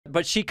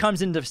But she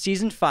comes into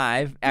season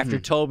 5 after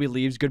Toby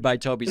leaves. Goodbye,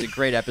 Toby's a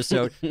great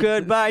episode.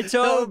 Goodbye,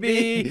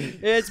 Toby.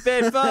 It's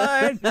been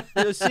fun.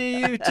 We'll see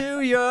you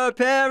to your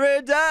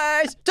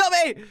paradise.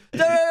 Toby!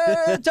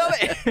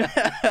 Toby!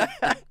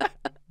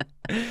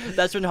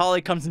 That's when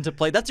Holly comes into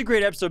play. That's a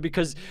great episode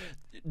because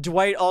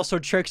Dwight also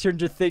tricks her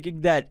into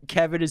thinking that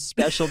Kevin is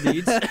special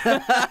needs.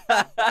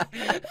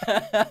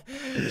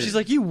 She's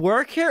like, you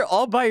work here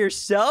all by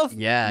yourself?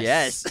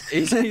 Yes.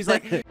 He's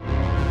like...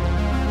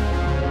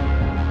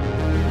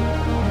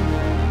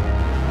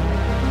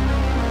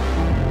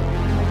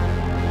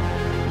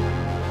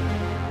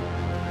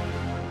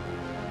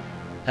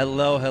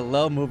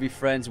 Hello, movie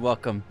friends.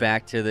 Welcome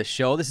back to the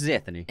show. This is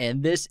Anthony.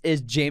 And this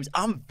is James.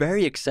 I'm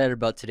very excited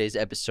about today's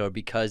episode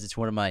because it's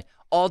one of my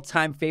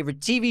all-time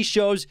favorite TV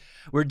shows.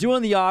 We're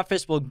doing The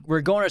Office.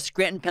 We're going to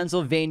Scranton,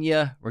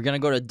 Pennsylvania. We're going to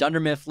go to Dunder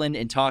Mifflin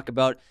and talk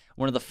about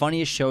one of the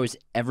funniest shows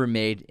ever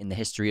made in the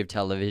history of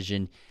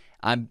television.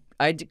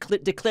 I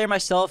declare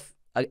myself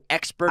an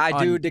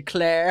expert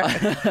declare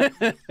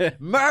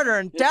murder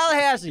in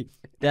Tallahassee.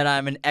 That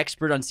I'm an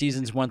expert on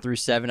seasons 1 through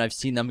 7. I've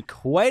seen them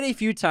quite a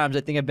few times.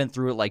 I think I've been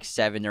through it like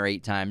 7 or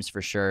 8 times for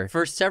sure.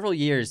 For several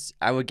years,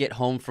 I would get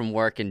home from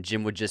work and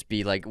Jim would just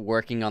be like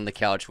working on the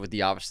couch with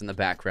The Office in the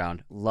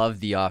background.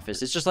 Love The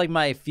Office. It's just like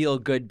my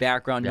feel-good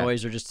background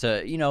noise, or just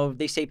to,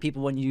 they say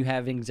people when you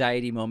have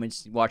anxiety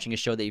moments, watching a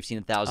show that you've seen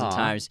 1,000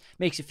 times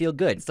makes you feel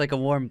good. It's like a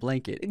warm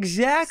blanket.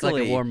 Exactly. It's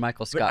like a warm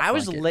Michael Scott I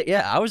was blanket.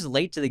 I was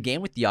late to the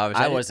game with The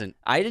Office.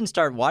 I didn't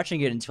start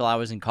watching it until I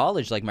was in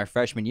college, like my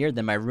freshman year.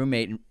 Then my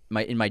roommate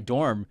in my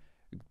dorm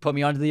put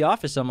me onto The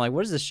Office. I'm like,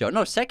 what is this show?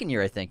 No, second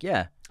year, I think.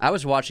 Yeah. I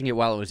was watching it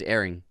while it was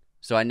airing,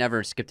 so I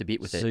never skipped a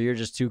beat with it. So you're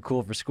just too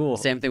cool for school.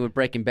 Same thing with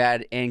Breaking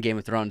Bad and Game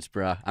of Thrones,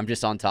 bruh. I'm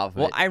just on top of it.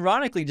 Well,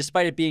 ironically,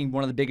 despite it being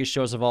one of the biggest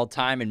shows of all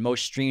time and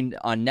most streamed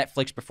on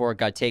Netflix before it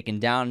got taken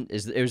down,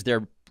 it was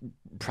their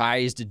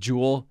prized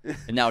jewel,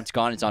 and now it's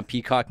gone. It's on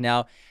Peacock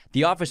now.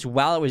 The Office,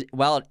 while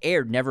it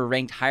aired, never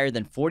ranked higher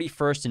than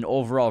 41st in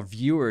overall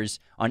viewers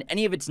on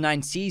any of its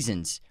 9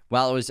 seasons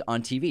while it was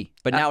on TV.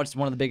 But now it's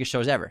one of the biggest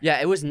shows ever.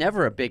 Yeah, it was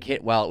never a big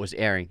hit while it was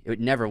airing.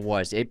 It never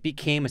was. It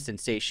became a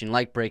sensation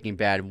like Breaking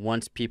Bad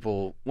once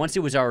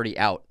it was already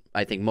out.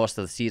 I think most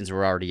of the seasons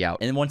were already out.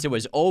 And then once it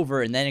was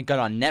over and then it got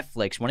on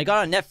Netflix, when it got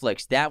on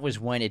Netflix, that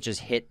was when it just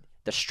hit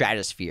the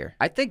stratosphere.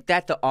 I think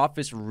that The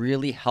Office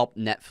really helped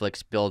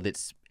Netflix build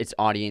its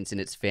audience and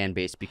its fan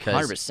base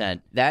because 100%.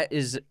 That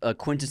is a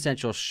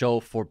quintessential show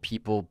for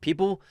people.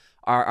 People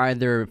are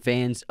either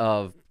fans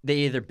of, they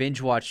either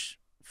binge watch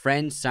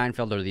Friends,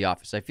 Seinfeld, or The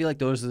Office. I feel like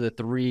those are the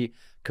 3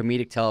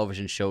 comedic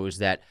television shows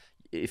that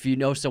if you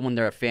know someone,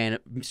 they're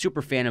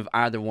super fan of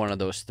either one of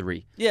those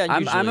 3. Yeah,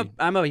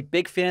 I'm a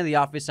big fan of The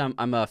Office.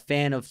 I'm a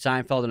fan of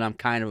Seinfeld, and I'm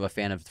kind of a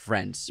fan of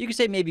Friends. You could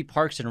say maybe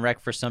Parks and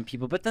Rec for some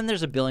people, but then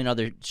there's a billion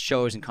other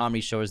shows and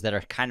comedy shows that are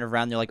kind of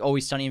around there. Like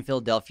Always Sunny in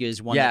Philadelphia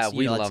is one. Yeah,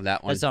 we love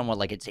that one. That's on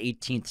its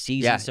 18th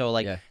season.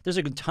 Yeah, there's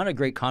a ton of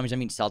great comedies. I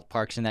mean, South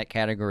Park's in that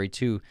category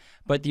too.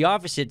 But The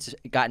Office, it's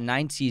got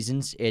 9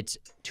 seasons. It's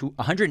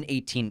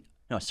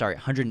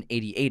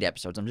 188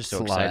 episodes. I'm just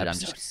so excited. I'm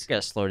just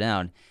gotta slow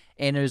down.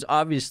 And it was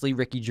obviously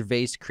Ricky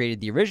Gervais created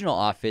the original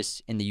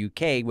Office in the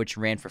UK, which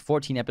ran for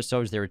 14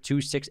 episodes. There were 2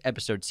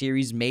 6-episode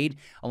series made,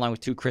 along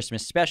with 2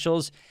 Christmas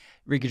specials.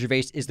 Ricky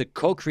Gervais is the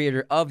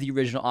co-creator of the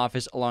original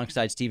Office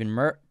alongside Stephen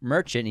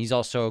Merchant. He's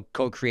also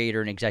co-creator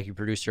and executive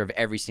producer of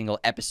every single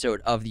episode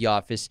of The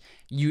Office,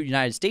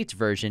 United States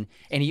version.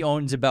 And he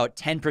owns about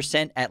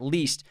 10% at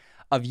least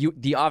of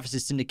The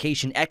Office's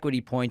syndication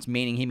equity points,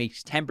 meaning he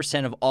makes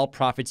 10% of all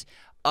profits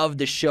of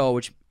the show,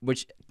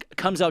 which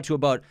comes out to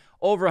about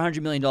over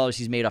 $100 million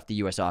he's made off the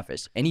U.S.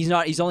 Office. And he's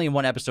only in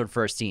 1 episode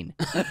for a scene.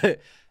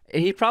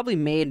 He probably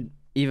made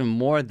even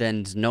more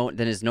than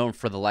is known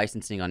for the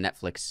licensing on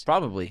Netflix.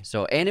 Probably.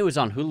 So, and it was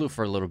on Hulu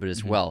for a little bit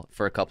as well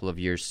for a couple of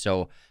years.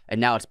 So,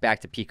 and now it's back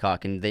to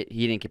Peacock, and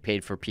he didn't get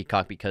paid for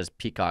Peacock because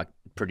Peacock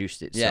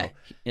produced it. Yeah.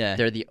 So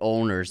they're the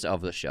owners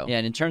of the show. Yeah,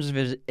 and in terms of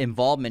his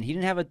involvement, he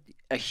didn't have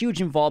a huge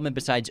involvement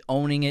besides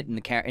owning it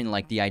and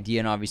the idea,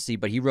 and obviously,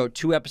 but he wrote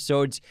 2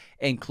 episodes,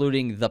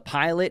 including the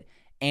pilot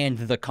and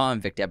the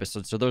convict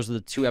episode. So those are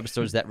the 2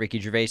 episodes that Ricky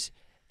Gervais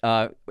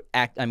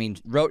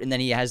wrote, and then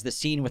he has the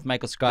scene with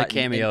Michael Scott, the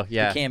cameo,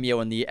 the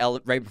cameo in the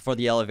right before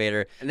the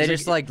elevator, and they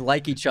just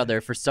like each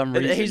other for some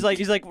reason. He's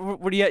like,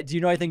 what do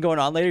you know anything going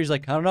on later? He's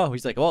like, I don't know.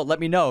 He's like, well, let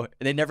me know.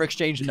 And they never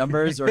exchange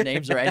numbers or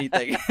names or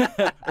anything.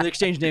 Or they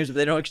exchange names, but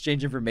they don't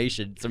exchange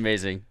information. It's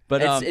amazing.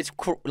 But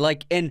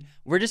and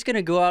we're just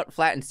gonna go out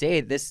flat and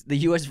say this: the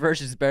U.S.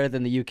 version is better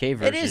than the U.K.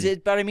 version. It is,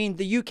 but I mean,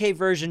 the U.K.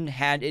 version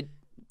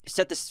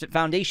set the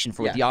foundation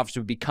for what The Office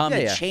would become.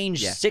 It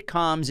changed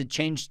sitcoms. It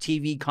changed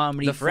TV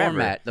comedy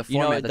forever. The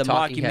format, the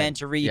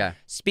mockumentary,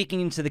 speaking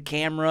into the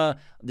camera,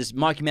 this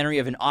mockumentary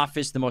of an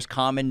office, the most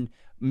common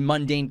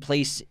mundane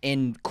place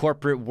in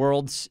corporate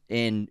worlds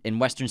in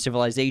Western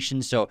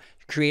civilization. So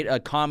create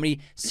a comedy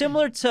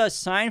similar to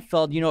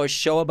Seinfeld, a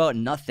show about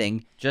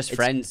nothing. Just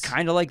friends.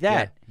 Kind of like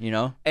that,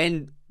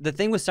 And the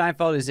thing with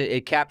Seinfeld is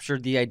it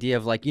captured the idea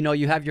of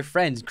you have your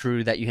friends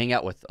crew that you hang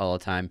out with all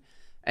the time.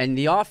 And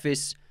The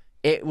Office,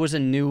 it was a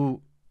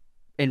new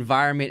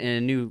environment and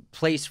a new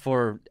place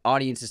for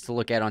audiences to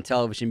look at on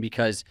television,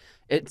 because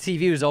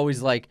TV was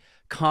always like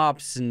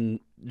cops and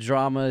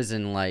dramas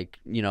and like,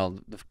 you know,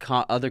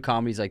 other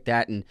comedies like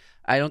that. And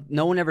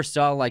no one ever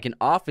saw like an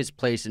office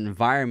place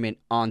environment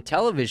on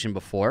television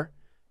before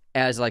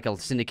as like a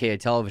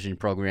syndicated television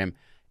program.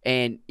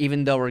 And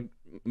even though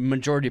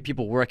majority of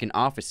people work in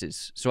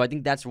offices, so I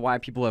think that's why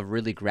people have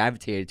really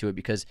gravitated to it,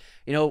 because,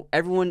 you know,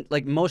 everyone,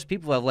 like most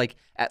people have like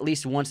at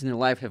least once in their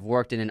life have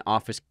worked in an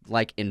office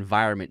like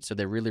environment, so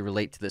they really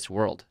relate to this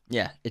world.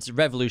 Yeah, it's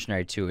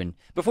revolutionary too. And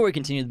before we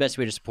continue, the best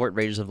way to support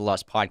Raiders of the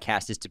Lost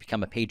Podcast is to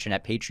become a patron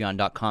at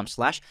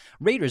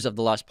patreon.com/Raiders of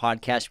the Lost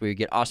Podcast, where you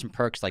get awesome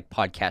perks like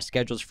podcast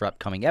schedules for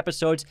upcoming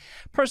episodes,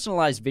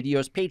 personalized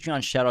videos, Patreon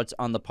shoutouts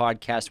on the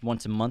podcast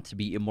once a month to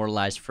be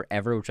immortalized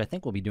forever, which I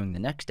think we'll be doing the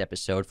next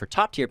episode for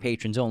top tier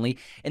patrons only,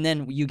 and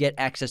then you get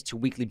access to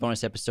weekly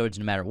bonus episodes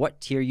no matter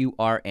what tier you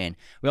are in.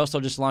 We also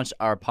just launched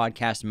our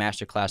podcast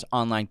masterclass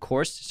online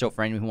course, so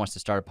for anyone who wants to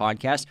start a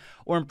podcast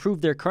or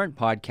improve their current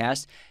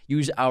podcast,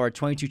 use our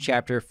 22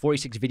 chapter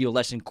 46 video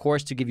lesson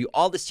course to give you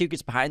all the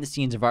secrets behind the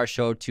scenes of our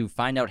show to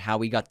find out how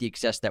we got the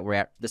success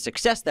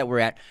that we're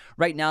at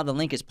right now. The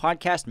link is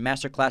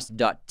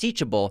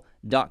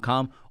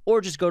podcastmasterclass.teachable.com,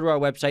 or just go to our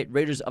website,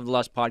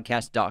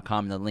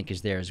 raidersoftheLostPodcast.com, and the link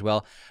is there as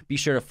well. Be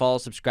sure to follow,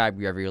 subscribe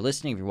wherever you're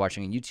listening. If you're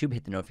watching on YouTube,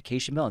 hit the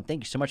notification bell, and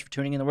thank you so much for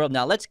tuning in the world.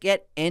 Now let's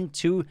get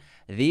into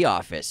The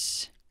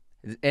Office.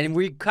 And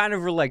we kind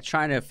of were like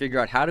trying to figure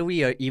out, how do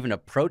we even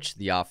approach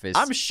The Office?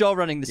 I'm show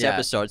running this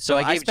episode, so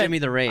I gave Jimmy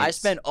the reins. I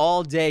spent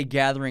all day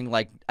gathering,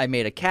 like, I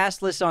made a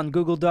cast list on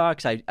Google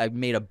Docs. I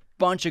made a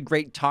bunch of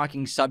great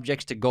talking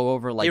subjects to go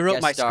over, like, he wrote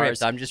guest my stars.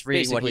 script. I'm just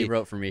reading what he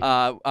wrote for me.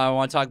 I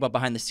want to talk about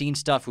behind the scenes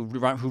stuff, who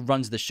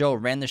runs the show,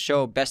 ran the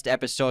show, best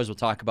episodes. We'll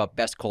talk about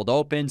best cold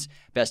opens,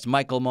 best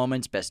Michael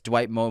moments, best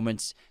Dwight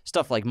moments,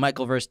 stuff like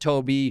Michael versus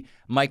Toby,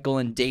 Michael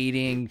and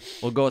dating.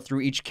 We'll go through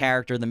each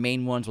character, the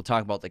main ones. We'll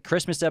talk about the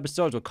Christmas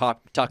episodes. We'll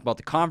talk about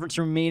the conference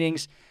room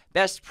meetings,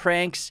 best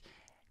pranks,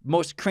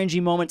 most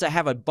cringy moments. I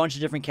have a bunch of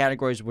different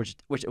categories, which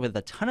with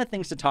a ton of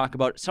things to talk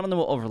about. Some of them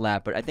will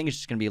overlap, but I think it's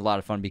just going to be a lot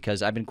of fun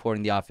because I've been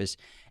quoting The Office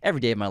every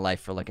day of my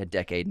life for like a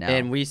decade now.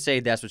 And we say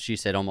That's What She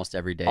Said almost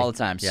every day. All the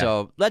time. Yeah.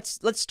 So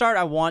let's start.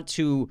 I want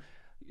to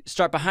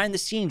start behind the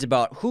scenes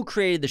about who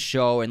created the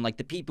show and like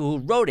the people who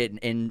wrote it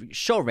and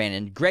show ran.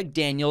 And Greg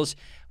Daniels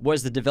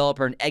was the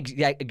developer and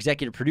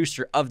executive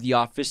producer of The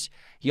Office.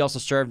 He also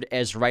served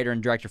as writer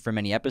and director for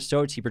many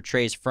episodes. He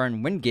portrays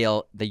Fern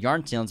Wingale, the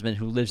yarn salesman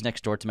who lives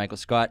next door to Michael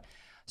Scott.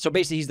 So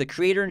basically, he's the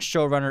creator and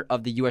showrunner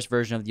of the U.S.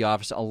 version of The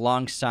Office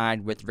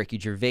alongside with Ricky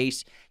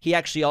Gervais. He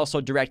actually also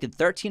directed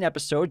 13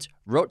 episodes,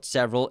 wrote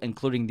several,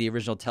 including the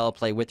original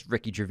teleplay with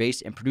Ricky Gervais,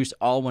 and produced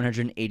all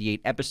 188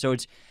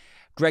 episodes.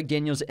 Greg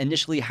Daniels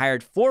initially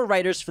hired 4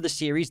 writers for the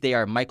series. They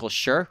are Michael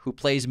Schur, who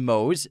plays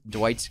Mose,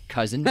 Dwight's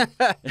cousin,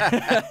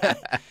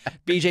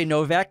 B.J.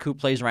 Novak, who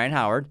plays Ryan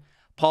Howard,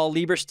 Paul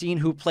Lieberstein,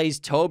 who plays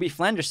Toby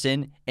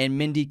Flenderson, and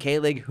Mindy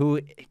Kaling, who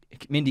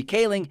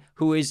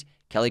is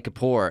Kelly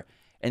Kapoor.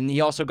 And he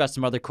also got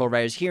some other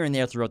co-writers here and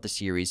there throughout the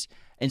series.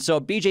 And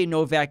so B.J.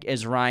 Novak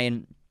as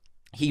Ryan,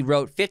 he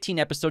wrote 15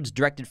 episodes,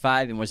 directed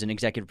 5, and was an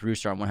executive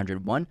producer on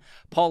 101.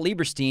 Paul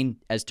Lieberstein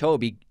as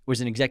Toby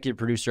was an executive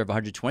producer of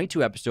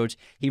 122 episodes.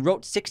 He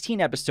wrote 16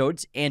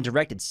 episodes and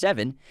directed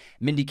 7.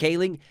 Mindy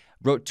Kaling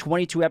wrote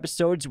 22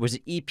 episodes, was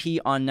an EP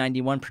on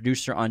 91,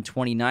 producer on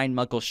 29.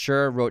 Michael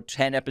Schur wrote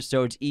 10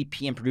 episodes, EP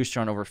and producer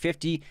on over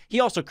 50.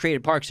 He also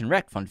created Parks and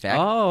Rec, fun fact.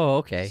 Oh,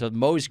 okay. So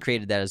Mose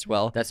created that as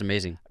well. That's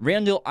amazing.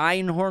 Randall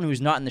Einhorn, who's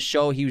not in the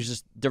show, he was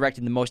just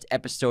directing the most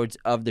episodes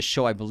of the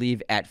show, I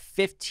believe, at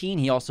 15.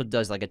 He also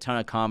does like a ton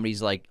of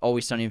comedies like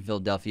Always Sunny in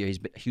Philadelphia. He's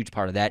a huge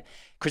part of that.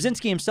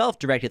 Krasinski himself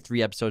directed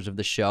 3 episodes of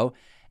the show.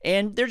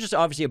 And there's just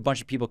obviously a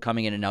bunch of people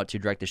coming in and out to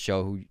direct the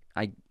show who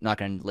I'm not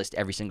going to list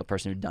every single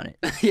person who's done it.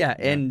 Yeah,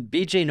 and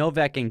B.J.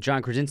 Novak and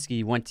John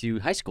Krasinski went to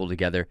high school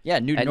together. Yeah,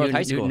 Newton North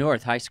High School. Newton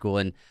North High School.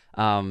 And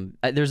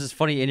there's this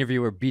funny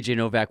interview where B.J.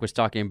 Novak was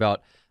talking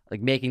about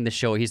like making the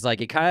show. He's like,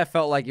 it kind of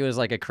felt like it was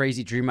like a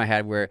crazy dream I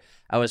had where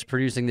I was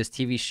producing this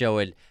TV show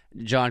and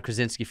John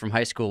Krasinski from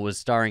high school was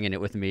starring in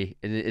it with me.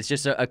 And it's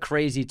just a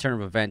crazy turn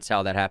of events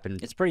how that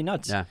happened. It's pretty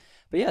nuts. Yeah.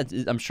 But yeah,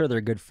 I'm sure they're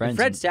good friends. And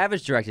Fred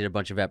Savage directed a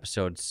bunch of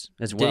episodes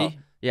as well. Did he?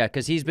 Yeah,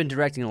 because he's been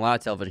directing a lot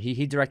of television.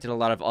 He directed a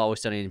lot of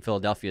Always Sunny in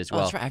Philadelphia as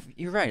well. That's right.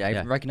 You're right.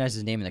 I recognize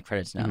his name in the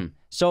credits now. Mm-hmm.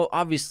 So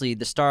obviously,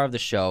 the star of the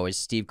show is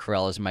Steve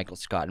Carell as Michael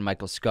Scott. And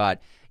Michael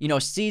Scott, you know,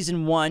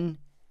 season 1,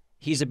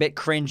 he's a bit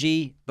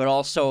cringy, but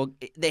also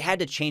they had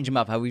to change him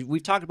up. How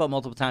we've talked about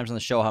multiple times on the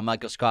show how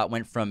Michael Scott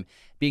went from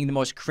being the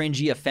most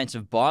cringy,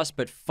 offensive boss,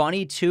 but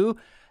funny too,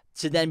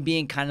 to then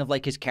being kind of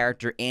like his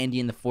character Andy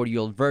in The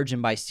 40-Year-Old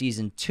Virgin by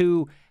season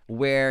 2,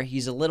 where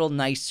he's a little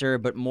nicer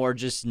but more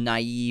just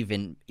naive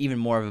and even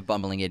more of a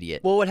bumbling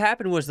idiot. Well, what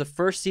happened was the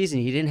first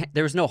season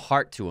there was no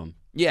heart to him.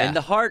 Yeah. And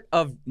the heart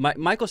of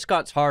Michael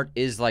Scott's heart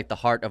is like the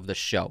heart of the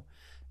show.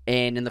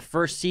 And in the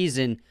first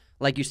season,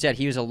 like you said,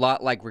 he was a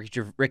lot like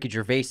Ricky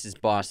Gervais's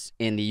boss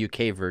in the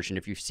UK version,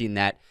 if you've seen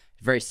that.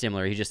 very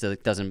similar. He just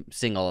doesn't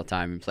sing all the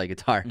time and play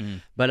guitar.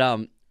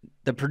 But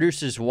the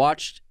producers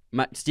watched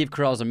Steve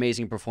Carell's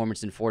amazing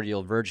performance in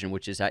 40-Year-Old Virgin,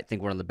 which is, I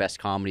think, one of the best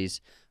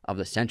comedies of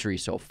the century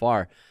so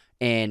far.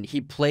 And he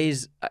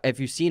plays, if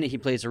you've seen it, he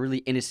plays a really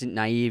innocent,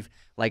 naive,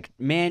 like,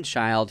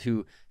 man-child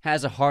who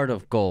has a heart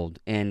of gold,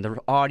 and the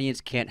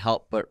audience can't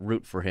help but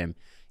root for him.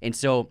 And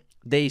so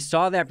they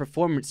saw that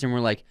performance and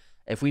were like,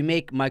 if we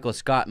make Michael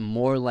Scott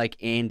more like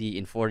Andy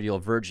in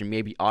 40-Year-Old Virgin,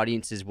 maybe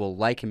audiences will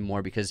like him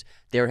more, because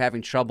they were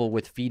having trouble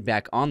with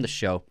feedback on the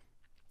show.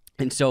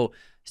 And so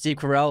Steve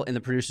Carell and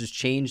the producers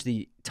changed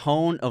the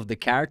tone of the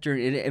character,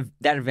 and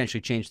that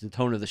eventually changed the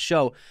tone of the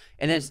show.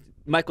 And then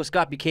Michael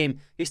Scott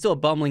he's still a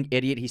bumbling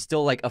idiot. He's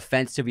still, like,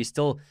 offensive. He's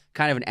still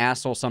kind of an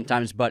asshole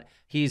sometimes, but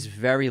he's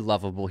very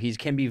lovable. He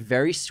can be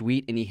very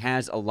sweet, and he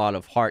has a lot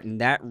of heart, and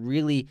that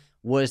really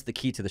was the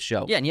key to the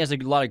show. Yeah, and he has a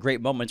lot of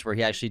great moments where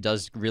he actually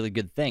does really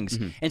good things.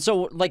 And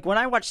so, like, when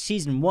I watched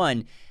season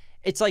 1,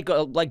 it's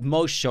like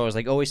most shows,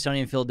 like Always Sunny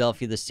in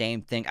Philadelphia, the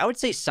same thing. I would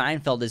say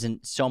Seinfeld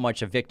isn't so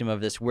much a victim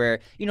of this, where,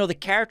 you know, the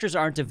characters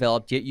aren't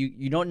developed yet.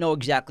 You don't know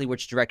exactly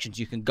which directions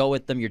you can go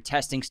with them. You're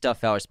testing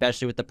stuff out,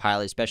 especially with the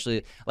pilot,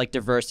 especially like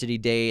Diversity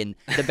Day and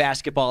the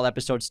basketball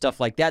episode,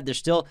 stuff like that. They're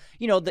still,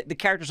 you know, the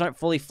characters aren't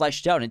fully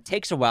fleshed out, and it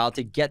takes a while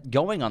to get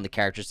going on the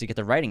characters to get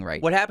the writing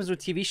right. What happens with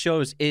TV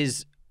shows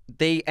is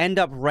they end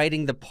up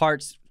writing the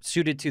parts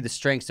suited to the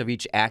strengths of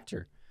each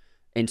actor.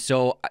 And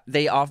so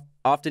they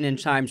often in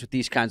times with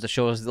these kinds of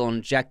shows, they'll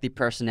inject the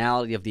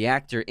personality of the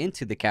actor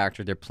into the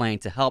character they're playing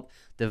to help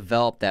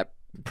develop that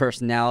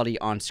personality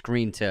on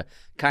screen, to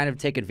kind of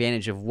take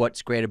advantage of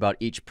what's great about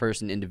each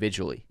person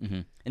individually.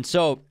 And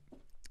so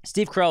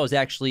Steve Carell is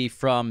actually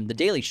from The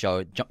Daily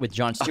Show with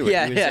Jon Stewart.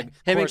 Him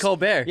and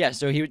Colbert. Yeah,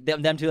 so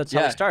them two, that's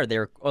how they started. They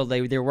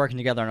were working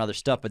together on other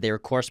stuff, but they were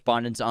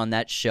correspondents on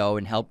that show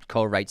and helped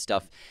co-write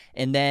stuff.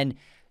 And then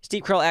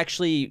Steve Carell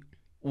actually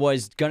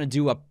was going to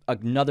do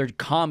another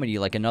comedy,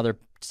 like another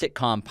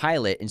sitcom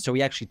pilot, and so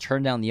he actually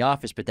turned down The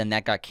Office, but then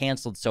that got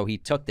canceled, so he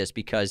took this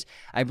because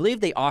I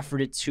believe they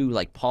offered it to,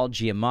 like, Paul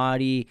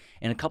Giamatti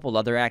and a couple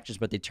other actors,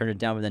 but they turned it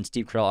down. But then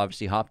Steve Carell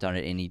obviously hopped on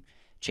it, and he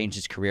changed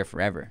his career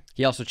forever.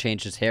 He also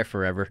changed his hair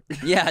forever.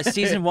 Yeah,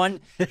 season 1,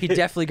 he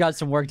definitely got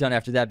some work done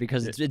after that,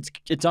 because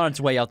it's on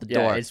its way out the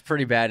door. Yeah, it's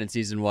pretty bad in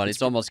season 1.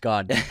 It's almost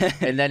gone.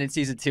 And then in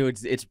season 2,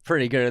 it's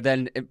pretty good.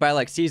 And then by,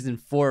 like, season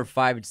 4,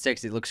 5, and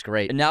 6, it looks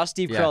great. And now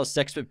Steve Carell's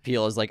sex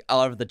appeal is, like,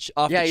 off the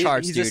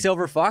charts, he's dude. a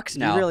silver fox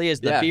now. He really is.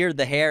 The beard,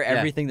 the hair,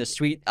 everything, the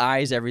sweet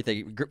eyes,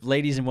 everything.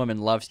 Ladies and women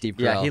love Steve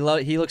Carell. Yeah,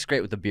 he looks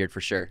great with the beard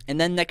for sure.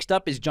 And then next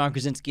up is John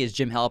Krasinski as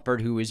Jim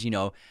Halpert, who is, you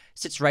know,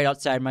 sits right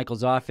outside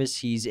Michael's office.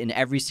 He's in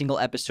every single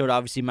episode.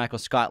 Obviously, Michael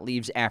Scott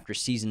leaves after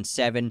season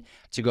 7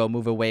 to go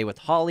move away with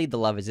Holly, the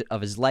love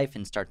of his life,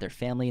 and start their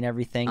family and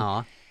everything.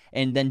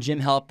 And then Jim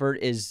Halpert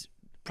is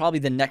probably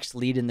the next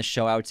lead in the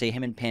show. I would say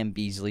him and Pam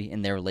Beesly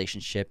in their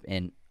relationship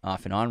and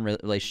off and on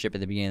relationship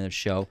at the beginning of the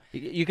show.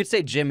 You could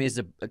say Jim is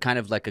a kind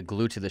of like a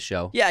glue to the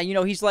show. Yeah, you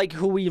know, he's like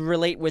who we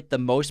relate with the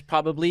most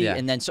probably.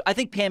 And then so I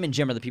think Pam and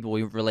Jim are the people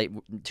we relate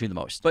to the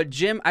most. But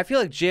Jim, I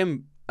feel like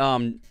Jim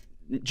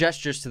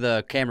gestures to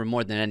the camera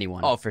more than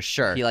anyone. Oh, for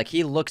sure.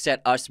 He looks at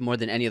us more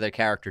than any other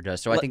character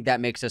does. So I think that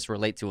makes us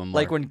relate to him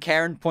more. Like when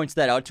Karen points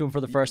that out to him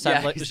for the first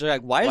time, she's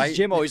like, why is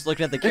Jim always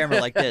looking at the camera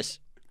like this?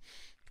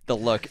 The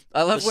look.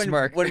 I love when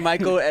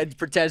Michael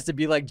pretends to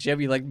be like Jim.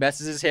 He, like,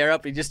 messes his hair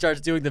up. He just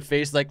starts doing the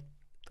face like,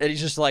 and he's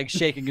just, like,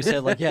 shaking his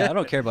head like, yeah, I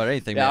don't care about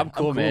anything, man. I'm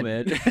cool,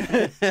 man.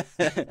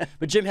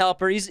 But Jim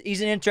Halpert,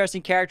 he's an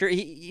interesting character.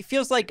 He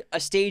feels like a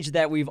stage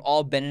that we've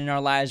all been in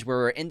our lives, where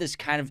we're in this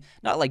kind of,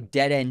 not like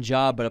dead-end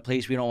job, but a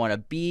place we don't want to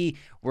be.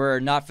 We're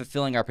not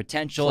fulfilling our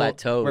potential. We're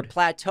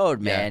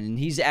plateaued, man. And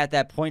he's at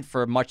that point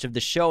for much of the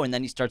show, and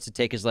then he starts to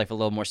take his life a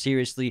little more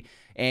seriously,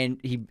 and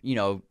he, you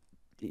know,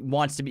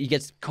 he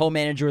gets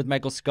co-manager with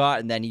Michael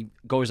Scott, and then he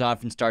goes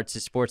off and starts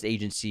his sports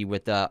agency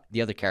with the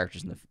other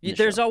characters in the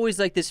There's show. always,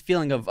 like, this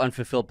feeling of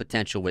unfulfilled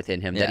potential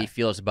within him that he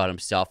feels about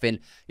himself. And,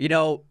 you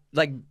know,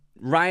 like,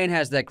 Ryan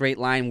has that great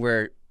line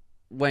where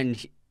when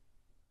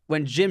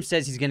Jim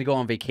says he's going to go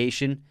on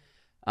vacation,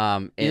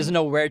 he doesn't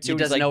know where to. He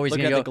doesn't know he's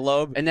going to go. The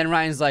globe. And then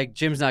Ryan's like,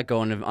 Jim's not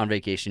going on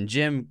vacation.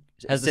 Jim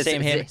has the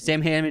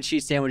same ham and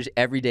cheese sandwich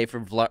every day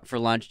for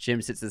lunch.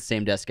 Jim sits at the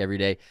same desk every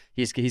day.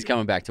 He's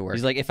coming back to work.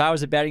 He's like, if I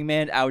was a betting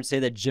man, I would say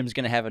that Jim's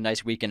going to have a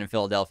nice weekend in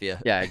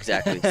Philadelphia. Yeah,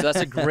 exactly. So that's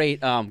a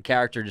great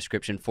character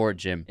description for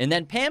Jim. And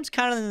then Pam's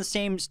kind of in the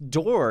same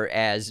door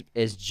as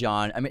Jim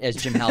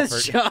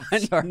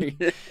Halpert. Sorry,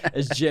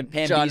 as Jim.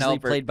 Pam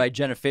Beesly, played by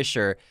Jenna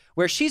Fisher,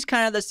 where she's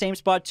kind of the same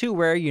spot too,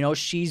 where, you know,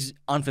 she's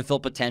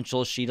unfulfilled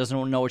potential. She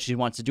doesn't know what she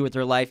wants to do with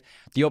her life.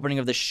 The opening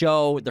of the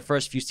show, the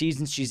first few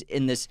seasons, she's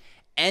in this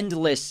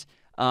endless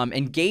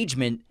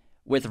engagement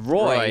with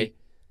Roy,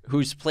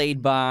 who's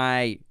played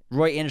by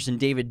Roy Anderson,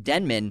 David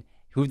Denman,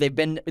 who they've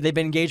been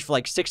engaged for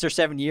like 6 or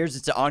 7 years.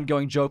 It's an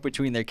ongoing joke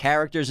between their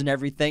characters and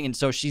everything, and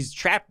so she's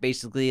trapped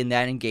basically in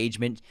that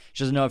engagement.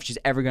 She doesn't know if she's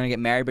ever going to get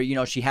married,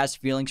 but she has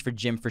feelings for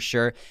Jim for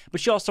sure.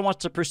 But she also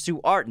wants to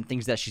pursue art and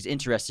things that she's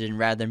interested in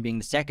rather than being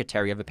the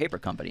secretary of a paper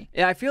company.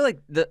 Yeah, I feel like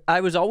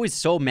I was always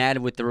so mad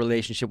with the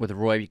relationship with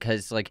Roy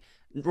because like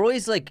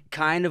Roy's like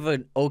kind of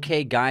an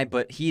okay guy,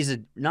 but he's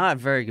not a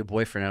very good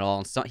boyfriend at all.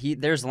 And so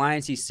there's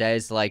lines he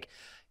says like,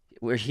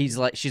 where she's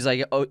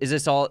like, oh, is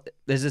this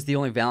the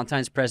only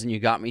Valentine's present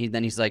you got me?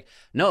 Then he's like,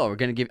 no, I'm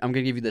gonna give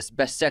you the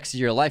best sex of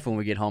your life when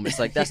we get home. It's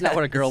like, that's not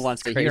what a girl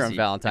wants to hear on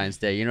Valentine's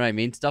Day. You know what I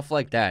mean? Stuff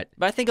like that.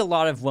 But I think a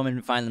lot of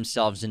women find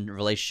themselves in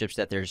relationships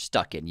that they're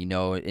stuck in,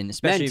 and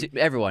especially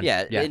everyone.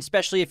 Yeah, and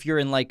especially if you're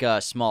in like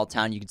a small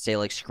town, you could say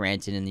like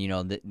Scranton,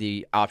 and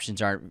the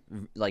options aren't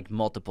like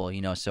multiple,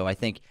 So I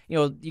think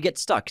you get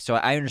stuck. So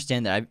I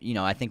understand that.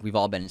 I think we've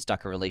all been in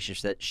stuck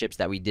relationships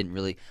that we didn't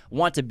really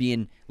want to be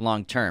in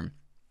long term.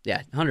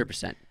 Yeah,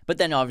 100%. But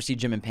then obviously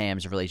Jim and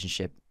Pam's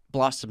relationship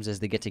blossoms as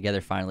they get together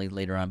finally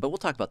later on. But we'll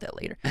talk about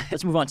that later.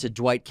 Let's move on to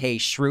Dwight K.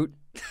 Schrute,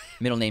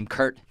 middle name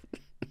Kurt,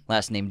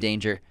 last name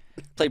Danger,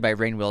 played by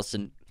Rainn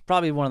Wilson.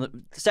 Probably one of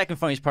the second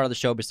funniest part of the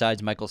show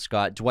besides Michael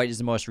Scott. Dwight is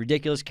the most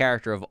ridiculous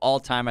character of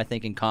all time, I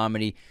think, in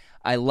comedy.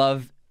 I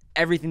love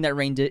everything that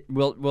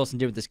Wilson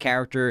did with this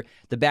character.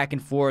 The back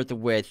and forth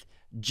with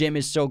Jim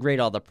is so great,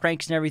 all the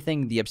pranks and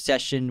everything. The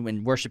obsession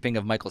and worshiping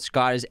of Michael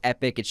Scott is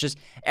epic. It's just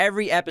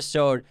every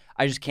episode,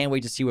 I just can't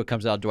wait to see what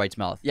comes out of Dwight's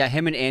mouth. Yeah,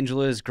 him and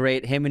Angela is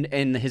great. Him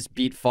and his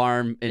beet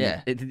farm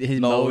and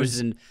his mows,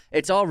 and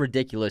it's all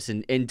ridiculous.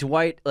 And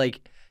Dwight,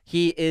 like,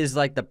 he is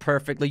like the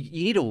perfect, like,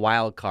 you need a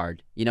wild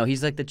card.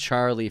 He's like the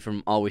Charlie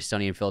from Always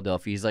Sunny in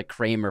Philadelphia. He's like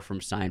Kramer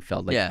from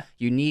Seinfeld. Like,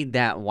 you need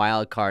that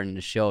wild card in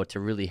the show to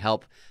really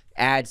help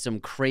add some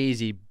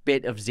crazy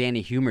bit of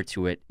zany humor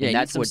to it. Yeah, and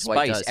that's what spice.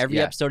 Dwight does. Every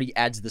episode he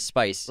adds the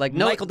spice. Like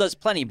Michael does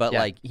plenty, but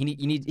like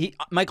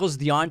Michael's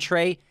the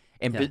entree,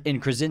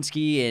 and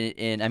Krasinski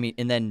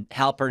and then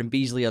Halpert and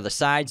Beasley are the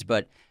sides,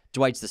 but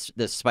Dwight's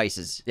the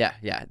spices. Yeah.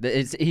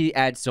 He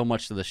adds so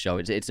much to the show.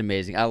 It's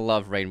amazing. I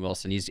love Rainn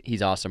Wilson.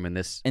 He's awesome in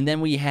this. And then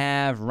we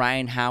have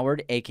Ryan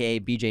Howard, a.k.a.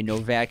 BJ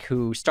Novak,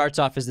 who starts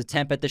off as the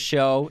temp at the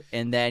show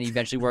and then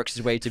eventually works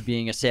his way to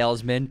being a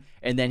salesman.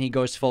 And then he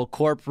goes full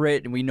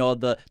corporate, and we know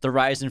the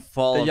rise and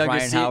fall of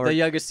Ryan Howard. The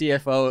youngest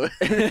CFO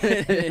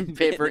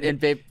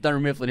in Thunder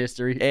Mifflin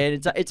history.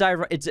 And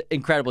it's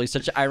incredible. He's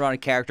such an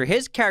ironic character.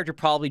 His character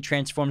probably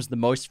transforms the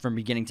most from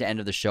beginning to end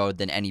of the show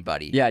than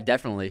anybody. Yeah,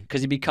 definitely.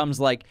 Because he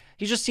becomes like,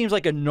 he just seems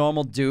like a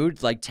normal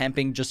dude, like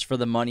temping just for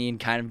the money and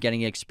kind of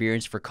getting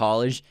experience for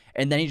college.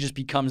 And then he just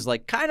becomes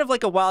like kind of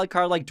like a wild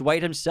card like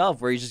Dwight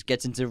himself, where he just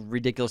gets into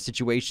ridiculous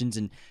situations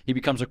and he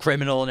becomes a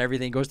criminal and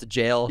everything, goes to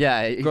jail,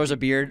 grows a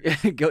beard,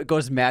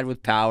 goes mad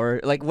with power.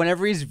 Like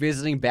whenever he's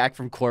visiting back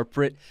from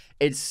corporate,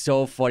 it's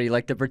so funny.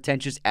 Like the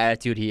pretentious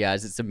attitude he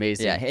has, it's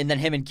amazing. Yeah, and then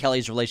him and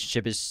Kelly's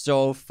relationship is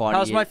so funny.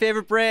 How's my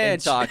favorite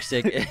branch?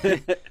 Toxic.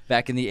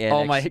 Back in the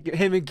annex.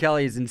 Him and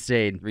Kelly is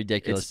insane.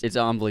 Ridiculous. It's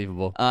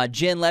unbelievable.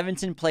 Jan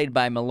Levinson, played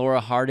by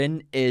Melora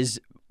Hardin, is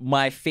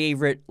my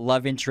favorite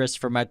love interest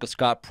for Michael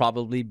Scott,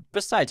 probably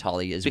besides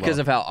Holly as well. Because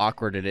of how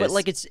awkward it is. But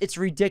like it's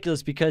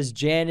ridiculous because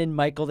Jan and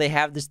Michael, they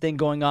have this thing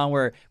going on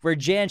where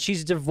Jan,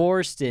 she's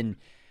divorced and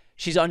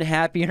she's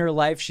unhappy in her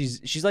life.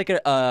 She's like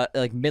a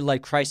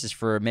midlife crisis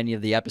for many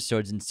of the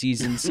episodes and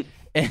seasons.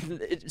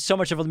 And it's so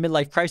much of a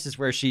midlife crisis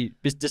where she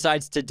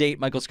decides to date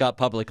Michael Scott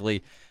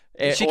publicly.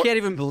 She can't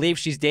even believe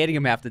she's dating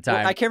him half the time.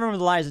 Well, I can't remember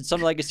the lines. It's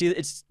something like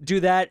it's do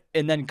that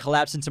and then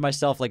collapse into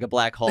myself like a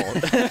black hole,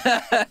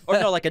 or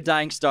no, like a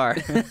dying star.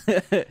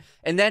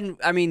 And then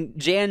I mean,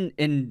 Jan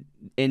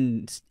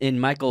and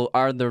Michael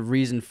are the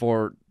reason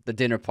for the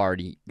dinner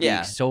party.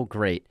 Yeah, so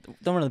great.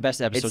 One of the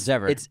best episodes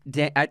ever.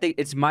 I think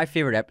it's my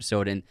favorite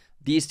episode, and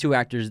these two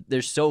actors,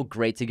 they're so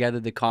great together.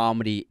 The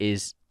comedy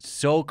is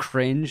so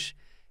cringe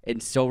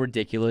and so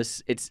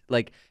ridiculous. It's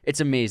like, it's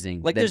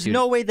amazing. Like, there's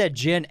no way that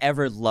Jen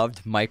ever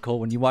loved Michael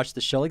when you watch the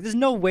show. Like, there's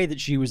no way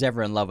that she was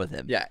ever in love with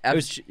him. Yeah,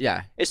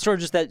 it's sort of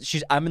just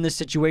that I'm in this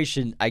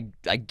situation. I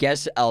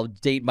guess I'll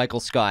date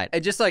Michael Scott.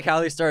 And just like how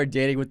they started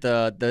dating with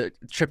the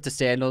trip to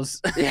Sandals.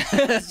 Yeah,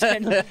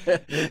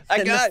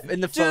 I got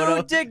in the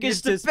photo. 2 tickets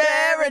to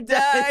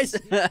paradise.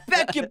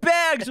 Pack your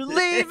bags, we're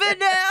leaving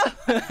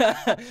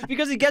now.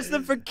 Because he gets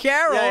them for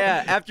Carol.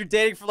 Yeah. After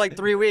dating for like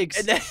 3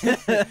 weeks,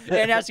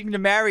 and asking to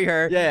marry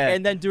her. Yeah.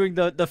 And then doing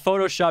the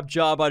Photoshop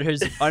job on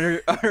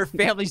her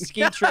family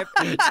ski trip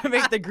to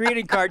make the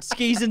greeting card,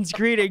 Skeezen's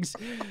greetings.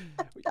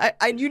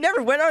 You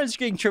never went on a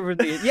skiing trip with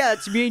me. Yeah,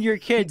 it's me and your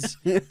kids.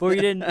 But you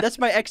didn't. That's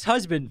my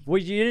ex-husband. Well,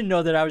 you didn't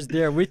know that I was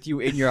there with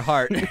you in your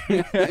heart.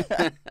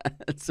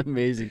 That's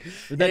amazing.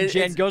 But then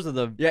Jen goes with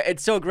them. Yeah,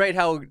 it's so great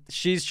how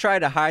she's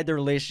trying to hide the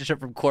relationship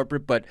from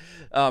corporate, but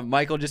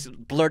Michael just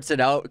blurts it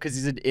out because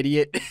he's an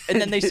idiot. And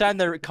then they sign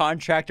the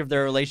contract of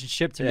their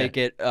relationship to make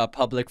it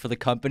public for the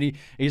company. And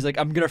he's like,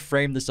 I'm going to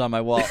frame this on my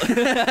wall.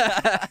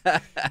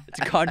 It's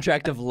a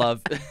contract of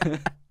love.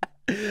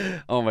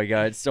 Oh my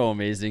god, it's so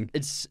amazing.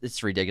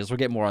 It's ridiculous. We'll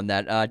get more on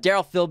that.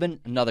 Daryl Philbin,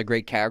 another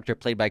great character,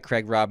 played by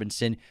Craig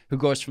Robinson, who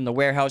goes from the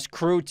warehouse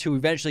crew to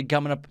eventually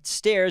coming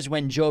upstairs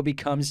when Joe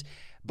becomes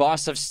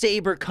boss of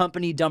Sabre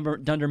Company,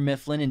 Dunder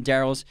Mifflin, and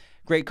Daryl's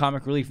great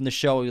comic relief in the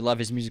show. We love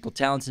his musical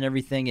talents and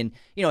everything. And,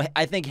 you know,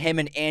 I think him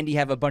and Andy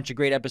have a bunch of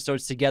great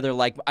episodes together.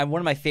 Like,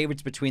 one of my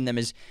favorites between them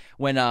is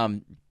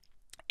when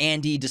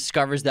Andy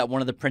discovers that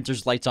one of the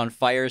printers lights on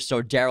fire,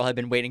 so Daryl had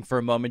been waiting for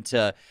a moment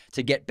to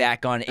get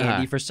back on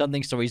Andy for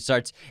something, so he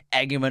starts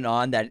egging him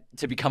on that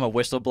to become a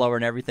whistleblower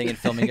and everything and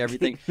filming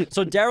everything.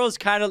 So Daryl's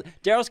kind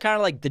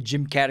of like the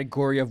Jim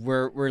category of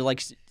we're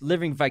like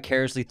living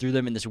vicariously through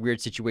them in this weird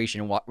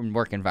situation in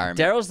work environment.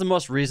 Daryl's the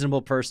most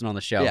reasonable person on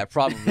the show. Yeah,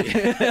 probably.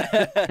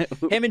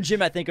 Him and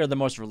Jim, I think, are the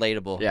most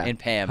relatable. Yeah, and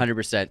Pam,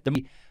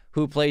 100%.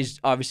 Who plays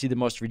obviously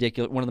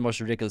one of the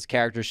most ridiculous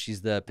characters. She's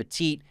the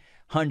petite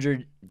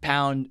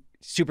 100-pound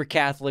super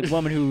Catholic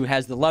woman who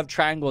has the love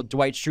triangle with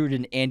Dwight Schrute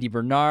and Andy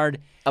Bernard.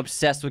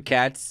 Obsessed with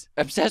cats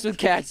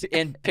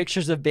and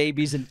pictures of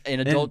babies in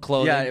adult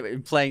clothing. Yeah,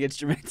 playing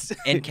instruments.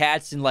 And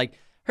cats, and like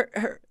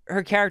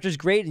her character's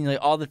great, and like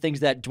all the things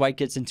that Dwight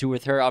gets into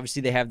with her.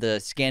 Obviously, they have the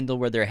scandal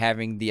where they're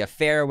having the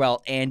affair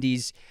while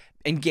Andy's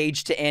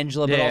engaged to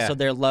Angela, but also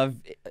their love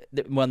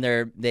when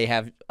they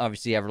have a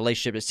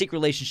relationship, a secret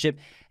relationship,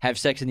 have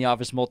sex in the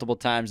office multiple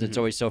times. It's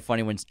always so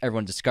funny when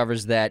everyone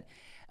discovers that.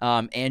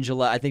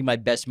 Angela, I think my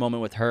best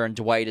moment with her and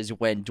Dwight is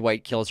when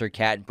Dwight kills her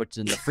cat and puts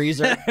it in the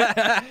freezer.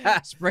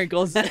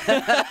 Sprinkles.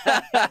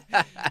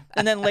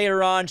 And then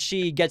later on,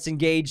 she gets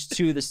engaged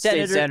to the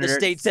state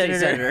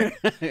senator.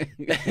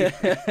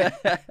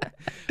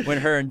 When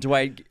her and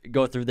Dwight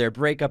go through their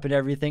breakup and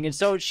everything. And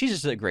so she's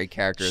just a great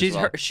character as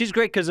well. She's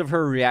great because of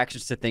her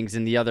reactions to things.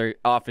 In the other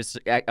office,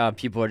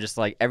 people are just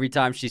like, every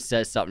time she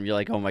says something, you're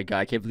like, oh my God,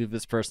 I can't believe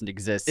this person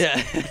exists.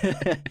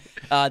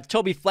 Yeah.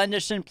 Toby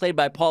Flenderson, played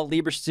by Paul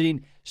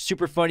Lieberstein.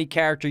 Super funny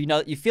character. You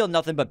know, you feel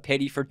nothing but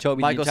pity for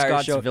Toby. Michael the entire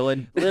Scott's show.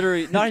 Villain.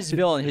 Literally, not his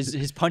villain,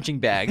 his punching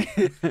bag.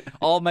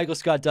 All Michael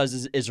Scott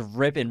does is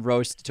rip and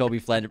roast Toby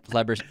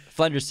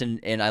Flenderson,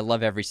 and I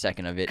love every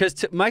second of it.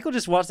 Because Michael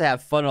just wants to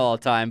have fun all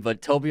the time,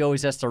 but Toby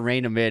always has to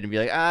rein him in and be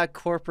like,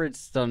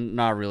 corporate's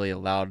not really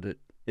allowed.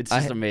 It's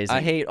just amazing.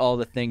 I hate all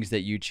the things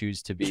that you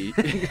choose to be.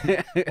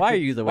 Why are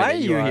you the way that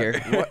you are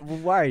here?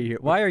 Why are you here?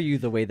 Why are you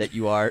the way that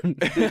you are?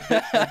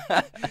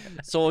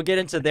 So we'll get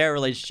into their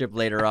relationship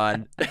later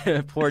on.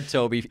 Poor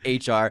Toby,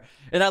 HR.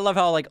 And I love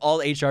how like all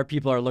HR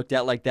people are looked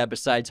at like that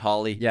besides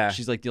Holly. Yeah.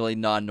 She's like the only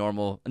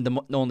non-normal, and the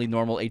only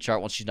normal HR.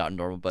 Well, she's not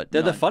normal, but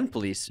they're the fun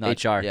police,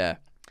 HR. Yeah.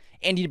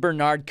 Andy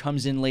Bernard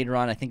comes in later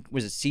on, I think,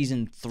 was it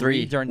season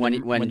 3? During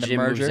when the Jim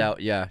merger? moves out,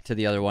 to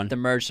the other one. The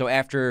merge. So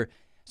after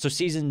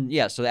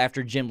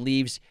Jim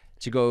leaves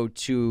to go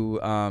to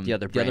the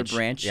other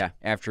branch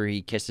after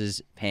he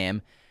kisses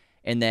Pam,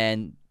 and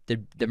then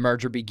the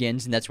merger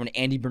begins, and that's when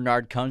Andy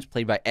Bernard comes,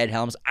 played by Ed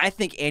Helms. I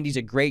think Andy's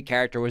a great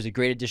character, was a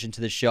great addition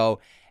to the show.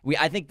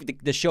 I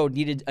think the show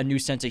needed a new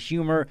sense of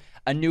humor,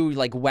 a new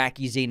like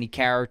wacky, zany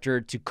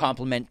character to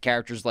complement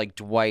characters like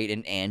Dwight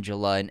and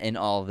Angela and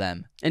all of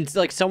them. And it's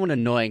like someone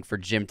annoying for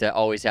Jim to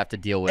always have to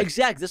deal with.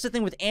 Exactly. That's the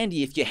thing with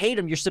Andy. If you hate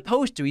him, you're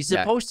supposed to. He's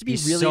supposed to be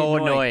really so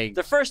annoying.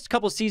 The first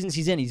couple seasons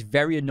he's in, he's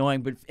very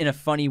annoying, but in a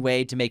funny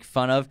way to make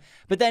fun of.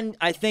 But then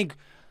I think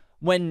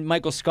when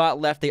Michael Scott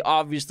left, they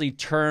obviously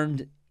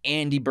turned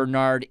Andy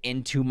Bernard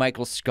into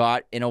Michael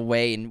Scott in a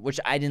way in which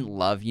I didn't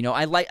love. You know,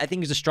 I think it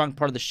was a strong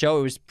part of the show.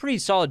 It was a pretty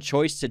solid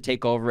choice to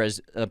take over as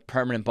a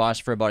permanent boss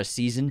for about a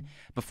season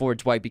before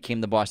Dwight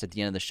became the boss at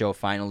the end of the show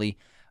finally.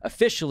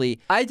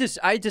 Officially. I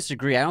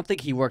disagree. I don't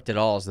think he worked at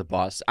all as the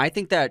boss. I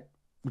think that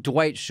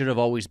Dwight should have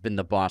always been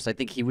the boss. I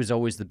think he was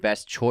always the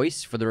best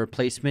choice for the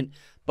replacement,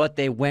 but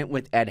they went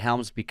with Ed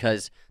Helms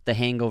because The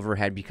Hangover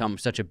had become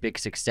such a big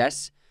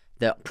success.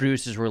 The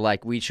producers were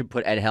like, we should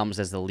put Ed Helms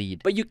as the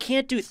lead. But you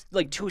can't do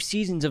like 2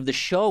 seasons of the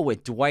show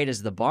with Dwight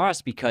as the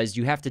boss because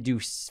you have to do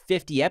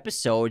 50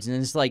 episodes,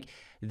 and it's like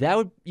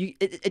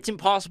it's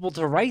impossible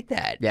to write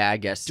that. Yeah, I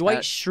guess.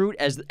 Dwight Schrute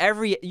as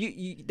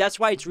that's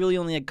why it's really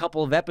only a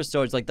couple of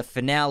episodes, like the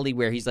finale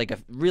where he's like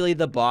really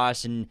the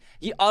boss, and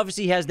he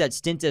obviously has that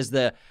stint as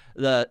the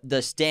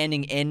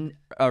standing in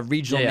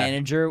regional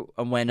manager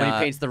when he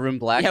paints the room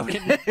black.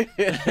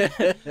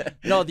 Yeah,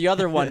 no, the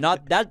other one,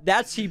 not that.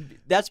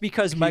 That's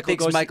because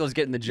Michael's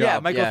getting the job. Yeah,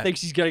 Michael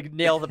thinks he's gonna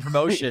nail the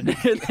promotion.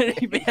 And then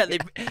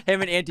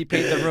him and Andy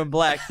paint the room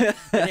black, and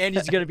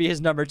Andy's gonna be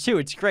his number 2.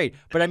 It's great.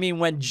 But I mean,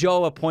 when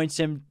Joe appoints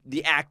him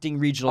the acting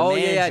regional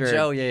manager,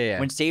 Joe,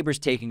 when Sabre's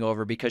taking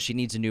over because she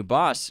needs a new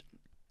boss.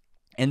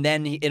 And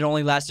then it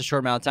only lasts a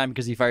short amount of time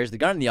because he fires the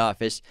gun in the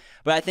office.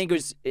 But I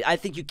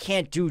think you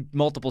can't do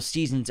multiple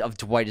seasons of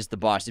Dwight as the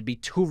boss. It'd be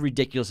too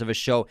ridiculous of a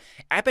show.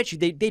 I bet you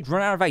they'd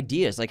run out of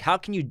ideas. Like, how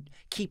can you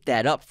keep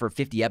that up for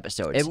 50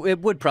 episodes?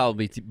 It would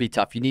probably be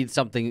tough. You need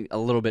something a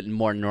little bit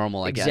more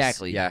normal, I guess.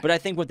 Exactly. Yeah. But I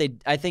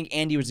think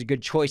Andy was a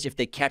good choice if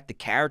they kept the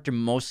character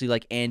mostly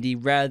like Andy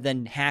rather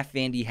than half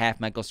Andy, half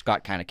Michael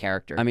Scott kind of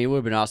character. I mean, it would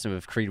have been awesome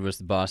if Creed was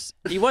the boss.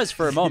 He was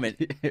for a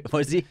moment.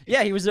 Was he?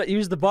 Yeah, he was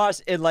the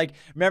boss. And like,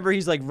 remember,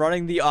 he's like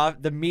running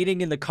the meeting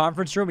in the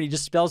conference room, and he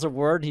just spells a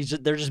word.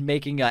 They're just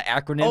making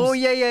acronyms. Oh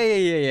yeah.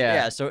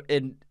 Yeah. So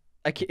and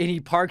he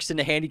parks in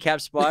a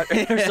handicap spot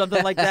or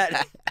something like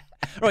that.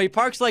 No, he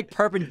parks like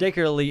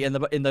perpendicularly in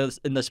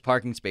the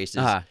parking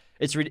spaces.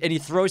 And he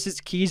throws his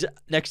keys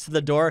next to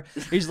the door.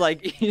 He's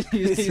like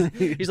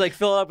he's like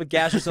filling up with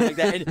gas or something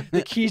like that, and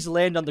the keys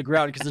land on the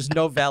ground because there's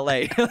no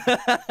valet.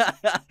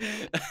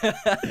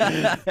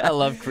 I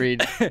love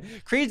Creed.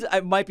 Creed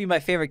might be my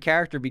favorite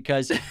character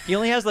because he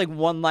only has like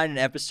one line an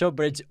episode,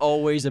 but it's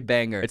always a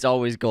banger. It's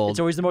always gold. It's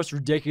always the most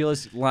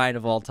ridiculous line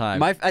of all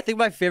time. I think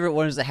my favorite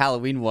one is the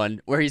Halloween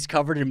one where he's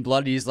covered in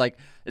blood. He's like,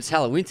 "It's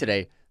Halloween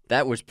today."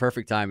 That was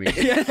perfect timing.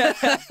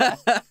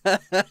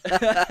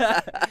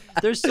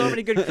 There's so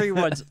many good Creed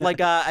ones. Like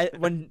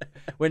when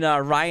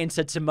Ryan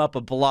sets him up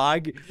a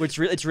blog, which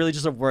it's really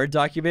just a Word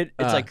document.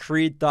 It's like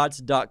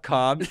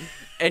creedthoughts.com.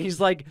 And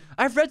he's like,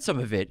 I've read some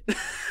of it.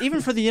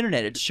 Even for the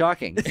internet, it's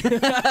shocking. And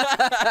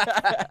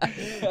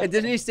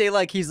didn't he say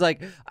like, he's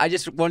like,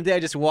 one day I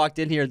just walked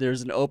in here,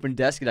 there's an open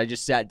desk and I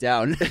just sat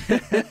down.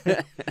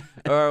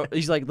 Or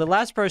he's like, the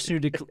last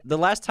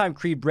time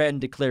Creed Bratton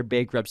declared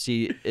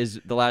bankruptcy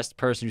is the last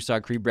person who saw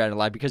Creed Bratton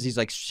alive, because he's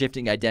like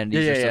shifting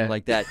identities or something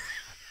like that.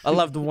 I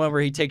love the one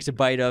where he takes a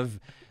bite of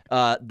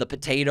the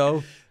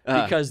potato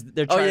because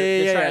they're trying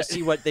to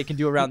see what they can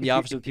do around the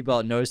office with people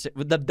that notice it.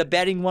 The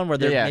betting one where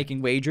they're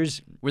making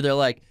wagers, where they're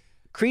like,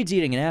 Creed's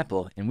eating an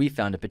apple and we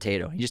found a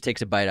potato. He just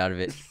takes a bite out of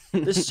it.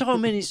 There's so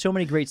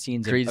many great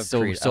scenes of Creed.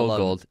 So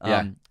gold.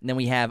 And then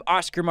we have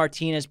Oscar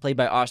Martinez, played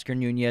by Oscar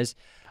Nunez.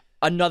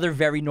 Another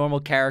very normal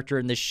character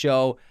in this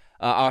show.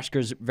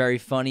 Oscar's very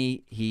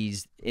funny.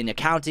 He's in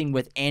accounting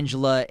with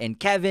Angela and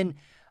Kevin.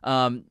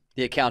 The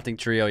accounting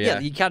trio, Yeah,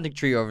 the accounting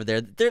trio over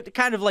there. They're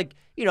kind of like,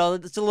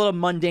 it's a little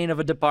mundane of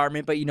a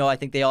department, but, I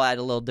think they all add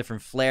a little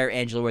different flair.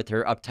 Angela with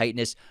her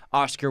uptightness.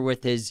 Oscar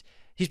with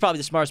he's probably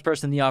the smartest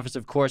person in the office,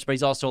 of course, but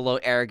he's also a little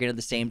arrogant at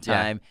the same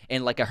time,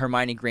 and like a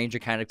Hermione Granger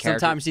kind of character.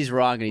 Sometimes he's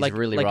wrong, and he's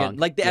really wrong.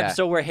 Like the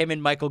episode where him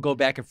and Michael go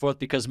back and forth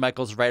because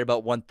Michael's right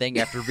about one thing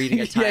after reading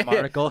a Time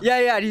article.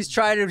 Yeah, and he's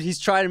trying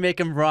to make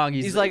him wrong.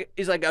 He's like,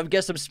 I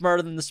guess I'm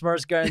smarter than the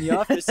smartest guy in the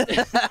office.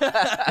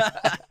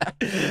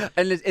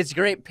 And it's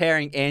great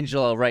pairing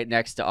Angela right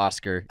next to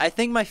Oscar. I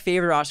think my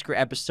favorite Oscar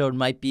episode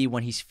might be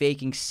when he's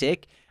faking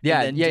sick.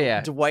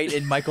 Yeah. Dwight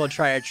and Michael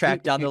try to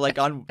track down. They're like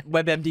on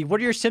WebMD. What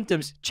are your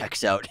symptoms?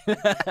 Checks out.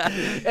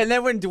 And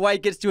then when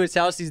Dwight gets to his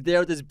house, he's there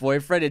with his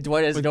boyfriend, and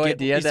Dwight has no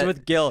idea. He's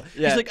with Gil.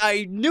 Yeah. He's like,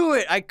 I knew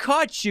it. I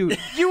caught you.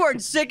 You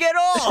weren't sick at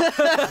all.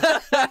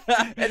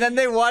 And then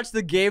they watch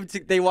the game.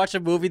 They watch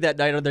a movie that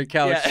night on their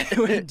couch.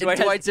 Yeah. And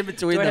Dwight's in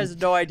between them. Dwight has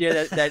no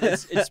idea that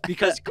it's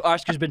because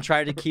Oscar's been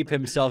trying to keep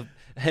him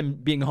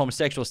being a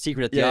homosexual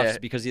secret at the office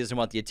because he doesn't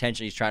want the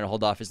attention. He's trying to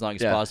hold off as long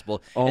as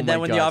possible. And then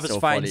when the office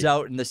finds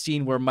out in the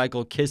scene where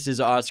Michael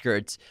kisses Oscar,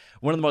 it's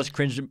one of the most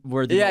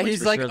cringe-worthy moments.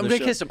 He's like, I'm going to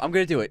kiss him. I'm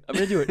going to do it. I'm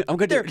going to do it. I'm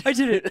going to do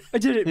it. I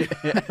did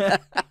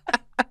it.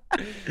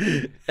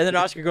 And then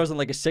Oscar goes on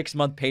like a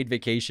 6-month paid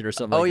vacation or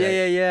something like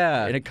that.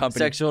 Yeah. In a company.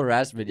 Sexual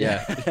harassment,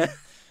 yeah.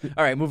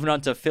 All right, moving on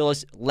to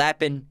Phyllis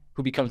Lappin,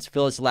 who becomes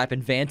Phyllis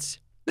Lappin Vance.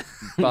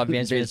 Bob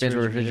Vance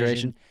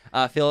Refrigeration.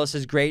 Phyllis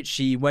is great.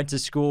 She went to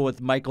school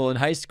with Michael in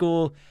high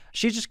school.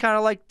 She's just kind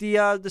of like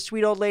the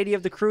sweet old lady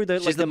of the crew.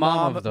 She's the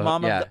mom of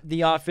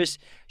the office.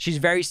 She's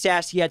very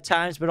sassy at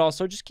times, but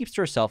also just keeps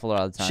to herself a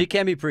lot of the time. She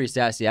can be pretty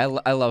sassy. I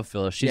love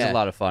Phyllis. She's a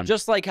lot of fun.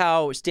 Just like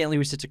how Stanley,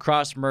 who sits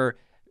across from her,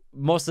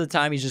 most of the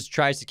time he just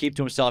tries to keep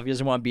to himself. He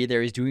doesn't want to be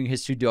there. He's doing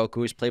his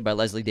Sudoku. He's played by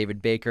Leslie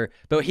David Baker.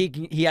 But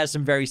he has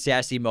some very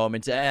sassy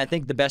moments. And I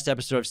think the best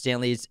episode of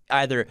Stanley is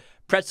either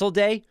Pretzel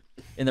Day,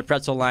 in the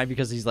pretzel line,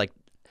 because he's like,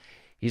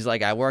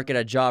 I work at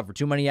a job for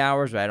too many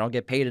hours, but I don't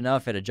get paid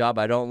enough at a job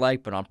I don't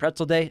like. But on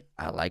Pretzel Day,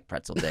 I like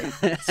Pretzel Day.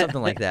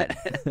 Something like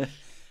that.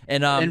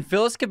 And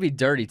Phyllis could be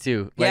dirty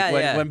too. Like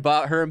when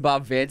her and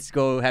Bob Vance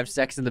go have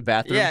sex in the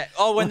bathroom. Yeah.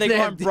 Oh, when they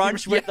go on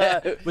brunch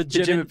with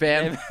Jim and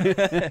Pam.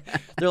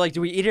 They're like,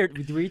 do we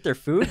eat their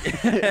food?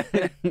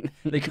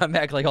 They come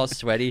back like all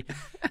sweaty.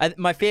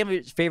 My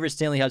favorite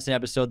Stanley Hudson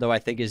episode, though, I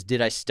think, is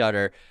Did I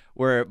Stutter?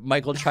 Where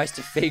Michael tries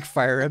to fake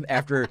fire him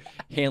after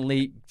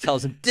Hanley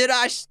tells him, Did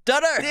I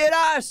stutter? Did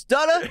I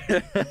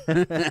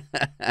stutter?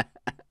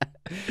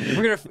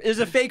 There's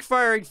a fake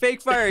firing.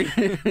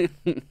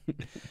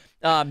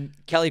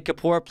 Kelly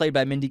Kapoor, played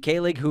by Mindy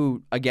Kaling,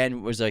 who,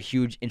 again, was a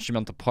huge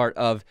instrumental part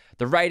of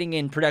the writing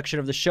and production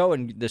of the show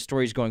and the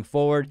stories going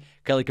forward.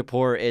 Kelly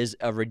Kapoor is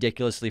a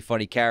ridiculously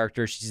funny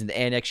character. She's in the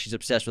Annex. She's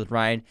obsessed with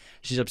Ryan.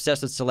 She's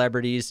obsessed with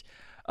celebrities.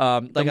 I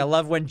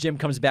love when Jim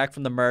comes back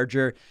from the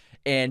merger,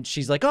 and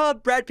she's like, oh,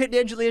 Brad Pitt and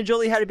Angelina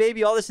Jolie had a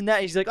baby, all this and that.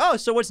 And he's like, oh,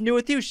 so what's new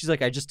with you? She's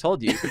like, I just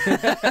told you.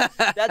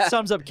 That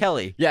sums up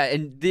Kelly. Yeah,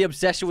 and the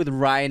obsession with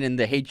Ryan and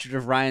the hatred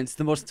of Ryan, it's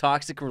the most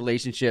toxic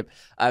relationship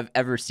I've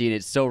ever seen.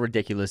 It's so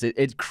ridiculous.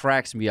 It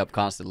cracks me up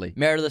constantly.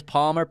 Meredith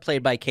Palmer,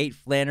 played by Kate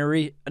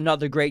Flannery,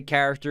 another great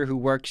character who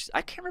works,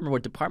 I can't remember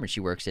what department she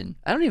works in.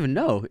 I don't even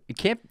know.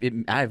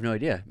 I have no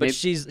idea. But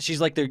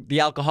she's like the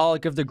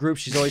alcoholic of the group.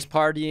 She's always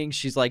partying.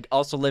 She's like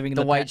also living in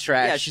the white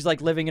trash. Yeah, she's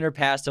like living in her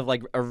past of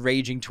like a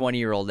raging 20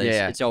 20-year-old is.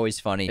 Yeah. It's always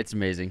funny. It's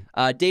amazing.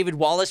 David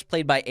Wallace,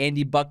 played by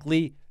Andy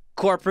Buckley.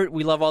 Corporate,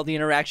 we love all the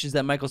interactions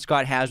that Michael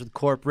Scott has with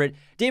Corporate.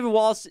 David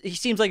Wallace, he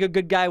seems like a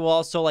good guy, while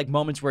also like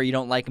moments where you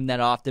don't like him that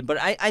often. But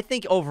I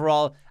think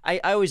overall, I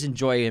always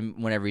enjoy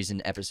him whenever he's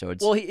in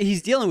episodes. Well,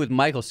 he's dealing with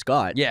Michael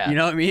Scott. Yeah. You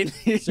know what I mean?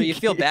 So you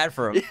feel bad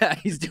for him. Yeah,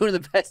 he's doing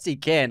the best he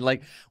can.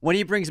 Like, when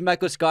he brings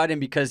Michael Scott in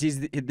because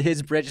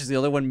his branch is the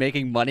only one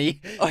making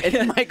money,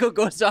 and Michael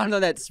goes on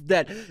that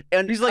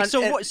and He's like,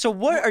 so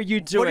what are you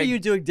doing? What are you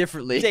doing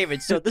differently?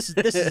 David, so this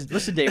is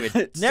listen,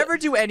 David. Never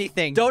do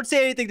anything. Don't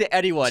say anything to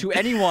anyone. To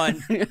anyone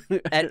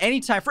at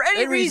any time for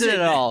any reason at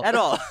all. At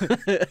all.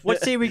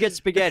 What say we get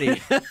spaghetti?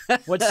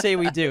 What say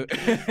we do?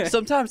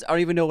 Sometimes I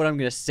don't even know what I'm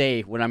going to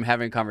say when I'm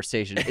having a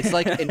conversation. It's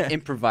like an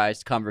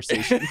improvised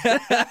conversation.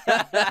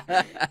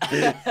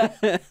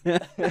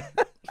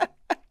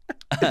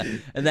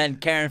 And then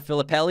Karen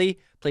Filippelli,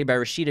 played by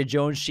Rashida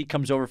Jones, she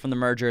comes over from the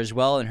merger as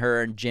well, and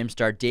her and Jim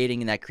start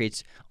dating, and that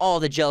creates all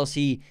the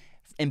jealousy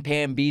and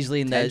Pam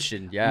Beasley and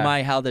tension,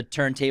 how the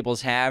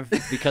turntables have,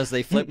 because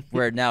they flip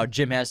where now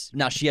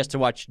she has to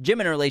watch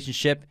Jim in a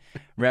relationship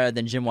rather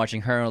than Jim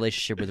watching her in a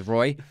relationship with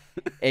Roy,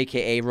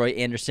 aka Roy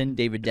Anderson,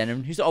 David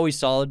Denham, who's always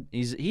solid.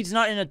 He's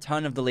not in a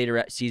ton of the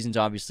later seasons,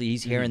 obviously.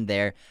 He's here and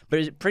there, but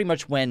it's pretty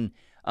much when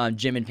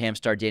Jim and Pam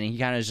start dating, he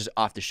kind of is just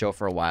off the show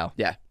for a while.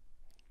 Yeah.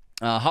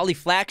 Holly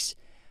Flax,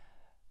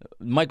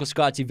 Michael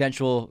Scott's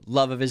eventual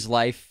love of his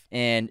life,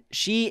 and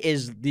she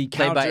is the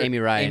played by Amy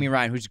Ryan. Amy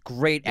Ryan, who's a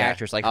great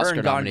actress. Like Oscar her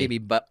in Gone nominee.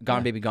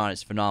 Baby Gone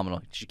is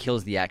phenomenal. She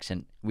kills the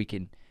accent. We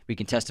can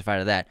testify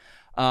to that.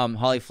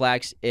 Holly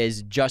Flax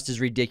is just as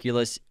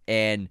ridiculous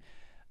and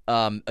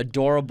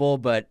adorable,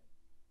 but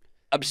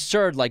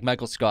absurd like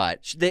Michael Scott.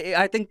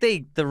 I think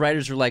the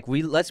writers were like,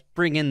 let's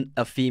bring in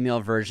a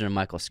female version of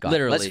Michael Scott.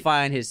 Literally. Let's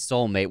find his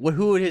soulmate.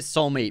 Who would his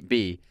soulmate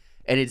be?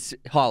 And it's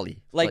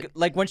Holly. Like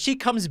when she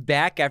comes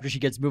back after she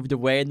gets moved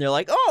away, and they're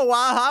like, "Oh,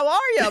 wow, how are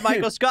you,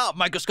 Michael Scott?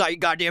 Michael Scott, you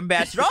goddamn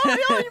bastard! Oh,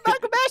 yeah, you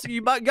Michael bastard!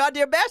 You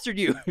goddamn bastard!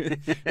 You!"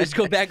 Just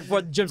go back and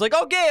forth. Jim's like,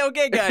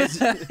 "Okay, guys."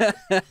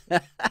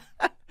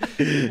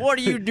 What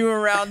are you doing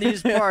around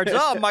these parts?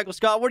 Oh, Michael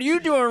Scott, what are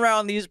you doing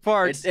around these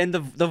parts? And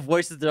the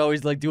voices, they're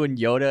always like doing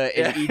Yoda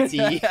and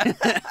E.T.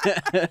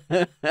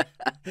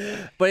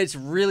 But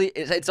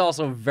it's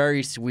also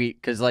very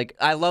sweet because like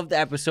I love the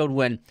episode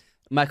when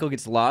Michael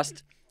gets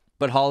lost,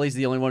 but Holly's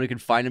the only one who can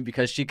find him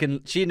because she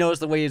knows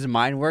the way his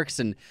mind works,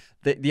 and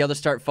the others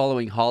start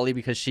following Holly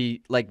because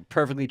she like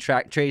perfectly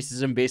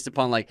traces him based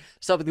upon like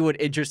something that would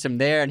interest him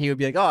there, and he would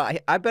be like, "Oh,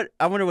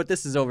 I wonder what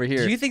this is over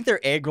here." Do you think their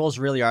egg rolls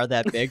really are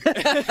that big?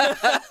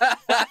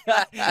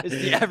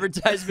 Is the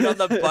advertisement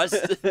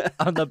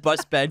on the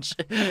bus bench?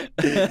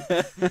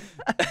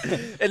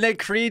 And then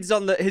Creed's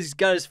he's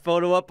got his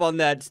photo up on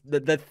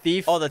the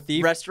thief. Oh, the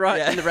thief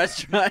restaurant in the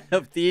restaurant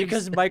of thieves.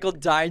 Because Michael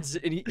dines,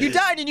 and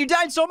you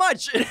dined so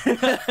much.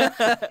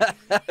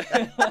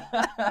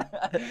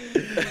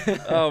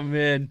 Oh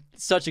man,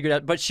 such a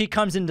good. But she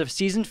comes into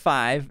season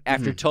 5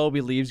 after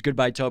Toby leaves.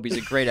 Goodbye, Toby's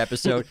a great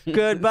episode.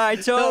 Goodbye,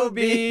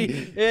 Toby.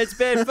 It's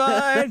been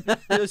fun.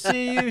 We'll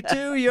see you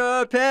to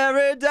your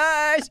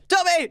paradise,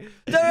 Toby.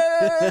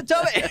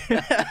 Toby.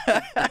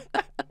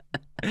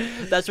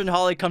 That's when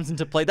Holly comes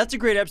into play. That's a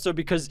great episode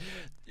because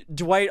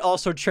Dwight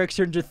also tricks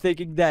her into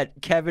thinking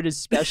that Kevin is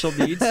special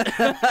needs.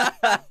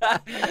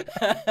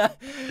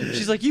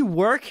 She's like, "You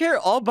work here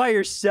all by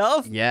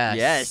yourself?"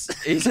 Yes.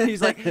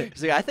 He's like,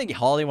 "I think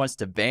Holly wants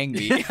to bang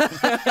me."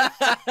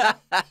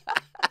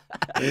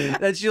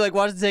 Then she like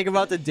wants to take him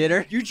out to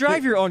dinner. "You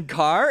drive your own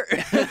car?"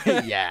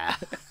 Yeah.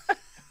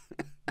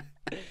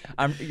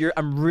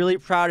 I'm really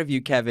proud of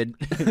you, Kevin.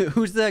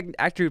 Who's the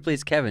actor who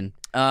plays Kevin?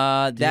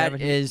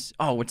 That is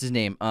what's his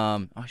name?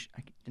 I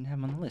didn't have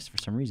him on the list for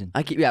some reason.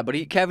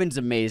 But Kevin's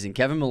amazing.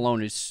 Kevin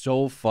Malone is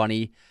so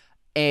funny.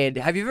 And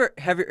have you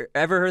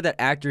ever heard that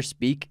actor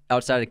speak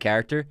outside of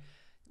character?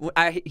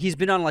 He's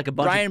been on like a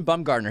bunch. Brian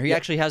Bumgardner. He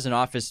actually has an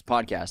Office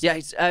podcast. Yeah,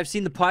 I've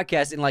seen the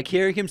podcast, and like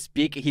hearing him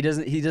speak, he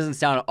doesn't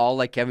sound at all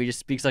like Kevin. He just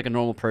speaks like a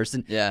normal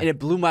person. Yeah, and it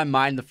blew my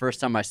mind the first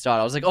time I saw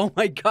it. I was like, oh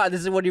my god, this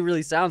is what he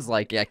really sounds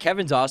like. Yeah,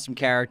 Kevin's awesome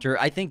character.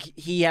 I think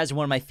he has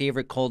one of my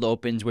favorite cold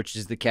opens, which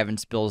is the Kevin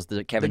spills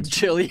the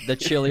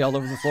chili all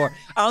over the floor.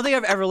 I don't think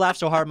I've ever laughed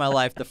so hard in my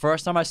life. The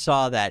first time I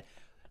saw that.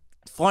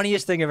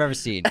 Funniest thing I've ever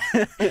seen.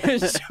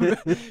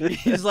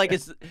 He's like,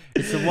 it's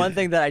the one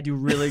thing that I do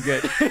really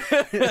good.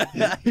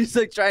 He's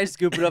like trying to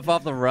scoop it up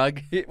off the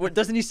rug.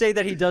 Doesn't he say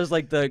that he does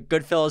like the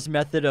Goodfellas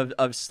method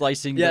of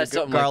slicing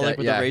the garlic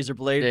with a razor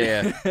blade?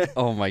 Yeah.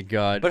 Oh my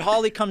god. But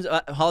Holly comes.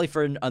 Holly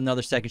for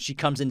another second. She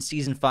comes in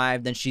season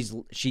 5. Then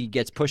she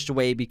gets pushed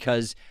away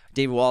because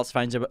David Wallace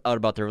finds out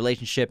about their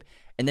relationship,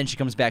 and then she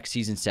comes back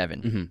season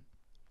 7.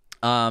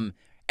 Mm-hmm.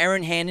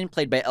 Erin Hannon,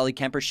 played by Ellie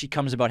Kemper, she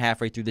comes about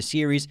halfway through the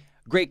series.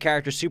 Great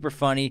character, super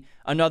funny.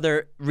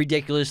 Another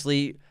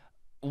ridiculously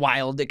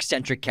wild,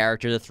 eccentric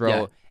character to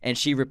throw. And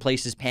she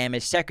replaces Pam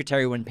as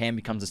secretary when Pam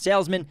becomes a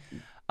salesman.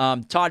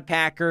 Todd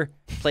Packer,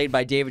 played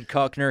by David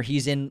Koechner,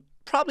 he's in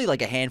probably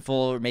like a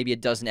handful or maybe a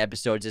dozen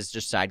episodes as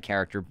just side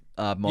character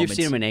moments. You've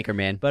seen him in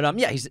Anchorman. But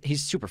yeah,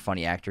 he's super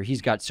funny actor.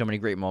 He's got so many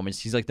great moments.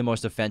 He's like the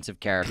most offensive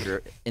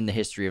character in the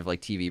history of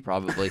like TV,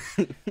 probably.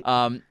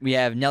 We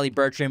have Nellie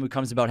Bertram, who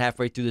comes about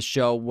halfway through the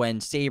show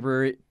when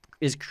Saber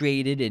is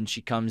created, and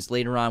she comes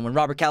later on when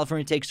Robert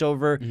California takes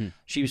over.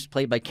 She was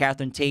played by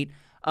Catherine Tate.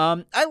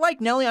 I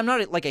like Nellie. I'm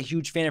not like a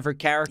huge fan of her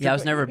character. Yeah, I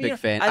was never a big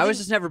fan. I was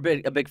just never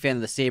a big fan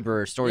of the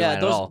Saber storyline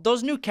at all.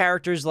 Those new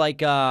characters like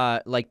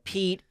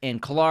Pete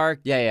and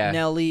Clark,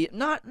 Nellie,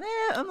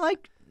 I'm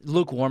like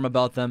lukewarm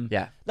about them.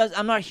 Yeah.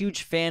 I'm not a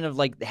huge fan of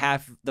like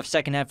the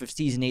second half of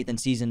season 8 and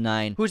season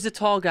 9. Who's the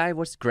tall guy?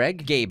 What's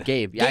Greg? Gabe.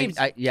 Gabe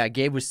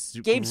was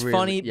Gabe's really,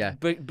 funny, yeah.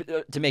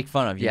 but to make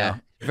fun of, you know.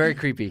 Very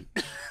creepy.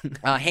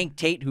 Hank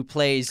Tate, who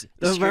plays...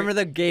 Remember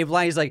the Gabe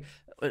line? He's like,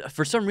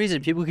 for some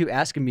reason, people keep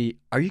asking me,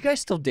 are you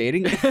guys still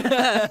dating?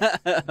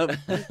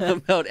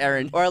 About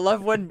Erin. Or I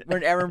love when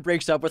Erin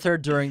breaks up with her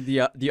during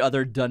the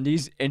other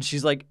Dundies, and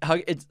she's like,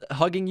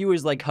 hugging you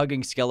is like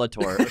hugging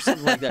Skeletor, or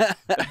something like that.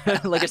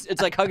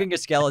 It's like hugging a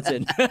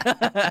skeleton.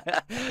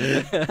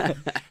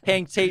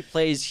 Hank Tate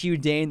plays Hugh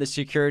Dane, the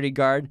security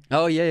guard.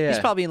 Oh, yeah. He's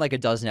probably in like a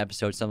dozen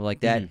episodes, something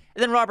like that. And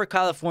then Robert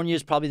California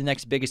is probably the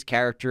next biggest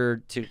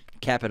character to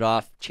cap it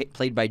off,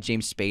 played by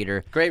James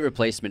Spader. Great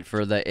replacement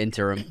for the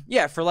interim.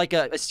 Yeah, for like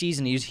a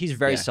season, he's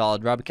very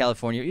solid. Robert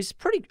California,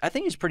 I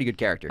think he's a pretty good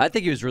character. I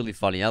think he was really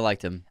funny. I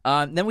liked him.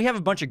 Then we have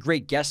a bunch of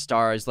great guest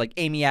stars, like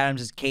Amy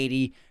Adams as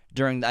Katie.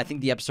 I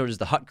think the episode is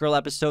the Hut Girl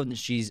episode, and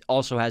she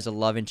also has a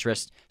love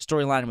interest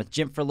storyline with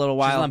Jim for a little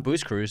while. She's on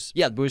Booze Cruise.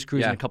 Yeah, Booze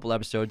Cruise in a couple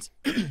episodes.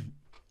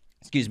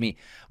 Excuse me.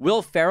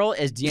 Will Ferrell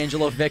as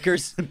D'Angelo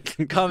Vickers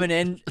coming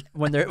in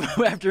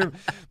after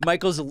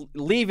Michael's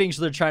leaving,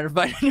 so they're trying to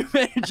find a new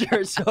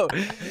manager. So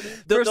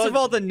first of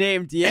all, the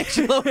name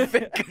D'Angelo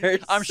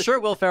Vickers. I'm sure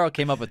Will Ferrell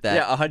came up with that.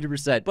 Yeah,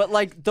 100%. But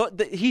like,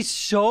 he's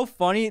so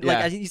funny. Like,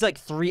 I think he's like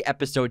 3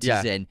 episodes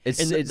he's in.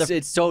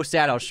 It's so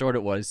sad how short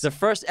it was. The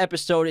first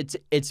episode,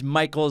 it's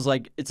Michael's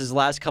like it's his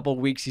last couple of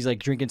weeks. He's like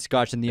drinking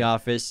scotch in the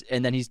office,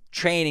 and then he's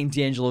training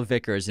D'Angelo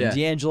Vickers. And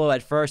D'Angelo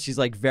at first he's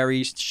like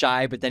very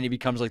shy, but then he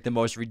becomes like the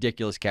most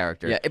ridiculous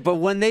character. Yeah, but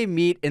when they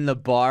meet in the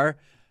bar,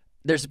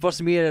 they're supposed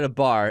to meet at a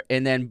bar,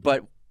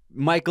 but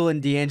Michael and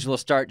D'Angelo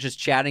start just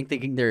chatting,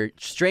 thinking they're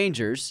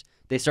strangers.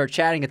 They start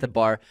chatting at the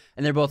bar,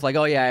 and they're both like,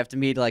 "Oh yeah, I have to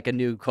meet like a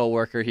new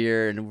coworker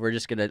here, and we're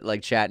just gonna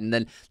like chat." And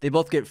then they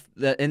both get,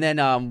 and then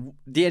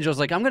D'Angelo's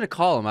like, "I'm gonna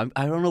call him.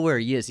 I don't know where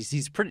he is.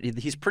 He's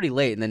pretty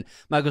late." And then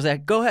Michael's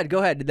like, "Go ahead."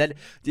 And then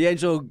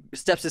D'Angelo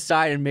steps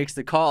aside and makes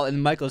the call,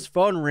 and Michael's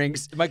phone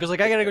rings. Michael's like,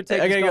 "I gotta go take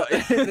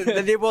this call." And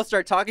then they both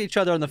start talking to each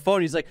other on the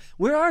phone. He's like,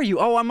 "Where are you?"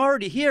 "Oh, I'm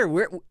already here.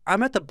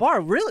 I'm at the bar."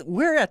 "Really?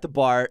 We're at the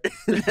bar."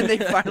 And then they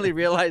finally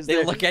realize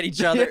they look at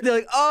each other. They're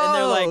like, "Oh," and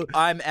they're like,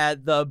 "I'm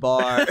at the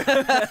bar."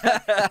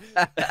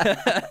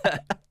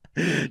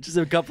 Just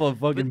a couple of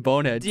fucking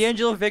boneheads.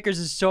 D'Angelo Vickers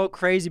is so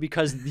crazy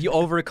because the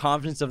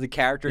overconfidence of the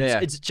character,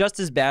 it's just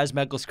as bad as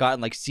Michael Scott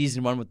in like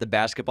season 1 with the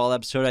basketball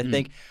episode, I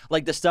think.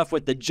 Like the stuff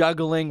with the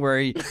juggling where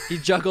he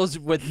juggles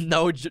with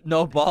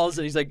no balls,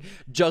 and he's like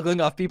juggling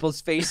off people's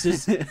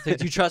faces. Like,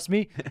 "Do you trust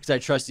me?" "Because I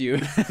trust you."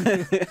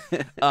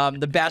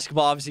 The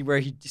basketball, obviously, where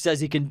he says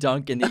he can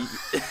dunk and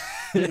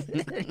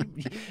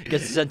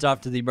gets sent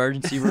off to the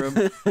emergency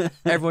room.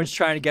 Everyone's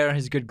trying to get on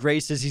his good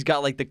graces. He's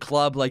got like the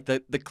club, like the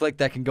clique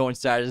that can go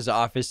inside his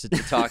office to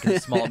talk in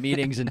small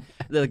meetings, and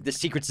like the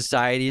secret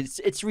society.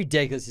 It's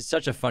ridiculous. He's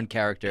such a fun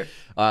character.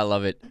 Oh, I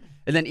love it.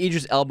 And then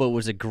Idris Elba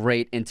was a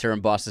great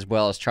interim boss as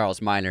well as Charles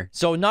Minor.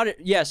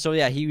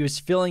 He was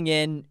filling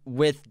in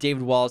with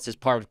David Wallace as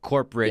part of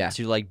corporate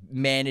to like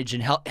manage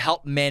and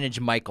help manage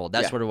Michael.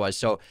 That's what it was.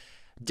 So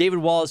David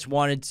Wallace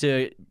wanted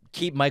to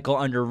keep Michael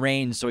under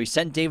reins, so he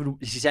sent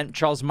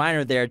Charles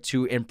Minor there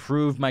to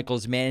improve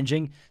Michael's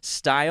managing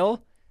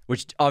style,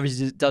 which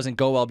obviously doesn't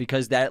go well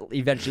because that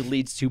eventually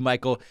leads to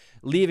Michael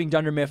leaving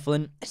Dunder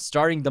Mifflin,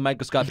 starting the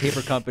Michael Scott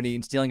Paper Company,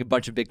 and stealing a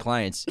bunch of big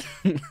clients.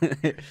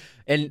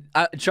 And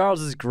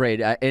Charles is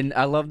great, and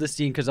I love this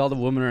scene because all the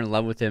women are in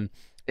love with him,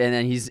 and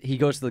then he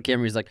goes to the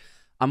camera, he's like,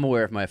 "I'm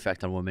aware of my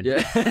effect on women."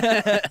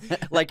 Yeah.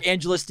 Like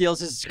Angela steals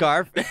his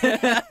scarf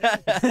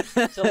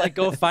to like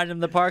go find him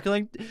in the park,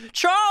 like,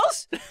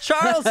 Charles.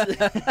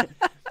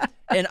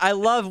 And I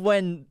love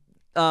when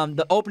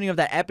the opening of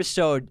that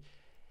episode,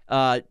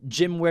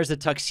 Jim wears a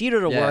tuxedo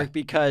to work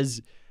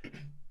because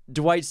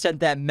Dwight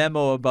sent that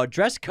memo about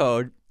dress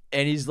code.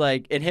 And he's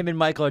like, and him and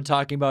Michael are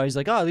talking about, he's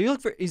like,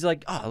 he's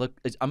like, look,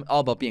 I'm all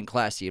about being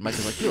classy. And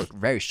Michael's like, "You look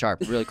very sharp,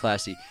 really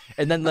classy."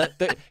 And then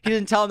he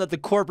didn't tell him that the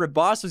corporate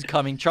boss was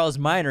coming, Charles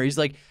Minor. He's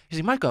like,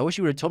 "Michael, I wish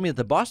you would have told me that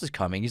the boss was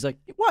coming." He's like,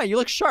 "Why? You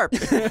look sharp."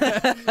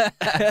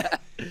 And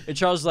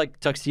Charles is like,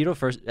 "Tuxedo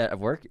first at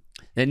work?"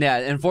 And yeah,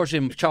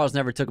 unfortunately, Charles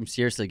never took him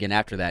seriously again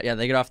after that. Yeah,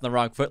 they get off on the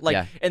wrong foot. Like,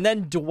 Yeah. and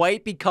then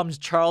Dwight becomes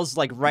Charles'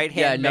 like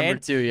right-hand man. number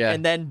 2, yeah.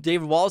 And then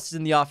David Wallace is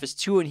in the office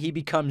too, and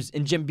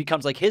Jim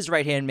becomes like his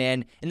right-hand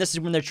man. And this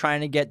is when they're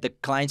trying to get the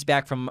clients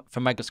back from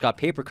Michael Scott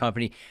Paper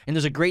Company. And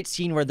there's a great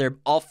scene where they're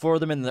all 4 of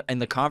them in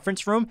the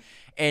conference room,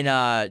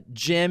 and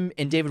Jim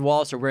and David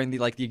Wallace are wearing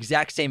the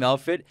exact same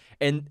outfit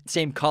and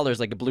same colors,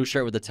 like a blue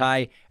shirt with a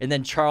tie. And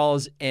then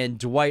Charles and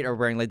Dwight are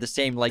wearing like the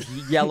same like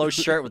yellow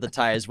shirt with a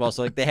tie as well.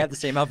 So like they have the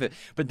same outfit.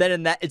 But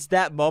then it's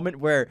that moment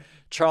where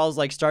Charles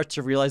like starts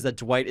to realize that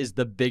Dwight is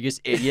the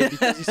biggest idiot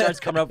because he starts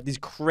coming up with these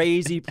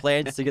crazy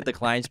plans to get the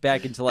clients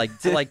back and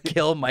to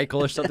kill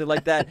Michael or something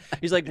like that.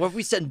 He's like, "What if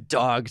we send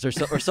dogs or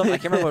something?" I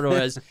can't remember what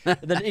it was.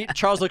 And then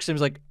Charles looks at him and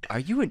is like, "Are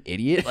you an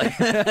idiot?" Like,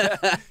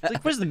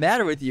 like, what is the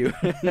matter with you?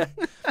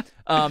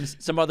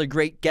 Some other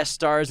great guest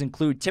stars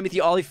include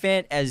Timothy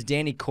Olyphant as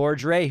Danny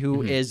Cordray,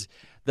 who is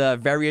the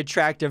very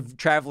attractive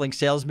traveling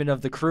salesman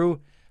of the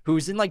crew,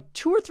 who's in like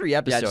 2 or 3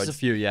 episodes. Yeah, just a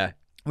few, yeah.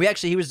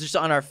 He was just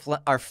on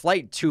our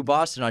flight to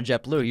Boston on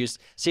JetBlue. He was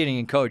sitting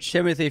in coach.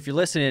 Timothy, if you're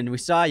listening, we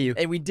saw you.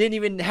 And we didn't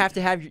even have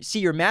to see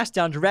your mask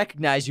down to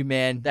recognize you,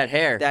 man. That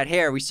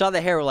hair. We saw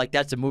the hair. We're like,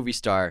 that's a movie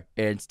star,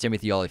 and it's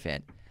Timothy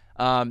Olyphant.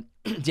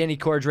 Danny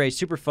Cordray,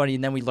 super funny,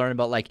 and then we learn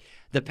about like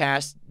the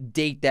past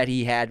date that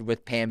he had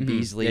with Pam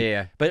Beasley.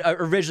 Yeah. But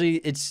originally,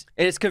 it's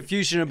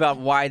confusion about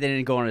why they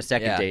didn't go on a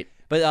second date.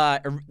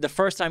 But the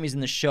first time he's in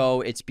the show,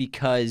 it's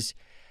because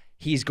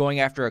he's going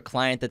after a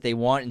client that they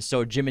want, and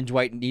so Jim and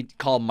Dwight need to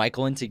call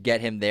Michael in to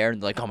get him there,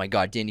 and they're like, "Oh my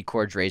God, Danny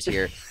Cordray's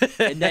here."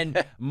 And then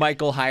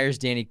Michael hires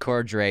Danny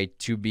Cordray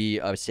to be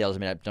a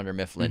salesman at Dunder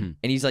Mifflin,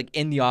 and he's like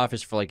in the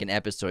office for like an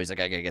episode. He's like,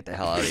 "I gotta get the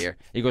hell out of here."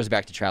 He goes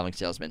back to traveling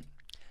salesman.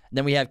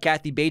 Then we have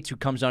Kathy Bates, who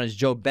comes on as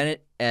Joe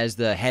Bennett as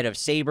the head of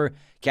Sabre.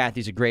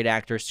 Kathy's a great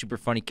actor, super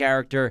funny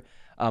character.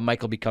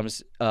 Michael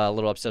becomes a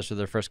little obsessed with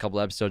her first couple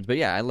episodes, but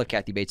yeah, I love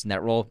Kathy Bates in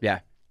that role.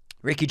 Yeah.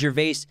 Ricky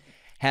Gervais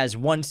has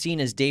one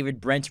scene as David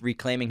Brent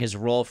reclaiming his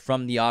role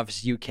from The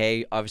Office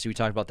UK. Obviously, we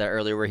talked about that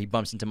earlier, where he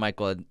bumps into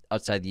Michael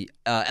outside the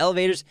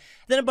elevators.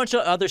 Then a bunch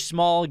of other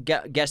small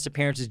guest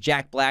appearances: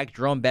 Jack Black,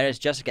 Jerome Bettis,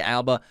 Jessica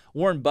Alba,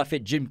 Warren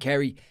Buffett, Jim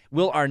Carrey,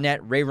 Will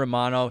Arnett, Ray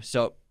Romano.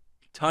 So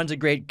tons of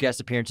great guest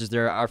appearances.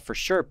 There are for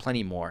sure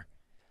plenty more.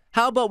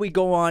 How about we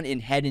go on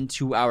and head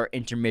into our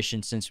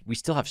intermission, since we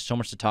still have so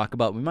much to talk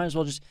about? We might as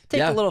well just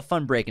take a little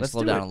fun break and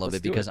slow down a little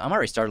bit, because I'm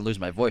already starting to lose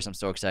my voice. I'm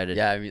so excited.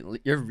 Yeah, I mean,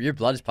 your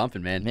blood is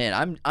pumping, man.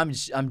 Man,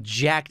 I'm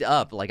jacked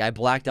up. Like, I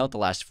blacked out the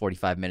last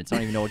 45 minutes. I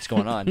don't even know what's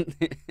going on.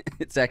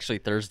 It's actually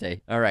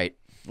Thursday. All right,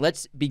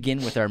 let's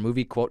begin with our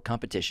movie quote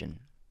competition.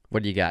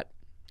 What do you got?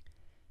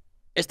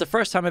 It's the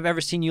first time I've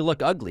ever seen you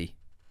look ugly,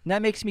 and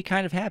that makes me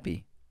kind of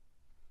happy.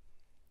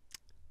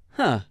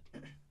 Huh.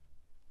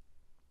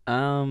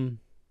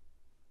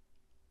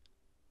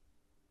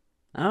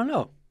 I don't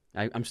know.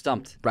 I'm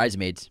stumped.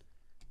 Bridesmaids.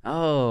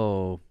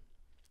 Oh,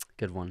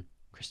 good one.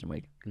 Kristen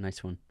Wiig.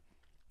 Nice one.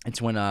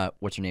 It's when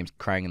what's her name's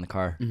crying in the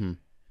car.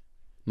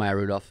 Maya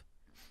Rudolph.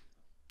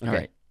 Okay. All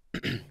right.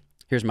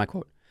 Here's my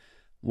quote.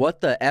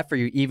 "What the F are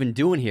you even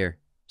doing here?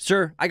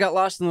 Sir, I got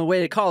lost on the way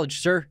to college,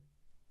 sir."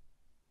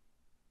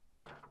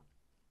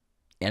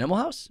 Animal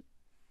House?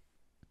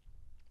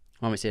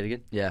 Want me to say it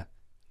again? Yeah.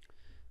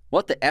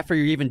 "What the F are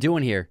you even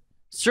doing here?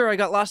 Sir, I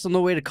got lost on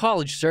the way to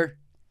college, sir."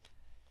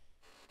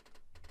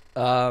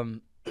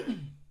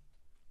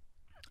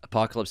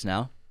 Apocalypse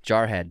Now?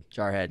 Jarhead.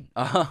 Jarhead.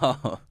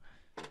 Oh.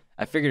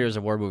 I figured it was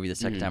a war movie the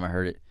second time I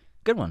heard it.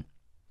 Good one.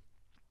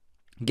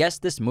 Guess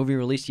this movie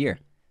release year.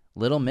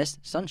 Little Miss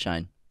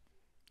Sunshine.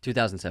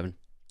 2007.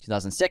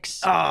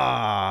 2006.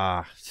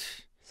 Ah.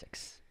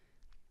 6.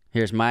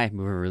 Here's my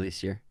movie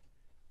release year.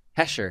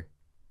 Hesher.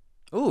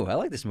 Ooh, I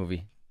like this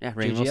movie. Yeah,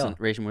 Rainn JGL.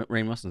 Wilson.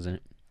 Rainn Wilson's in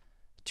it.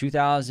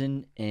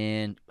 2000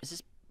 and... Was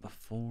this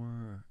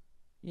before...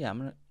 Yeah, I'm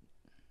going to...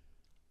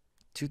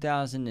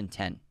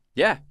 2010.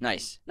 Yeah.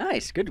 Nice.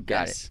 Nice. Good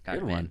guess. Got it,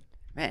 Good one.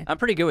 Man. I'm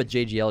pretty good with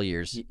JGL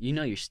years. You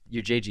know your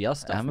JGL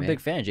stuff, I'm a man. big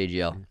fan of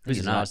JGL.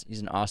 Who's not? He's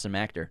an awesome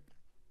actor.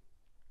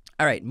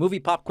 All right, movie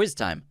pop quiz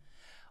time.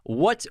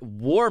 What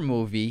war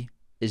movie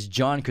is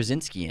John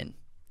Krasinski in?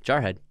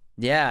 Jarhead.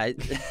 Yeah.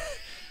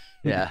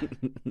 Yeah.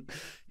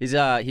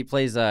 He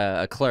plays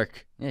a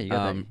clerk. Yeah, you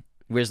got that.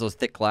 He wears those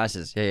thick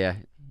glasses. Yeah.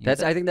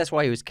 I think that's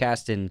why he was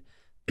cast in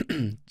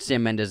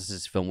Sam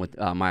Mendes' film with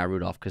Maya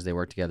Rudolph, because they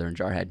worked together in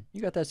Jarhead.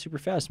 You got that super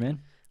fast,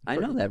 man. I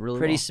know that really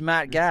Pretty well.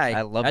 smart guy.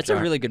 I love That's a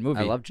really good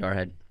movie. I love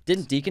Jarhead.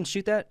 Didn't Deacon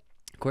shoot that?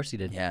 Of course he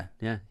did. Yeah.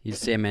 Yeah, he's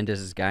Sam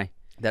Mendes' guy.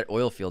 That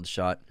oil field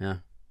shot. Yeah.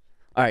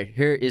 All right,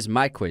 here is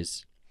my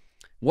quiz.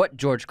 What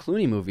George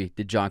Clooney movie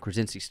did John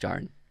Krasinski star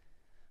in?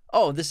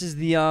 Oh, this is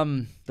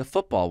the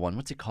football one.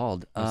 What's it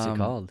called? What's it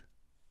called?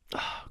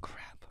 Oh,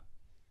 crap.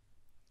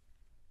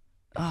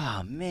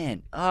 Oh,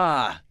 man.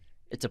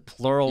 It's a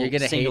plural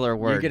singular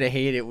word. You're gonna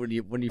hate it when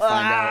you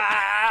find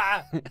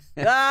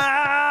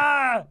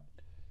out.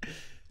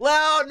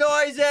 Loud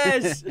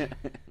noises!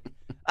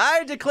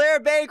 I declare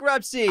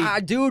bankruptcy! I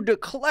do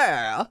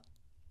declare.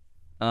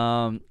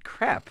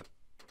 Crap.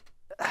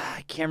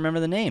 I can't remember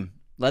the name.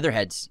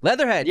 Leatherheads.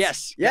 Leatherheads.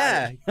 Yes.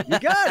 Yeah. You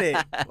got it.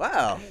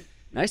 Wow.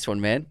 Nice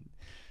one, man.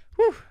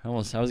 Whew. I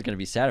was going to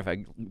be sad if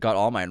I got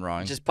all mine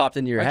wrong. It just popped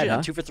into your head,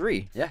 huh? 2 for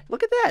 3. Yeah.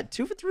 Look at that.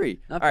 2 for 3.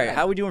 Not all right. bad.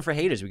 How are we doing for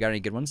haters? We got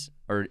any good ones?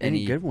 Or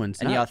Any good ones?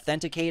 Any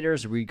authentic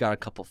haters? We got a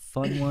couple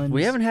fun ones.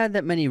 We haven't had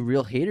that many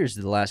real haters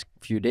the last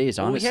few days,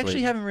 honestly. We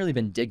actually haven't really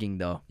been digging,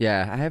 though.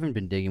 Yeah, I haven't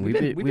been digging. We've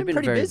been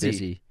pretty very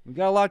busy. We've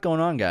got a lot going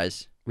on,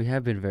 guys. We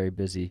have been very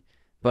busy.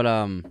 But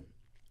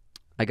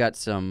I got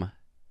some...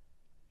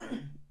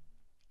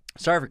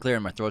 Sorry for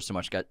clearing my throat so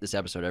much this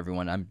episode,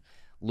 everyone. I'm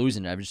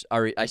losing it.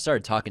 I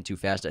started talking too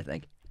fast, I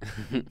think.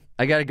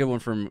 I got a good one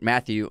from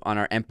Matthew on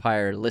our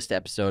Empire List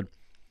episode.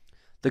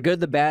 The Good,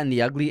 the Bad, and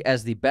the Ugly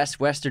as the best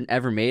Western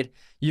ever made.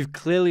 You've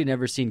clearly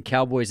never seen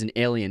Cowboys and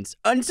Aliens.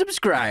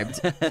 Unsubscribed.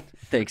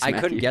 Thanks, Matthew. I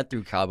couldn't get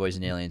through Cowboys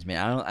and Aliens, man.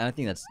 I don't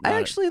think that's. I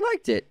actually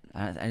liked it.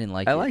 I didn't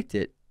like it. I liked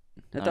it.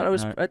 I thought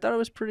it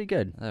was pretty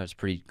good. That was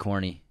pretty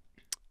corny.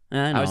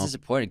 I know. I was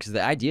disappointed because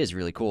the idea is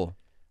really cool.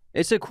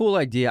 It's a cool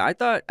idea. I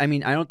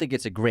don't think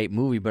it's a great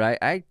movie, but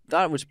I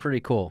thought it was pretty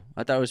cool.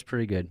 I thought it was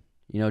pretty good.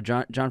 You know,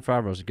 Jon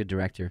Favreau's a good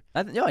director.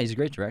 Yeah, he's a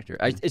great director.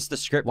 It's the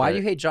script. Why do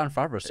you hate Jon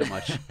Favreau so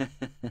much?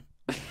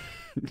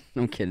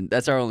 I'm kidding.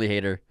 That's our only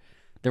hater.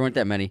 There weren't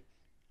that many.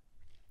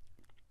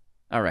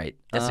 All right.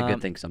 That's a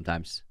good thing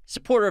sometimes.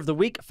 Supporter of the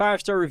week,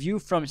 5-star review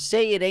from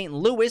Say It Ain't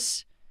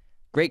Lewis.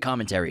 Great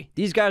commentary.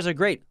 These guys are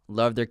great.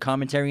 Love their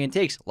commentary and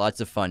takes.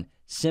 Lots of fun.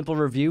 Simple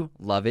review.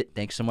 Love it.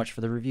 Thanks so much for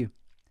the review.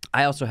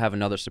 I also have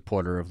another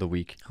supporter of the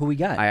week. Who we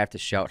got? I have to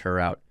shout her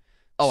out.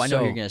 Oh, I know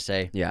what you're going to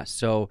say. Yeah,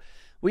 so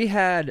we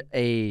had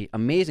a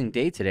amazing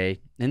day today,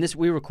 and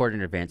we recorded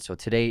in advance, so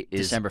today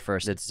is December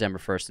 1st. It's December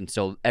 1st, and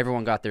so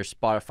everyone got their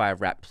Spotify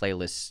rap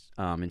playlists,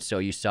 and so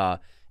you saw,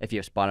 if you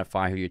have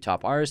Spotify, who your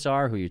top artists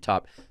are, who your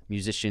top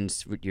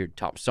musicians, your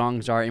top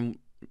songs are, and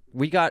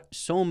we got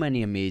so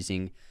many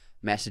amazing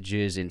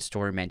messages and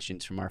story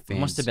mentions from our fans.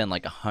 It must have been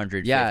like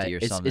 150 or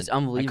something. It's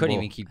unbelievable. I couldn't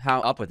even keep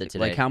up with it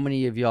today. Like, how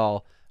many of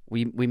y'all...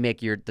 We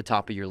make the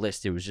top of your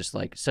list. It was just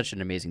like such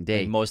an amazing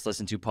day. And most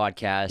listened to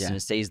podcasts, and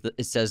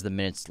it says the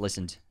minutes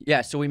listened.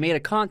 Yeah, so we made a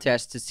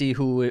contest to see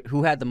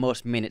who had the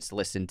most minutes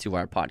listened to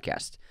our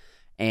podcast,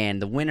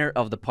 and the winner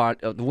of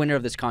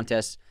this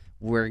contest,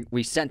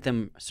 we sent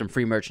them some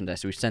free merchandise.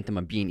 So we sent them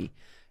a beanie,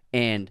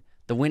 and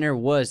the winner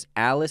was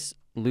Alice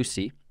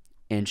Lucy,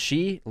 and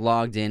she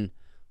logged in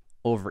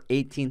over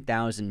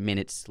 18,000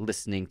 minutes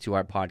listening to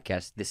our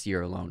podcast this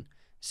year alone.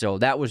 So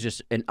that was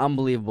just an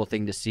unbelievable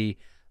thing to see.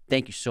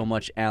 Thank you so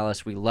much,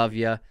 Alice. We love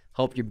you.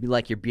 Hope you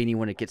like your beanie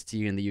when it gets to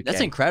you in the UK. That's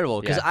incredible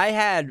because I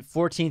had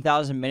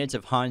 14,000 minutes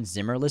of Hans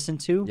Zimmer listened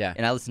to,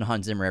 and I listen to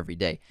Hans Zimmer every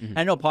day. Mm-hmm.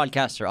 I know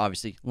podcasts are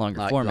obviously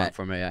longer format,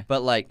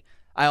 but like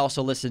I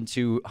also listened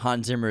to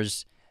Hans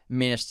Zimmer's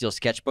Man of Steel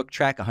sketchbook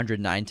track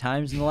 109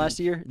 times in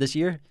the this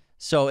year.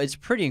 So it's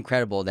pretty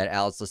incredible that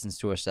Alice listens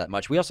to us that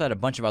much. We also had a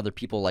bunch of other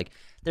people, like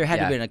there had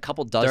to be a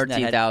couple dozen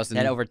 13,000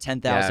 that had over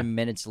 10,000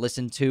 minutes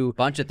listened to.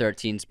 Bunch of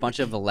 13s, bunch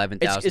of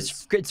 11,000.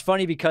 It's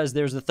funny because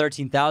there's the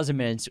 13,000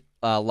 minutes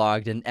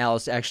logged, and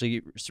Alice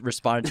actually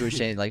responded to it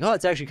saying like, "Oh,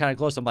 it's actually kind of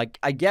close." I'm like,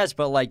 "I guess,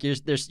 but like you're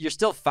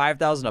still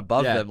 5,000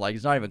 above them. Like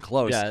it's not even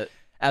close." Yeah.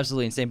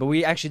 Absolutely insane. But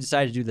we actually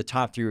decided to do the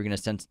top 3 we're going to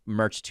send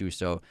merch to.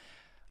 So.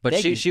 But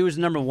she was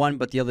number 1,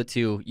 but the other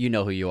 2, you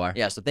know who you are.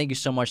 Yeah, so thank you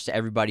so much to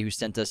everybody who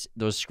sent us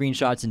those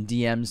screenshots and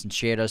DMs and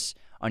shared us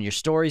on your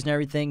stories and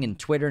everything, and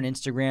Twitter and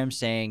Instagram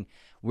saying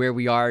where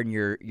we are in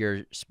your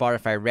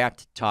Spotify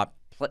Wrapped top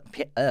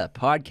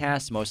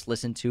podcast, most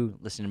listened to.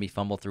 Listen to me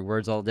fumble through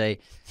words all day.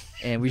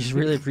 And we just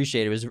really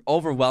appreciate it. It was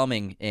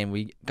overwhelming, and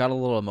we got a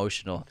little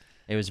emotional.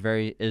 It was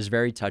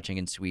very touching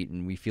and sweet,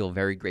 and we feel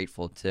very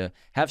grateful to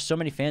have so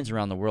many fans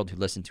around the world who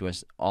listen to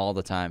us all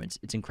the time.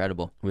 It's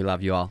incredible. We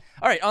love you all.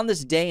 All right, on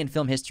this day in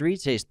film history,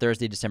 today is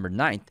Thursday, December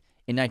 9th.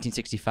 In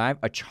 1965,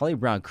 A Charlie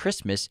Brown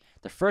Christmas,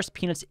 the first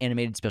Peanuts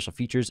animated special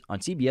features on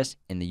CBS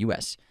in the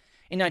U.S.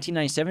 In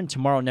 1997,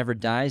 Tomorrow Never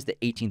Dies, the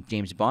 18th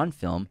James Bond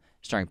film,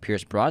 starring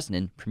Pierce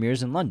Brosnan,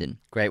 premieres in London.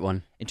 Great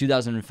one. In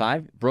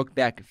 2005,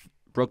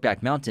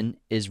 Brokeback Mountain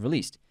is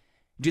released.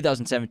 In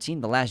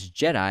 2017, The Last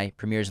Jedi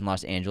premieres in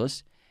Los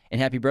Angeles. And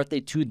happy birthday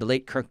to the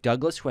late Kirk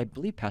Douglas, who I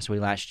believe passed away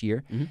last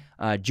year,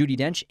 Judi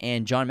Dench,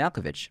 and John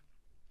Malkovich.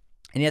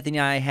 And Anthony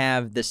and I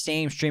have the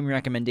same streaming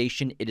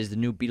recommendation. It is the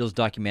new Beatles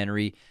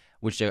documentary,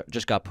 which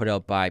just got put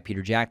out by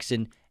Peter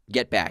Jackson,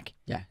 Get Back.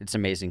 Yeah, it's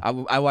amazing.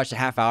 I watched a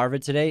half hour of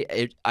it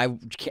today. I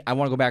want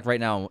to go back right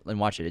now and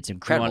watch it. It's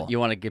incredible. You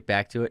want to get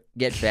back to it?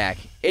 Get Back.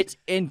 It's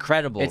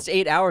incredible. It's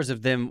 8 hours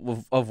of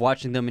them of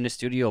watching them in a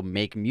studio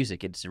make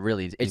music. It's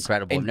really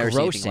incredible. I've never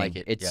seen anything like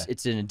it.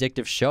 It's an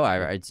addictive show.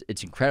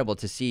 It's incredible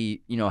to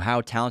see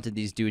how talented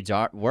these dudes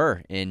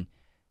were and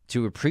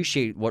to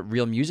appreciate what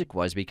real music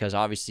was, because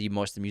obviously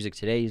most of the music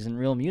today isn't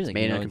real music.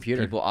 Made on a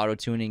computer. People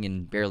auto-tuning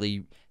and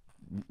barely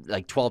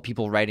like 12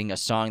 people writing a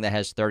song that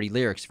has 30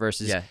 lyrics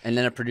versus and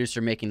then a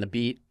producer making the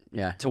beat.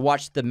 Yeah. To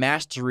watch the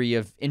mastery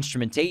of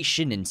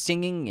instrumentation and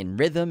singing and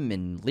rhythm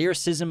and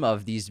lyricism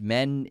of these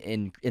men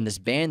in this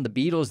band, the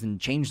Beatles,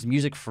 and change the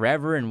music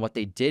forever and what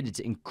they did. It's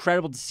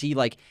incredible to see,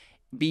 like,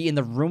 be in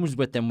the rooms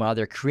with them while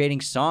they're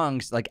creating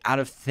songs like out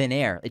of thin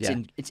air.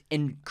 It's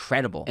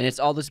incredible. And it's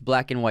all this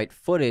black and white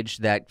footage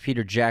that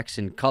Peter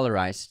Jackson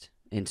colorized.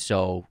 And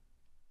so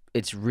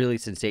it's really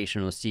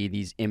sensational to see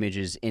these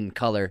images in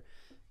color.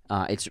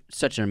 It's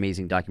such an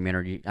amazing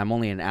documentary. I'm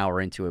only an hour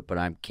into it, but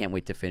I can't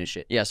wait to finish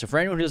it. Yeah, so for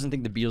anyone who doesn't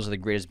think the Beatles are the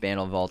greatest band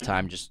of all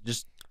time,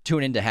 just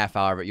tune into half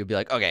hour of it. You'll be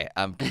like, okay,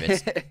 I'm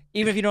convinced.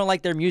 Even if you don't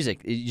like their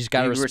music, you just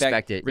got to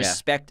respect it.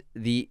 Respect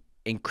the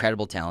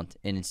incredible talent,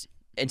 and it's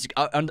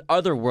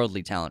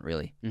otherworldly talent,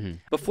 really. Mm-hmm.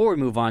 Before we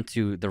move on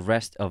to the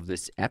rest of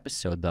this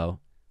episode, though,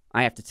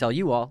 I have to tell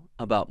you all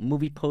about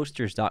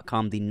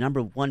movieposters.com, the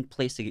 #1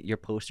 place to get your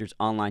posters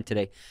online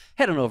today.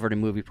 Head on over to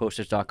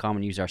movieposters.com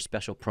and use our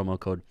special promo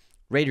code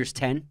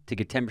Raiders10 to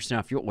get 10%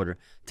 off your order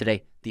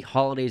today. The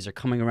holidays are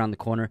coming around the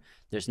corner.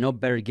 There's no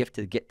better gift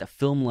to get the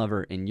film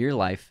lover in your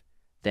life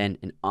than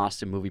an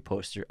awesome movie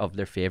poster of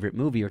their favorite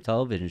movie or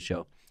television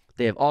show.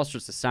 They have all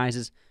sorts of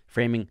sizes,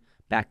 framing,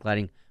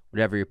 backlighting,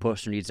 whatever your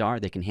poster needs are.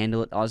 They can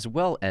handle it, as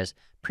well as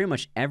pretty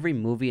much every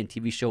movie and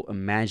TV show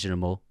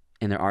imaginable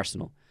in their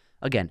arsenal.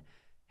 Again,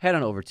 head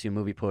on over to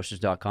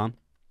movieposters.com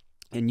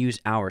and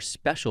use our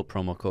special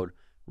promo code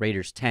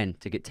Raiders10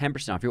 to get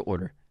 10% off your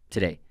order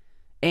today.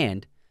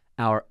 And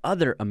our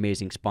other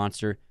amazing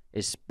sponsor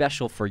is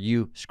special for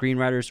you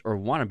screenwriters or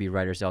wannabe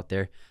writers out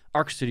there.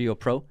 Arc Studio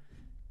Pro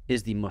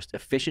is the most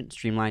efficient,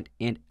 streamlined,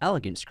 and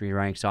elegant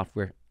screenwriting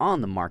software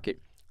on the market.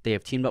 They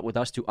have teamed up with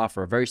us to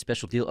offer a very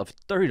special deal of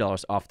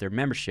 $30 off their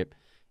membership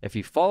if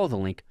you follow the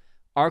link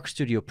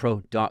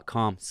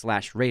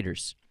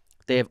arcstudiopro.com/Raiders.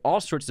 They have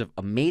all sorts of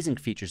amazing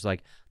features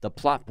like the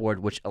plot board,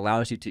 which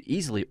allows you to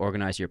easily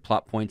organize your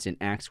plot points and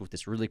acts with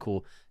this really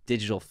cool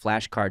digital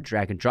flashcard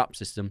drag and drop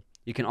system.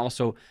 You can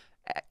also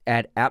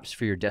add apps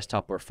for your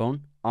desktop or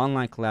phone,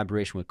 online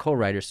collaboration with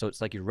co-writers, so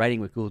it's like you're writing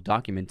with Google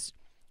Documents,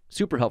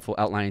 super helpful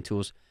outlining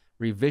tools,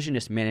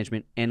 revisionist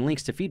management, and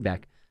links to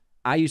feedback.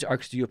 I use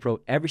Arc Studio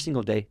Pro every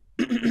single day.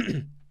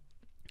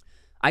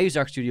 I use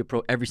Arc Studio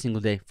Pro every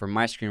single day for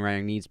my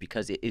screenwriting needs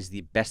because it is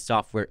the best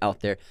software out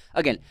there.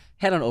 Again,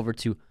 head on over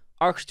to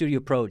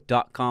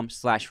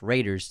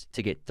arcstudiopro.com/Raiders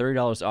to get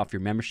 $30 off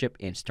your membership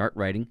and start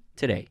writing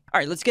today.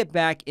 All right, let's get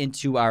back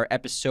into our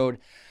episode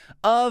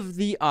of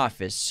The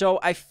Office. So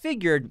I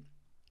figured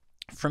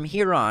from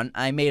here on,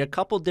 I made a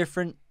couple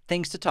different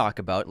things to talk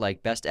about,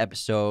 like best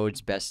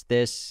episodes, best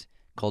this,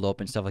 cold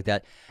open, stuff like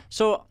that.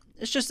 So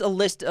it's just a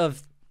list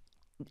of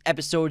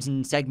episodes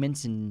and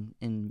segments and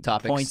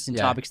topics, points and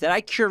topics that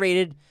I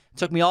curated. It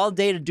took me all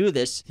day to do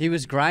this. He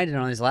was grinding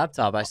on his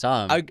laptop. I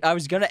saw him. I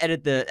was going to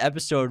edit the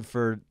episode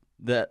for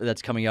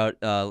that's coming out,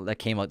 that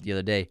came out the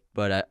other day,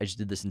 but I just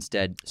did this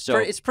instead. So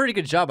it's a pretty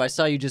good job. I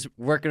saw you just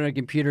working on a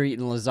computer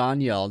eating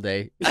lasagna all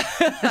day.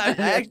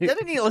 I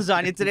didn't eat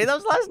lasagna today. That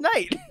was last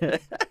night.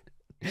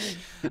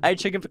 I had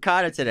chicken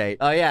piccata today.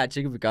 Oh, yeah,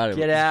 chicken piccata.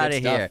 Get out of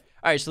here.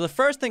 All right, so the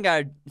first thing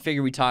I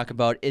figure we talk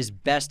about is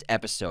best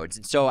episodes.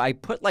 And so I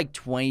put like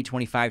 20,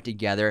 25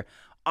 together.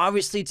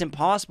 Obviously, it's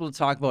impossible to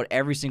talk about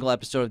every single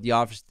episode of The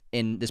Office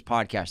in this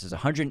podcast. There's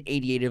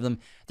 188 of them.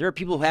 There are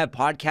people who have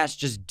podcasts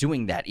just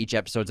doing that. Each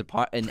episode's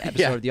an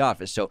episode of The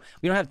Office. So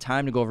we don't have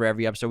time to go over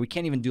every episode. We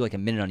can't even do like a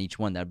minute on each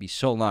one. That would be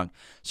so long.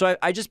 So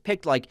I just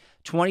picked like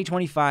 20,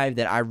 25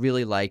 that I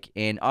really like.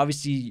 And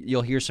obviously,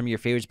 you'll hear some of your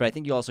favorites, but I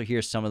think you'll also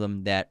hear some of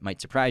them that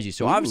might surprise you.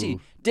 So obviously,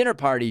 Dinner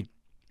Party,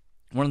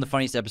 one of the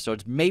funniest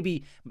episodes,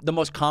 maybe the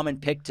most common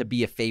pick to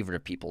be a favorite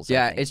of people's.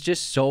 Yeah, it's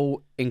just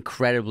so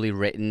incredibly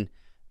written.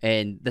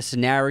 And the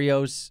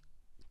scenarios,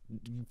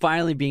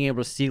 finally being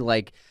able to see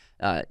like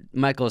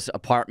Michael's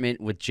apartment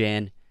with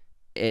Jan,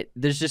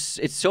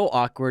 it's so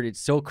awkward,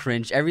 it's so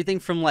cringe. Everything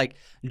from like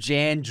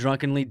Jan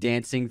drunkenly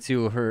dancing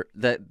to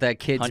that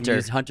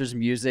kid's Hunter's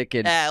music,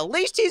 and at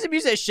least he's a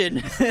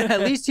musician,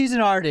 at least he's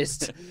an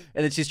artist.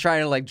 And then she's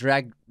trying to like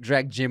drag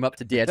Jim up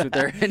to dance with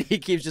her, and he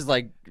keeps just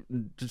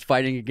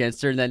fighting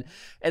against her. And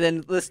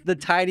then the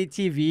tiny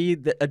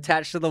TV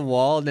attached to the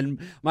wall, and then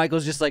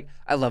Michael's just like,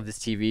 I love this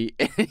TV.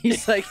 And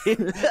he's like,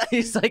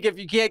 if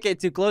you can't get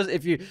too close,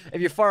 if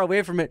you're far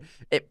away from it,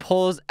 it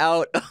pulls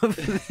out of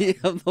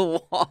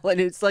the wall,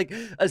 and it's like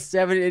a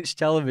 7-inch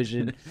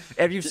television.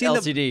 If you've seen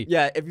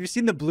LCD, if you've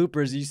seen the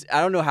bloopers,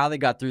 I don't know how they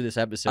got through this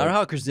episode. I don't know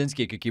how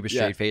Krasinski could keep a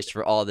straight face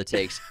for all of the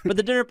takes. But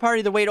the dinner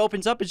party, the way it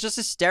opens up, is just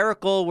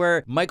hysterical.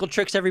 Where Michael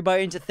tricks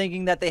everybody into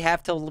thinking that they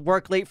have to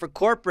work late for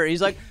corporate.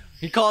 He's like,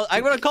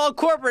 I'm going to call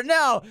corporate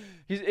now.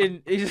 He's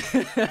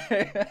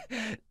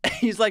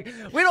like,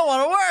 we don't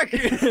want to work.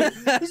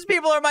 These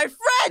people are my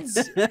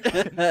friends.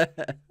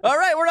 All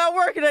right, we're not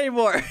working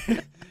anymore.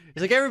 He's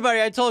like,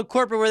 everybody, I told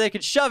corporate where they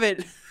could shove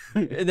it.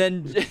 And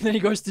then he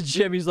goes to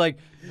Jim. He's like,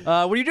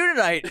 what do you do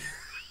tonight?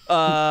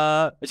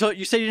 So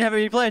you said you didn't have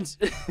any plans.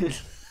 And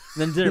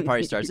then dinner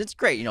party starts. It's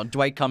great.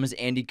 Dwight comes,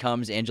 Andy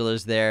comes,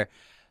 Angela's there.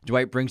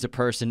 Dwight brings a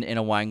person in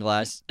a wine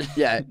glass.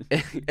 Yeah,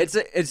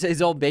 it's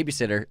his old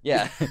babysitter.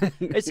 Yeah,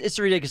 it's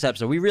a ridiculous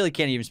episode. We really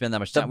can't even spend that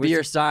much time. The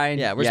beer sign.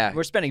 Yeah,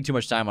 we're spending too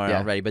much time on it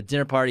already. But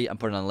dinner party, I'm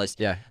putting on the list.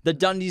 Yeah, the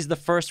Dundies. The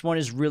first one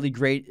is really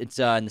great. It's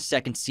in the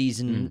second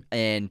season,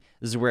 and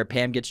this is where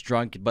Pam gets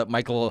drunk, but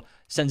Michael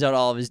sends out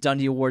all of his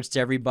Dundie awards to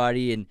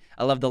everybody. And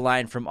I love the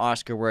line from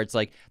Oscar where it's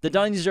like, the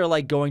Dundies are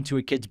like going to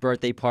a kid's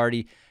birthday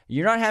party.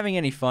 You're not having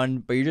any fun,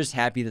 but you're just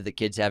happy that the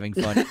kid's having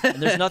fun.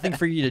 And there's nothing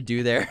for you to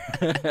do there.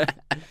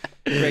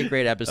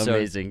 Great episode.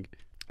 Amazing.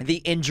 The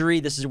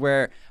injury. This is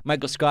where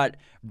Michael Scott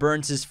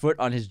burns his foot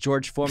on his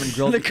George Foreman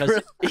grill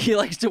because he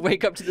likes to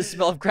wake up to the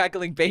smell of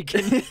crackling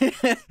bacon.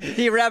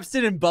 He wraps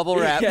it in bubble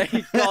wrap. Yeah,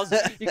 he calls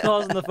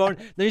on the phone.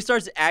 Then he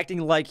starts acting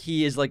like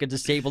he is like a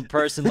disabled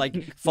person,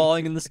 like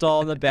falling in the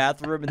stall in the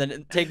bathroom and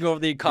then taking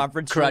over the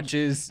conference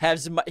crutches.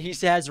 He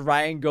has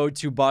Ryan go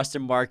to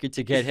Boston Market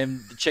to get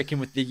him the chicken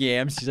with the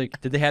yams. He's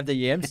like, did they have the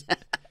yams?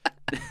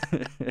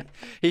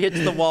 He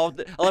hits the wall.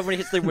 I love when he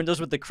hits the windows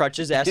with the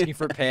crutches asking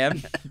for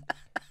Pam.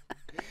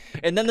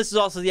 And then this is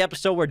also the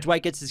episode where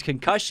Dwight gets his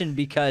concussion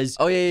because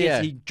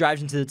he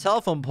drives into the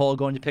telephone pole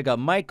going to pick up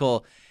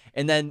Michael.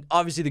 And then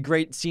obviously the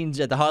great scenes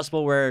at the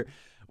hospital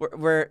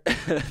where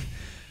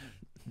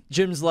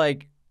Jim's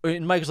like,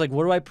 and Michael's like,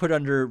 what do I put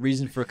under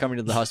reason for coming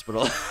to the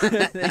hospital?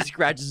 He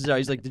scratches his eye.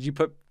 He's like, did you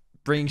put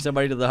bringing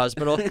somebody to the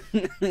hospital?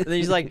 And then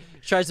he's like,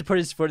 tries to put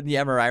his foot in the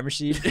MRI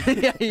machine.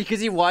 Yeah, because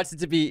he wants it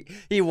to be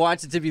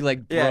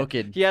like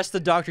broken. He asks the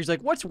doctor, he's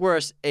like, what's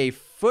worse, a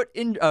foot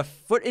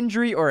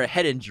injury or a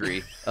head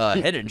injury?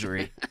 Head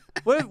injury.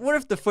 What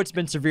if the foot's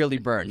been severely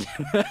burned?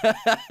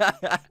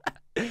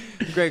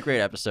 Great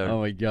episode. Oh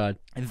my God.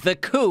 The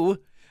Coup.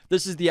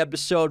 This is the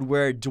episode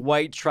where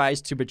Dwight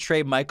tries to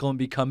betray Michael and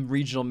become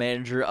regional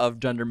manager of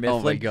Dunder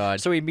Mifflin. Oh my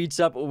God. So he meets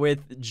up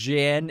with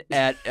Jan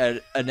at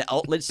an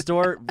outlet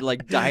store,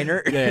 like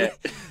diner. Yeah.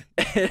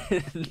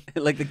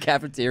 Like the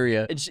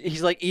cafeteria. And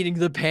he's like eating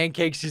the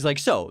pancakes. He's like,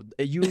 so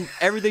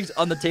everything's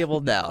on the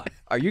table now.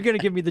 Are you going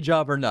to give me the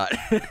job or not?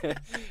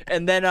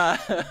 And then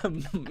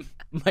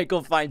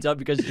Michael finds out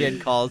because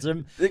Jan calls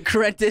him. The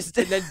dentist.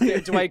 And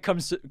then Dwight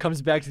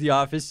comes back to the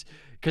office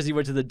because he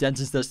went to the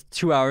dentist that's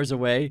 2 hours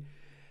away.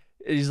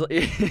 He's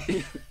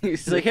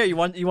like, hey, you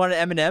want an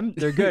M&M?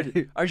 They're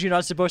good. Aren't you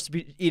not supposed to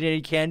be eating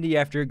any candy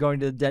after going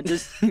to the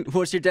dentist?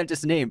 What's your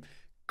dentist's name?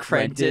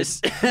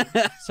 Prentice.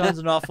 Sounds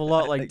an awful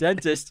lot like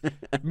dentist.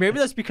 Maybe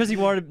that's because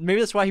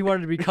maybe that's why he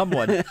wanted to become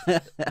one.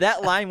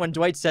 That line when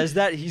Dwight says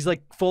that, he's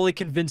like fully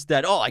convinced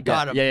that, I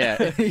got him.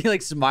 Yeah. He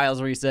like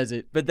smiles when he says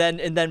it. But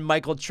then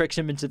Michael tricks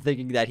him into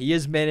thinking that he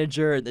is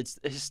manager. It's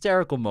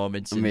hysterical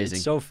moments. Amazing.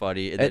 It's so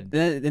funny. And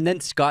then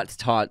Scott's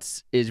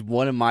Tots is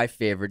one of my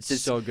favorites.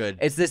 It's so good.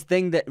 It's this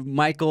thing that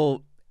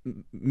Michael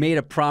made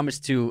a promise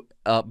to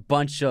a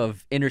bunch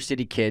of inner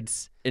city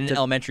kids in an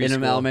elementary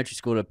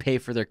school to pay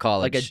for their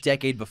college, like a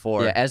decade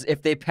before. Yeah, as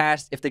if they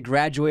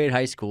graduated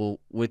high school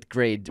with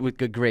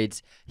good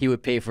grades, he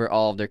would pay for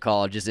all of their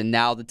colleges. And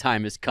now the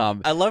time has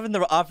come. I love in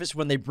the office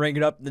when they bring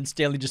it up, and then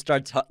Stanley just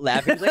starts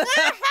laughing. He's like,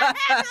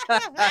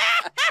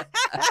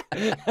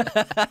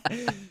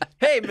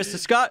 "Hey, Mr.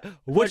 Scott,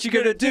 what you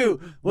gonna do?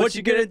 What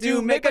you gonna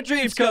do? Make our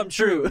dreams come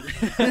true."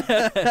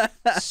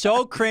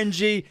 So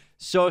cringy.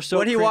 So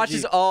when he cringy.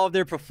 watches all of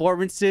their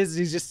performances,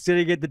 he's just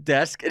sitting at the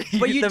desk and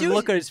you get the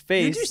look on his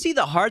face. You do see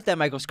the heart that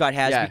Michael Scott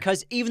has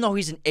because even though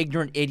he's an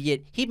ignorant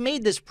idiot, he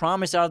made this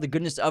promise out of the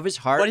goodness of his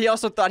heart. But he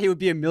also thought he would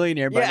be a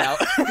millionaire by now.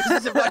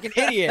 He's a fucking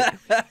idiot.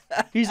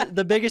 He's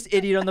the biggest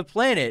idiot on the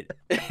planet.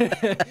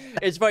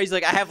 It's funny. He's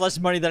like, I have less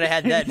money than I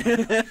had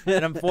then,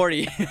 and I'm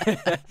 40.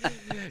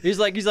 He's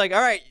like,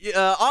 all right,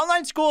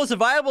 online school is a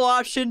viable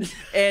option,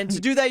 and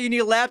to do that, you need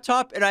a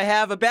laptop, and I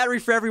have a battery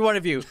for every one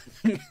of you.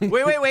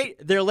 Wait,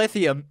 they're lithium.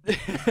 And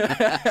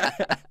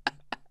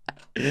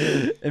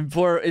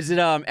is it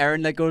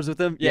Erin that goes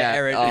with him? Yeah,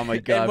 Erin. Oh my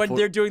God. And when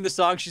they're doing the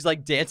song, she's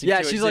like dancing. Yeah,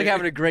 to she's it like too.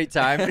 having a great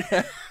time.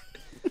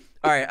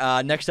 All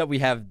right, next up we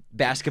have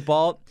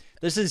basketball.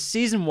 This is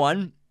season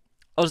 1.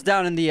 I was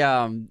down in the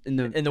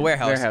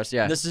warehouse. Warehouse,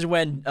 yeah. This is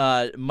when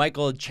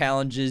Michael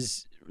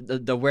challenges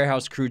the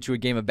warehouse crew to a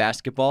game of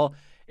basketball,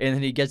 and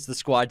then he gets the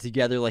squad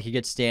together. Like he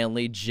gets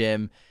Stanley,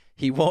 Jim.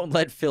 He won't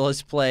let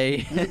Phyllis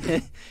play,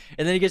 and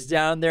then he gets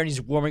down there and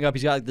he's warming up.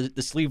 He's got like,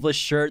 the sleeveless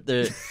shirt,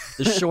 the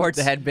shorts,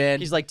 the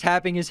headband. He's like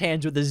tapping his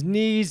hands with his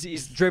knees.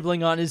 He's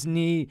dribbling on his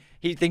knee.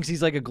 He thinks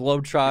he's like a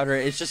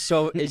globetrotter. It's just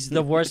it's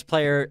the worst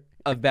player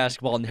of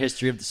basketball in the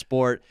history of the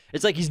sport.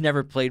 It's like he's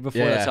never played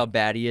before. Yeah. That's how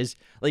bad he is.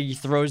 Like he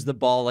throws the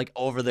ball like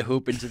over the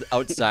hoop into the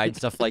outside,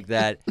 stuff like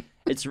that.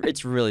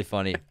 It's really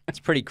funny.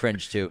 It's pretty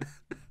cringe too.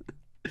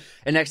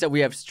 And next up, we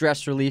have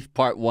Stress Relief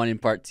Part 1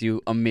 and Part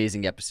 2.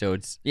 Amazing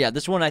episodes. Yeah,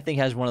 this one I think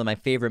has one of my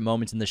favorite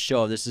moments in the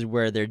show. This is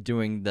where they're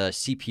doing the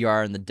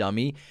CPR and the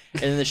dummy.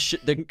 And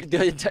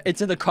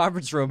it's in the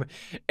conference room.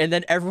 And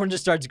then everyone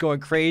just starts going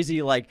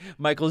crazy. Like,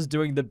 Michael's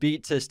doing the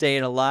beat to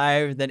Staying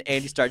Alive. Then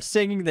Andy starts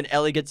singing. Then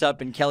Ellie gets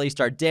up and Kelly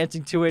start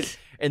dancing to it.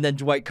 And then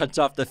Dwight cuts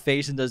off the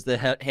face and does the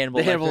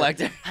Hannibal Lecter.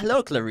 Lecter.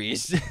 Hello,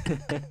 Clarice.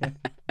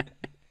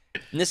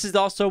 And this is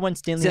also when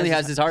Stanley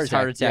has his heart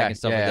attack, and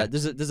stuff like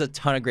that. There's a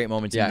ton of great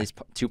moments in this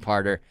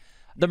two-parter.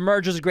 The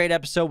Merge was a great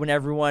episode when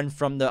everyone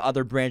from the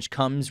other branch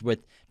comes,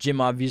 with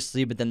Jim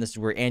obviously, but then this is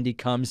where Andy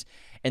comes.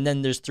 And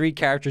then there's 3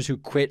 characters who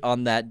quit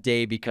on that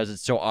day because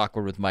it's so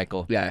awkward with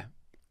Michael. Yeah.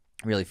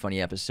 Really funny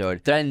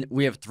episode. Then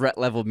we have Threat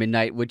Level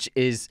Midnight, which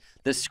is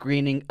the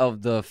screening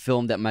of the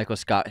film that Michael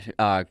Scott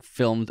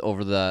filmed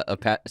over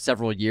the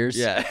several years.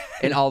 Yeah.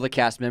 And all the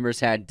cast members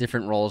had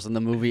different roles in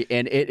the movie,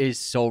 and it is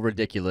so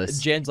ridiculous.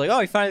 Jen's like,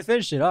 oh, he finally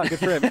finished it. Oh, good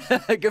for him.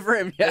 Good for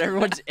him. Yeah. And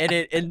everyone's in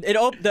it. And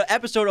the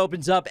episode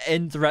opens up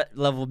in Threat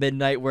Level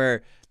Midnight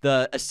where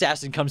the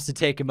assassin comes to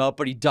take him out,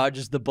 but he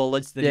dodges the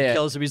bullets. Then he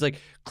kills him. He's like,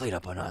 clean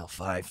up on aisle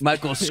 5.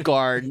 Michael's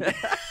scarred.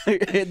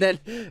 and then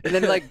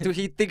like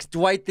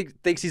Dwight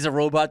thinks he's a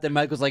robot. Then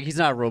Michael's like, he's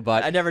not a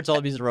robot. I never told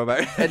him he's a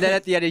robot. And then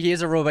at the end, he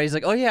is a robot. He's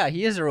like, oh yeah,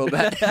 he is a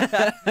robot.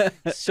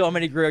 So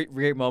many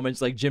great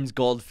moments, like Jim's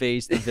gold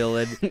face, the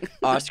villain,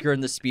 Oscar in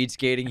the speed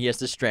skating he has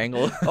to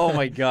strangle. Oh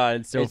my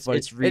god, it's so funny.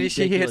 It's ridiculous.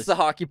 And he hits the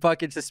hockey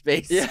puck into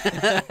space.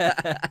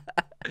 Yeah.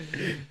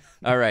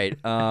 All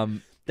right.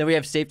 Then we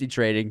have safety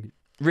training.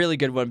 Really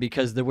good one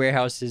because the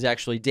warehouse is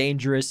actually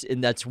dangerous,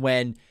 and that's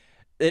when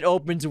it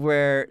opens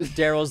where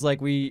Daryl's like,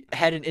 we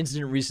had an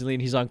incident recently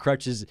and he's on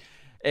crutches,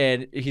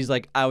 and he's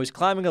like, I was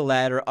climbing a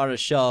ladder on a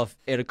shelf,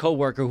 and a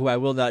coworker who I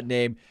will not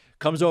name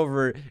comes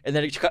over, and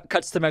then it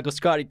cuts to Michael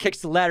Scott. He kicks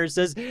the ladder and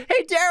says, hey,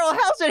 Daryl,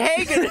 how's it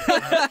hanging?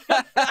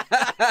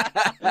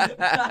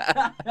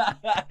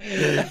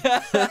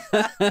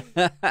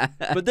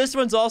 But this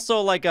one's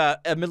also like a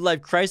midlife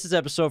crisis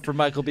episode for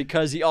Michael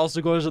because he also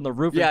goes on the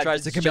roof and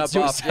tries to commit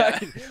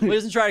suicide. Well, he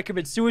doesn't try to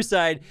commit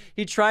suicide.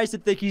 He tries to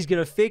think he's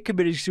going to fake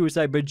committing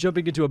suicide by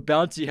jumping into a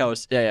bouncy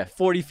house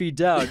 40 feet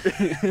down.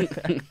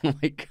 Oh,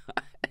 my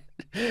God.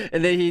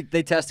 And then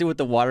they test it with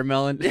the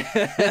watermelon.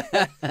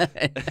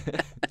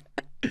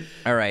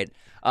 All right.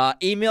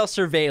 Email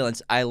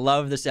surveillance. I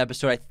love this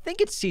episode. I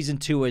think it's season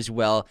 2 as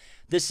well.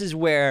 This is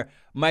where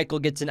Michael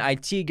gets an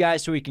IT guy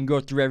so he can go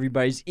through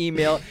everybody's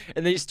email,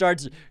 and then he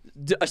starts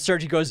a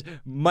search. He goes,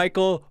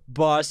 Michael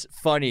Boss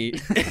Funny.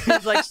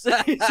 he's like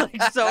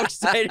so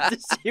excited to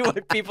see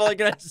what people are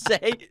going to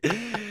say.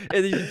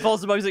 And he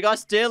pulls him up. He's like, oh,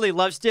 Stanley,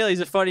 love Stanley. He's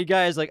a funny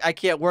guy. He's like, I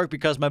can't work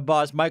because my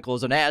boss, Michael,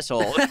 is an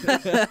asshole.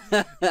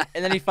 And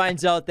then he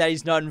finds out that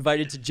he's not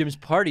invited to Jim's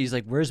party. He's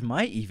like, where's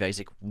my Eva? He's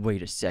like,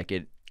 wait a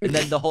second. And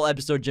then the whole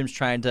episode, Jim's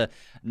trying to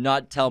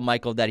not tell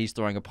Michael that he's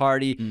throwing a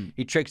party.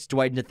 He tricks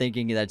Dwight into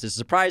thinking that it's a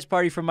surprise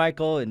party for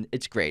Michael, and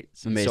it's great.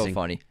 It's amazing. So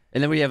funny.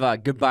 And then we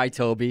have Goodbye,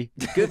 Toby.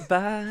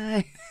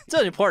 Goodbye. It's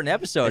an important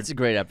episode. It's a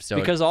great episode.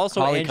 Because also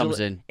Holly comes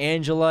in.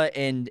 Angela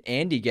and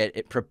Andy get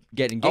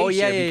engaged. Oh,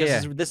 yeah,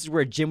 because this is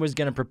where Jim was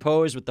going to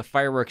propose with the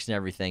fireworks and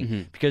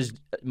everything. Because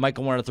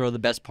Michael wanted to throw the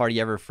best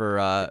party ever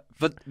for...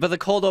 But the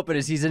cold open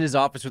is he's in his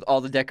office with all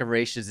the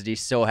decorations, and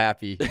he's so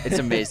happy. It's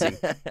amazing.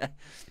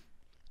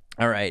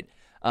 All right.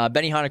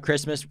 Benihana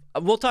Christmas.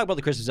 We'll talk about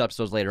the Christmas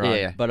episodes later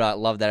on. But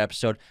love that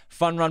episode.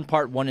 Fun Run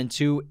Part 1 and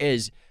 2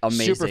 is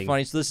amazing. Super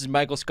funny. So this is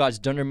Michael Scott's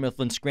Dunder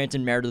Mifflin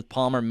Scranton Meredith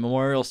Palmer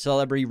Memorial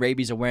Celebrity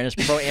Rabies Awareness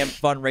Pro-Am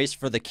Fun Race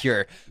for the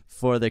Cure.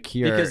 For the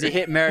Cure. Because he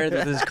hit Meredith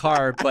with his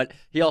car, but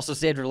he also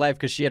saved her life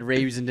because she had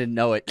rabies and didn't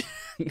know it.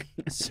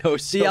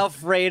 See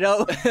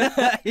Alfredo?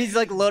 He's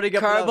like loading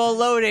up. Carbo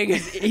loading.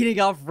 He's eating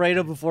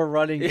Alfredo before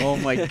running. Oh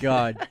my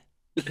God.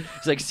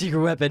 It's like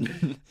secret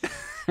weapon.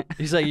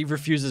 He's like, he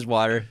refuses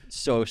water.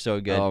 So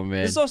good. Oh,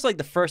 man. This is also like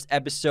the first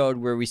episode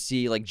where we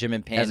see like Jim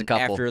and Pam as a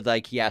couple. After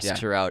like he asks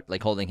her out,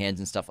 like holding hands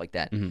and stuff like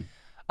that.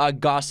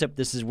 Gossip.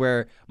 This is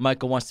where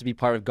Michael wants to be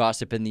part of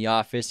gossip in the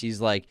office.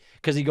 He's like,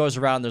 because he goes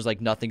around, there's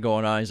like nothing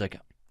going on. He's like,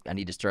 I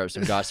need to stir up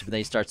some gossip. And then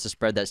he starts to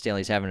spread that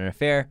Stanley's having an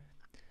affair.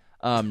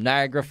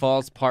 Niagara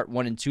Falls Part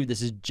 1 and 2.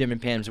 This is Jim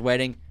and Pam's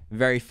wedding.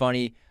 Very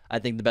funny. I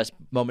think the best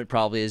moment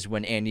probably is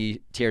when Andy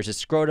tears his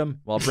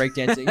scrotum while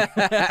breakdancing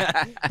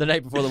the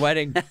night before the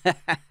wedding.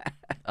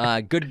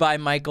 Goodbye,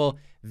 Michael.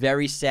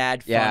 Very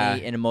sad,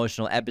 funny, and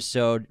emotional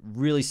episode.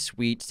 Really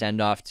sweet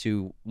send-off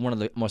to one of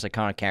the most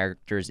iconic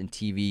characters in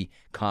TV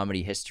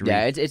comedy history.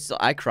 Yeah, it's.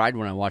 I cried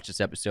when I watched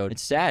this episode.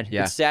 It's sad.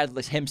 Yeah. It's sad.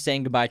 Him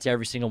saying goodbye to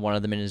every single one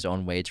of them in his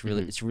own way. It's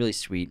really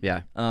sweet.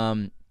 Yeah.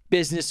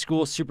 Business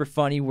school, super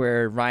funny,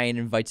 where Ryan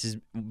invites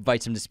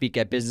him to speak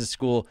at business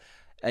school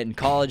in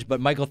college,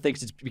 but Michael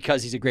thinks it's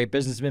because he's a great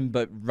businessman,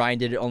 but Ryan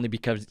did it only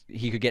because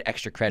he could get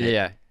extra credit.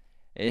 Yeah.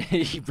 And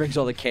he brings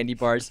all the candy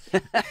bars.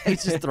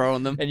 He's just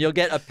throwing them. And you'll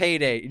get a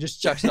payday. He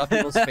just chucks it off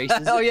people's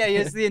faces. Oh, yeah, he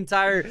has the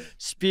entire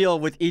spiel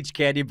with each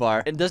candy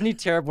bar. And doesn't he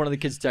tear up one of the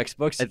kids'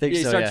 textbooks? I think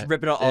he so, starts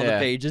ripping out all the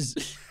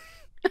pages.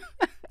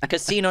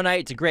 Casino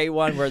night, it's a great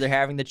one where they're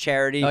having the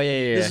charity. Oh,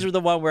 yeah. This is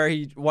the one where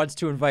he wants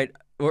to invite...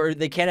 Or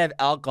they can't have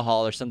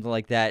alcohol or something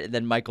like that. And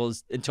then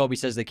Toby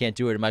says they can't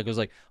do it. And Michael's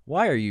like,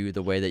 why are you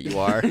the way that you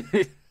are?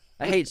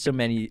 I hate so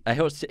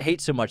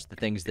much the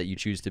things that you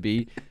choose to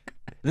be.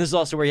 And this is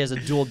also where he has a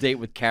dual date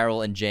with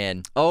Carol and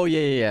Jan. Oh,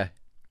 yeah.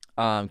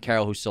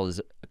 Carol, who sold his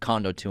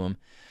condo to him.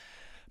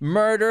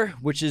 Murder,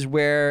 which is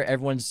where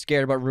everyone's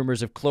scared about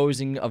rumors of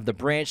closing of the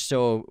branch.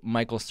 So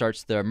Michael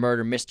starts the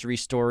murder mystery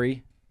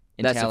story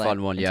That's a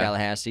fun one, in yeah.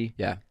 Tallahassee.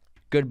 Yeah.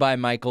 Goodbye,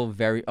 Michael.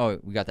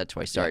 We got that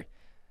twice. Sorry.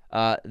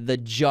 The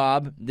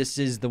Job. This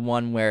is the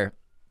one where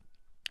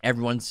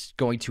everyone's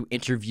going to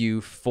interview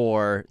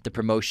for the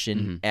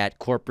promotion at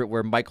corporate,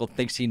 where Michael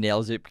thinks he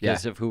nails it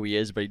because of who he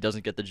is, but he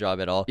doesn't get the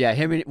job at all. Yeah,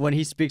 when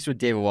he speaks with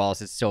David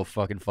Wallace, it's so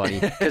fucking funny.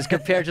 Because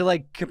compared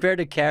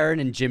to Karen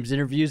and Jim's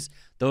interviews,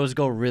 those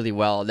go really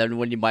well. And then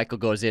when Michael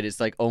goes in, it's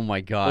like, oh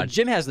my god. Well,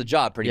 Jim has the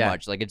job pretty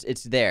much. Like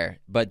it's there,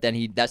 but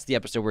then that's the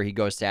episode where he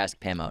goes to ask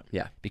Pam out.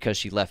 Yeah, because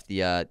she left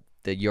the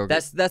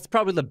yogurt. That's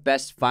probably the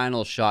best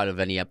final shot of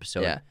any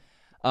episode. Yeah.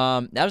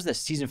 That was the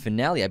season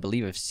finale, I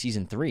believe, of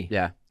season 3.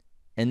 Yeah.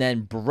 And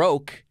then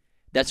Broke,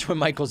 that's when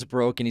Michael's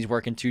broke and he's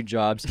working 2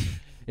 jobs.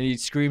 And he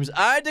screams,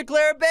 I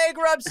declare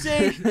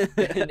bankruptcy!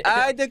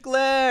 I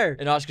declare!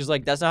 And Oscar's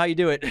like, that's not how you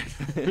do it.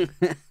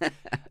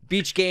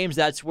 Beach Games,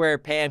 that's where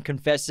Pam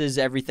confesses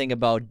everything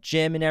about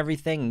Jim and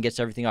everything and gets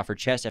everything off her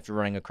chest after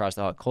running across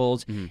the hot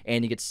coals.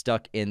 And he gets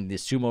stuck in the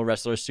sumo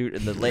wrestler suit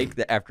in the lake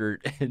after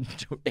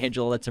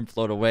Angela lets him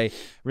float away.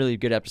 Really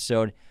good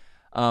episode.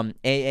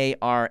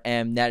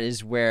 AARM, that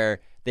is where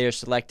they are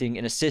selecting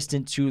an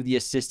assistant to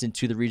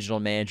the regional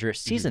manager.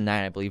 Season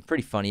 9, I believe.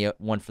 Pretty funny.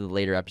 One for the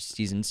later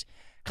seasons.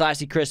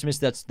 Classy Christmas,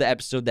 that's the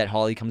episode that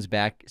Holly comes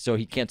back, so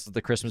he cancels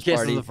the Christmas party.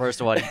 Cancels the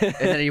first one, and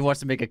then he wants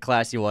to make a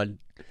classy one.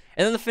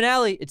 And then the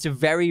finale, it's a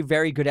very,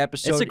 very good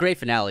episode. It's a great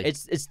finale.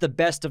 It's the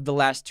best of the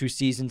last 2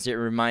 seasons. It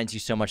reminds you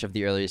so much of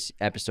the earliest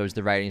episodes.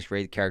 The writing's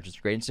great, the characters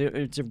are great.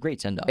 It's a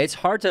great send-off. It's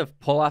hard to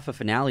pull off a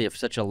finale of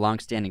such a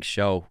long-standing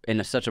show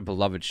and such a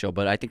beloved show,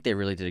 but I think they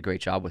really did a great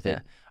job with it.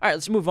 All right,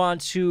 let's move on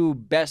to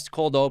best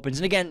cold opens.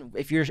 And again,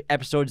 if your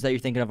episodes that you're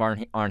thinking of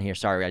aren't here,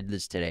 sorry, I did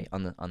this today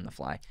on the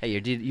fly. Hey, you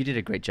did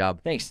a great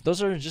job. Thanks.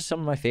 Those are just some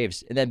of my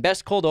faves. And then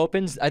best cold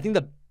opens, I think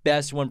the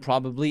best one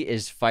probably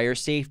is Fire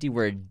Safety,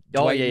 where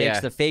Dwight makes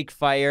the fake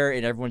fire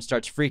and everyone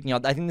starts freaking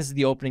out. I think this is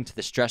the opening to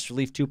the Stress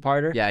Relief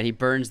 2-parter. Yeah, he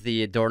burns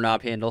the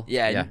doorknob handle.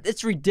 Yeah.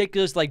 It's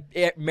ridiculous. Like,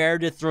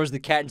 Meredith throws the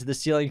cat into the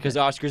ceiling because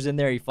Oscar's in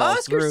there. He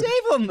falls through. Oscar,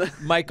 save him!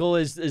 Michael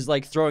is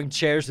like throwing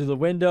chairs through the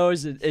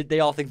windows. They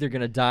all think they're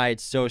going to die.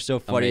 It's so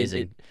funny.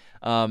 Amazing.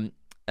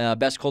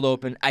 Best cold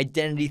open,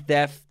 Identity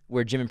Theft,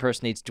 where Jim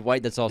impersonates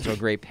Dwight. That's also a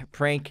great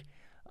prank.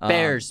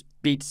 Bears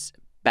beats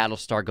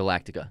Battlestar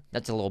Galactica.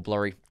 That's a little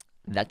blurry.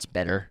 That's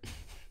better.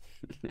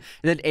 And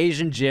then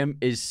Asian Jim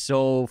is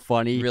so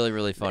funny. Really,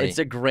 really funny. It's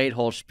a great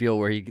whole spiel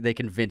where they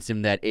convince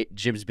him that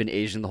Jim's been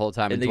Asian the whole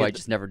time and Dwight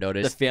just never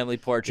noticed. The family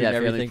portrait and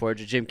everything. Family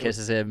portrait. Jim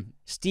kisses him.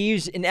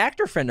 Steve's an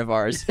actor friend of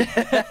ours.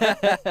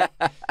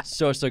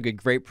 So good.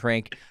 Great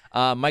prank.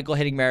 Michael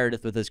hitting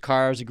Meredith with his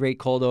car was a great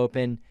cold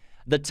open.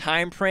 The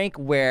time prank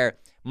where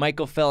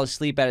Michael fell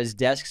asleep at his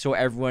desk, so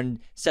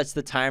everyone sets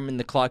the time and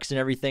the clocks and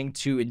everything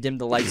to dim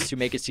the lights to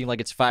make it seem like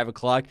it's 5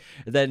 o'clock.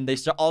 Then they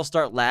all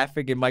start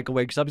laughing, and Michael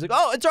wakes up. He's like,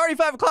 "Oh, it's already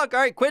 5 o'clock.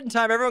 All right, quitting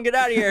time. Everyone get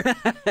out of here."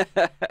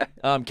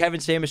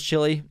 Kevin's famous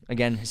chili,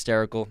 again,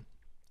 hysterical.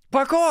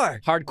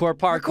 Parkour, hardcore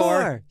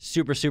parkour.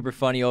 Super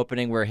funny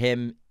opening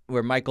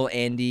where Michael,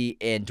 Andy,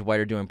 and Dwight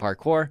are doing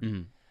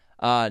parkour.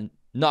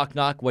 Knock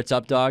knock, what's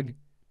up, dog?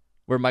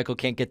 Where Michael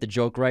can't get the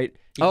joke right.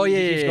 He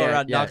keeps going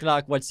around, knock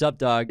knock, what's up,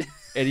 dog?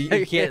 And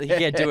he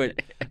can't do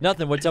it.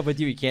 Nothing. What's up with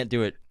you? He can't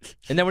do it.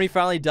 And then when he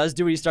finally does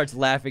do it, he starts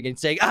laughing and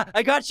saying,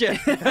 I got you.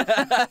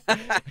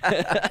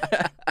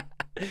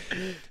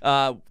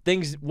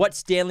 What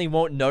Stanley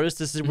won't notice.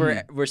 This is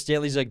where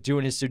Stanley's like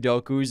doing his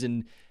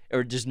Sudokus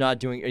or just not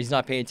doing. He's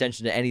not paying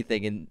attention to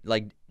anything. And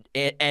like,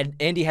 and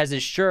Andy has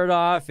his shirt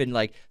off, and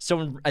like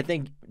I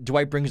think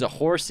Dwight brings a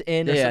horse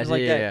in or something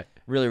like that. Yeah.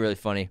 Really, really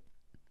funny.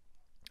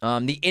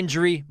 The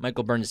injury,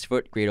 Michael burned his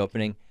foot. Great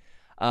opening.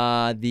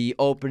 The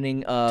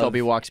opening of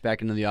Toby walks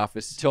back into the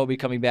office. Toby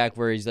coming back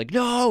where he's like,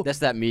 no. That's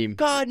that meme.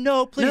 God,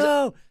 no, please.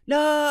 No.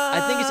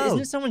 I think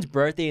isn't it someone's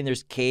birthday and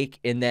there's cake,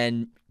 and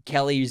then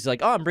Kelly's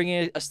like, oh, I'm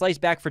bringing a slice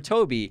back for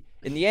Toby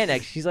in the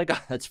annex. He's like,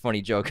 oh, that's a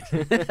funny joke.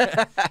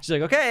 She's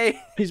like,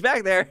 okay, he's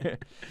back there.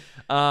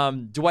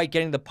 Dwight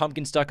getting the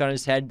pumpkin stuck on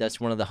his head. That's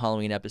one of the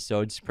Halloween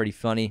episodes. Pretty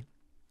funny.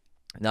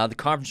 Now, the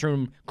conference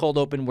room cold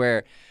open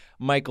where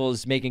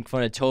Michael's making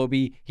fun of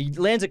Toby. He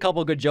lands a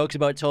couple of good jokes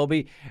about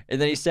Toby,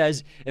 and then he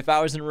says, if I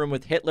was in a room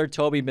with Hitler,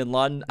 Toby, Bin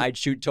Laden, I'd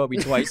shoot Toby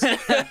twice. In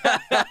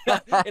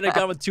a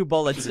gun with 2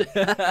 bullets.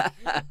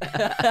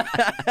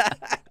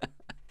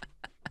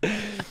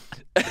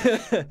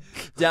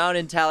 Down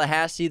in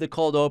Tallahassee, the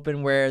cold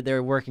open where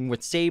they're working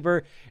with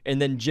Saber,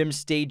 and then Jim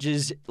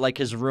stages like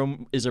his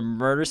room is a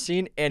murder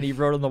scene, and he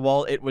wrote on the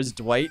wall, it was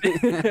Dwight.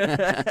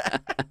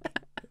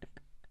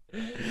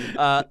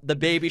 The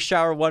baby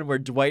shower one where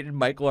Dwight and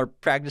Michael are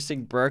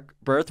practicing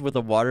birth with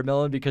a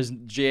watermelon because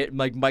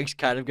Mike's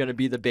kind of going to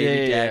be the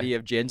baby daddy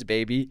of Jen's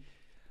baby.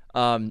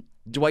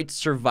 Dwight's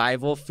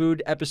survival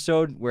food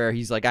episode where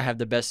he's like, I have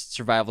the best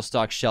survival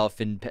stock shelf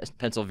in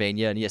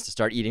Pennsylvania, and he has to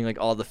start eating like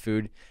all the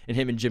food, and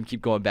him and Jim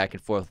keep going back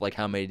and forth like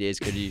how many days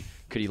could he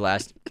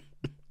last.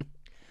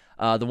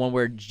 The one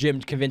where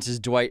Jim convinces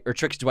Dwight or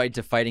tricks Dwight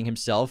into fighting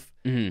himself.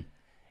 And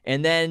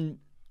then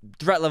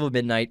Threat Level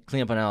Midnight,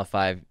 Clean Up on Aisle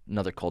 5,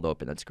 another cold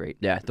open. That's great.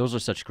 Yeah, those are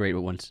such great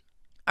ones.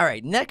 All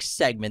right, next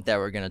segment that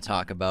we're going to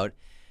talk about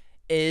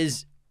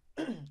is,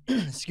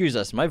 excuse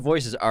us, my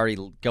voice is already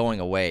going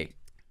away.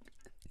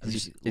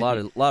 Just a lot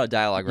of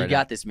dialogue right now. You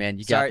got this, man.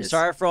 You got this.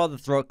 Sorry for all the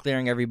throat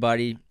clearing,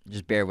 everybody.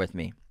 Just bear with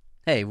me.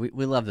 Hey,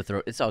 we love the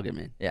throat. It's all good,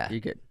 man. Yeah. You're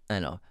good. I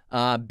know.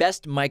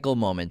 Best Michael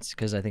moments,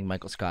 because I think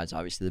Michael Scott's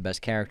obviously the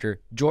best character.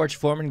 George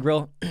Foreman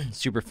Grill,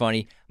 super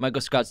funny.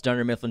 Michael Scott's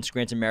Dunder Mifflin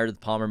Scranton Meredith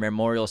Palmer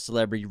Memorial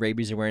Celebrity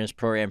Rabies Awareness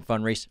Program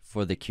Fundraise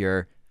for the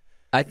Cure.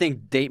 I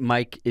think Date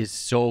Mike is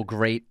so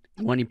great.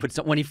 When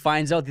he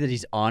finds out that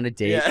he's on a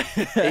date,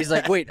 he's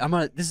like, "Wait,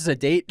 this is a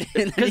date."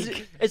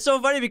 It's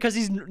so funny because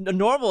he's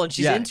normal and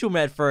she's into him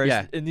at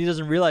first, and he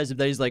doesn't realize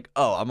that he's like,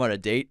 "Oh, I'm on a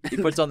date." He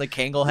puts on the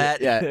Kangol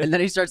hat, and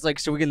then he starts like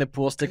swinging the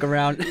pool stick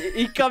around.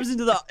 He comes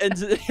into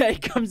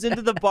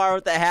the bar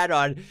with the hat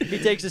on. He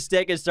takes a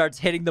stick and starts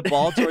hitting the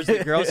ball towards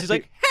the girls. He's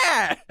like,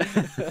 "Ha!"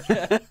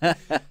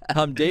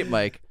 I'm Date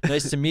Mike.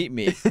 Nice to meet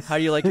me. How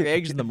do you like your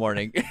eggs in the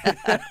morning?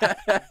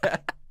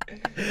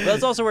 But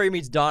that's also where he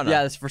meets Donna.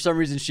 Yeah, for some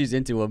reason she's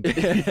into him.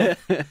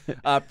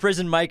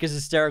 Prison Mike is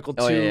hysterical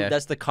too.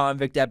 That's the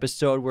convict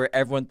episode where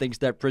everyone thinks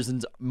that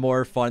prison's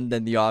more fun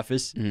than The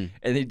Office, and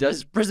he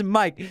does Prison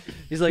Mike.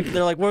 He's like,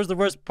 they're like, what was the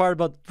worst part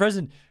about the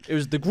prison? It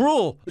was the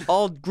gruel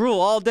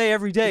all day,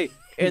 every day,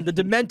 and the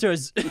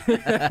Dementors.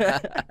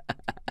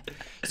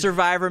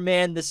 Survivor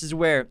Man. This is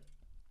where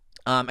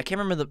I can't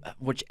remember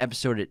which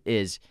episode it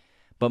is,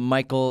 but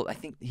Michael, I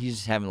think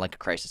he's having like a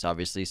crisis,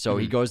 obviously. So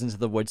he goes into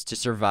the woods to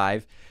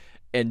survive.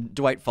 And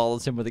Dwight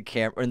follows him with a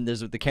camera, and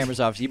there's the camera's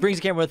off. So he brings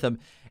the camera with him,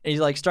 and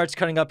he like starts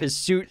cutting up his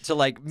suit to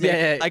like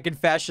make, I can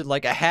fashion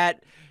like a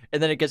hat,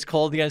 and then it gets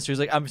cold again. So he's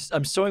like,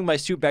 I'm sewing my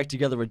suit back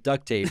together with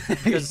duct tape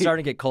because it's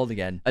starting to get cold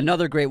again.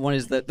 Another great one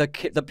is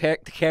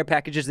the care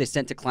packages they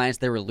sent to clients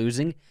they were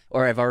losing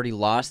or have already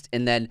lost,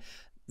 and then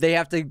they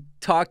have to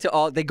talk to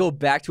all. They go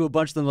back to a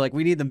bunch of them like,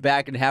 we need them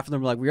back, and half of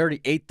them are like, we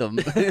already ate them.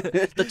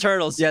 The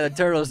turtles. Yeah, the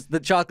turtles,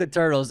 the chocolate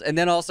turtles. And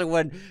then also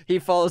when he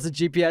follows the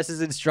GPS's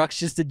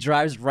instructions, it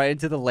drives right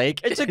into the lake.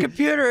 It's a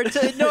computer.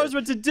 It knows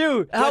what to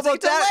do. How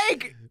about that?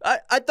 Lake?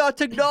 I thought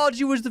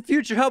technology was the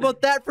future. How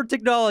about that for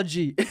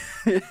technology?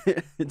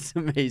 It's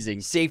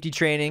amazing. Safety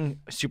training,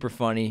 super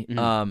funny.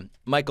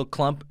 Michael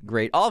Klump,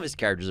 great. All of his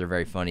characters are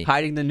very funny.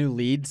 Hiding the new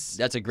leads.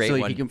 That's a great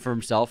one. So he can for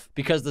himself.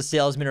 Because the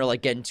salesmen are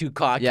like getting too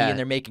cocky and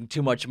they're making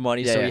too much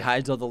money, so he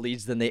hides all the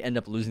leads. Then they end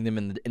up losing them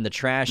in the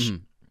trash.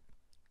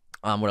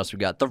 What else we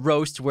got? The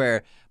roast,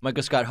 where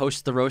Michael Scott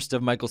hosts the roast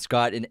of Michael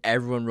Scott, and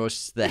everyone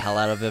roasts the hell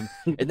out of him.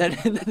 and then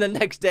the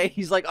next day,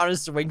 he's like on a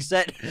swing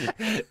set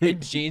in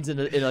jeans and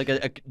in like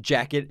a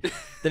jacket.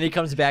 Then he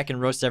comes back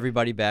and roasts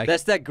everybody back.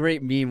 That's that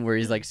great meme where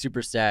he's like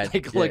super sad,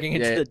 like looking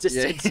into the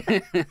distance,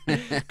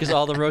 because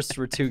all the roasts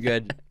were too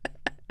good.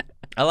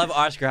 I love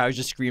Oscar how he's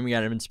just screaming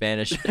at him in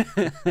Spanish.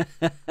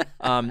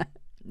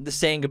 The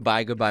saying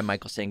goodbye,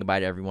 Michael saying goodbye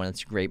to everyone.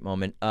 It's a great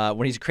moment.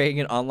 When he's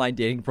creating an online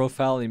dating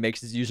profile and he makes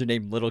his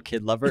username Little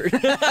Kid Lover.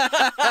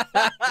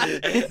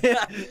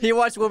 He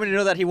wants women to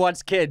know that he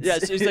wants kids. Yeah,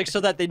 so he's like, so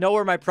that they know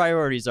where my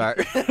priorities are.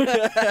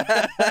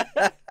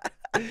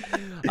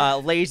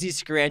 Lazy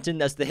Scranton,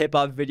 that's the hip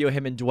hop video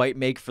him and Dwight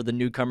make for the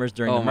newcomers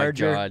during the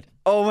merger.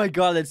 Oh my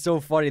god, that's so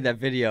funny, that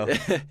video.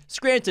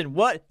 Scranton,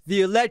 what?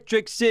 The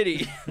Electric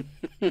City.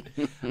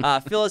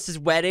 Phyllis's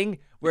wedding,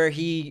 where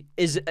he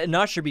is an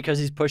usher because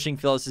he's pushing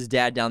Phyllis's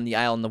dad down the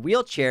aisle in the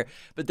wheelchair,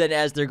 but then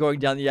as they're going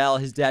down the aisle,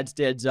 his dad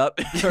stands up.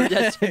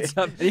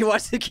 And he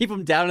wants to keep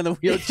him down in the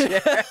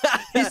wheelchair.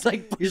 He's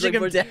like pushing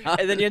him down.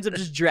 And then he ends up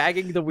just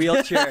dragging the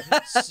wheelchair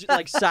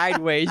like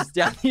sideways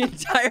down the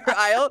entire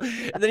aisle.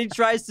 And then he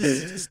tries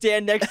to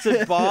stand next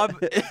to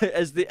Bob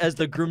as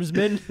the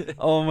groomsman.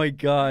 Oh my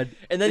god.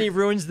 And then he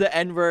ruins the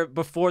end where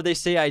before they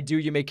say I do,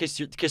 you may kiss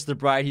the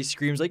bride. He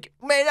screams like,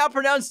 may now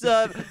pronounce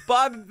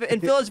Bob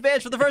and Phyllis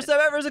Vance for the first time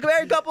ever as a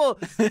married couple.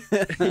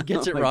 He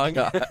gets it wrong.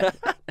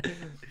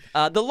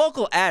 The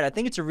local ad, I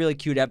think it's a really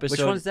cute episode.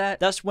 Which one's that?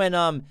 That's when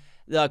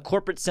the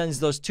corporate sends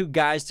those two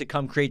guys to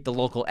come create the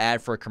local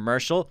ad for a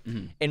commercial.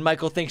 And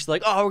Michael thinks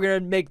like, oh, we're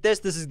going to make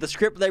this. This is the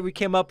script that we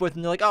came up with.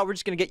 And they're like, oh, we're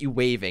just going to get you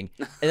waving.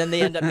 And then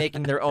they end up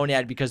making their own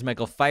ad because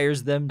Michael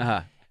fires them.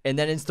 And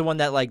then it's the one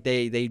that like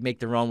they make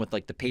their own with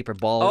like the paper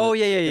ball. Oh,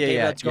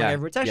 yeah. That's going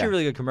everywhere. It's actually a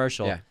really good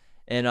commercial. Yeah.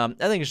 And I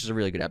think it's just a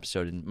really good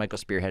episode, and Michael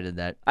spearheaded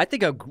that. I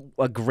think a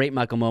great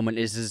Michael moment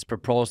is his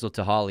proposal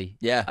to Holly.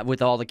 Yeah.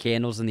 With all the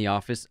candles in the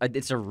office.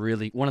 It's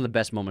one of the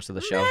best moments of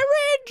the show.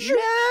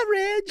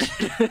 Marriage!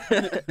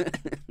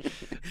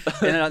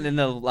 And then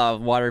the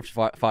water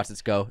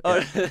faucets go.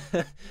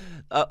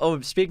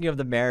 Speaking of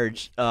the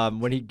marriage,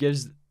 when he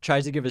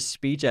tries to give a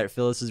speech at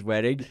Phyllis's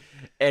wedding,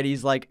 and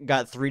he's like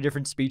got 3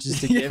 different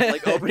speeches to give,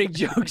 like opening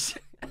jokes.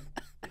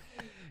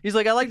 He's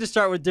like, I like to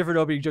start with different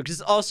opening jokes. It's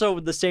also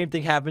the same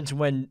thing happens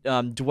when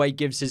Dwight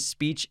gives his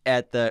speech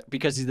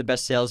because he's the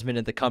best salesman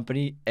in the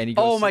company, and he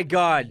goes, oh my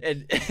god,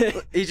 and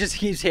he just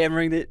keeps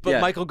hammering it.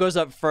 But Michael goes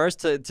up first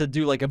to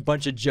do like a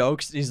bunch of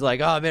jokes. And he's like,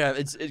 oh man,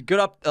 it's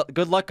good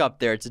luck up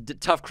there. It's a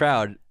tough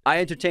crowd. I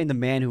entertained the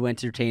man who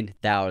entertained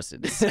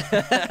thousands.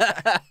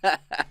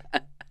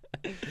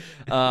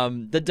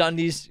 The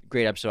Dundies,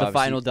 great episode. The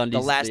obviously. final Dundies, the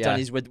last yeah.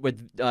 Dundies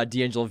with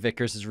D'Angelo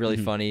Vickers is really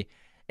funny.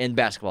 And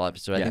basketball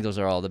episode, I think those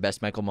are all the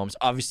best Michael moments.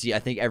 Obviously, I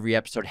think every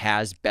episode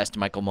has best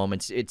Michael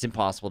moments. It's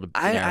impossible to.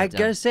 I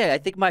gotta say, I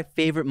think my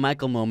favorite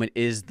Michael moment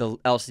is the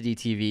LCD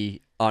TV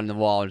on the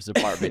wall in his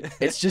apartment.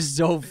 It's just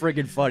so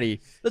friggin'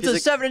 funny. That's a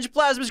 7-inch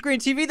plasma screen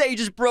TV that you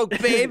just broke,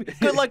 babe.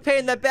 Good luck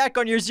paying that back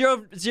on your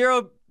zero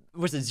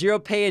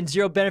pay and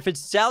zero benefits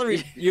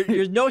salary.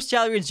 Your no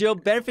salary and zero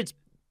benefits,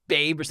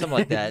 babe, or something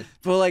like that.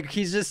 But like,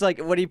 he's just like,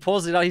 when he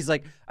pulls it out, he's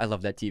like, I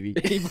love that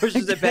TV. He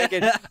pushes it back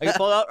in. I can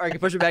pull it out or I can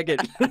push it back in.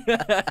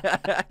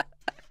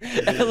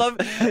 I love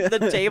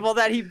the table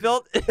that he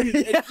built.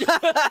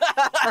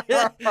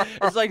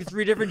 It's like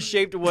 3 different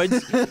shaped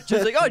woods.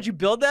 She's like, "Oh, did you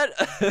build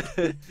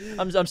that?"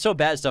 I'm so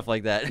bad at stuff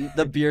like that.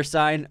 The beer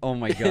sign. Oh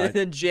my god. And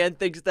then Jan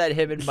thinks that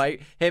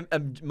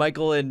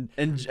Michael and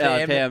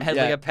Pam has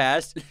like a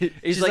past.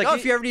 He's like, "Oh,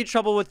 if you ever need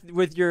trouble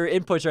with your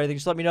inputs or anything,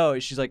 just let me know."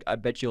 She's like, I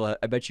bet you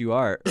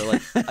are, or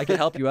like, I can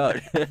help you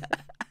out.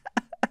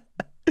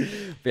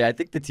 Yeah, I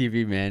think the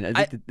TV, man.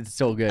 I think it's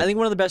so good. I think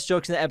one of the best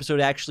jokes in the episode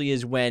actually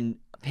is when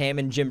Pam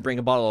and Jim bring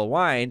a bottle of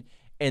wine,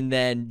 and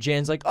then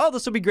Jan's like, "Oh,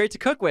 this will be great to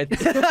cook with."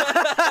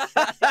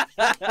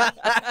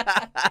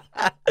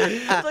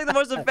 It's like the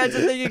most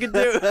offensive thing you can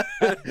do.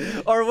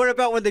 Or what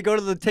about when they go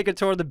to take a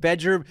tour of the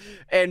bedroom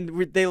and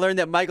they learn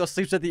that Michael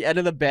sleeps at the end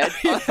of the bed?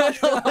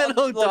 The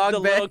little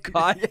dog bed. Little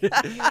cot.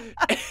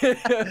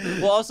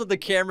 Well, also the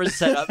camera's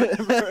set up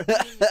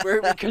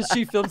because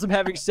she films him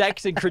having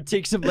sex and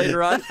critiques him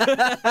later on.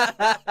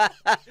 But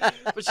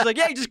she's like,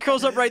 "Yeah, he just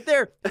curls up right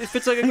there. It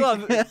fits like a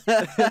glove."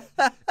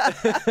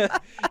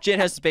 Jan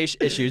has space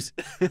issues.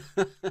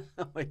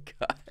 Oh my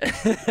god.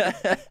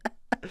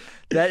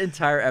 That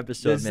entire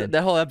episode, man.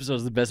 That whole episode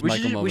is the best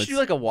Michael moments. We should do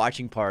like a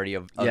watching party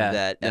of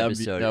that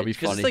episode. That'd be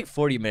funny. It's like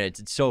 40 minutes.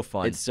 It's so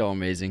fun. It's so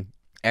amazing.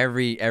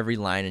 Every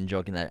line and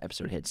joke in that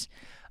episode hits.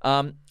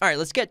 All right,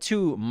 let's get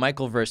to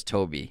Michael versus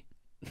Toby.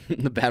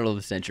 The battle of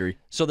the century.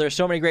 So there's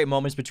so many great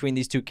moments between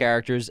these two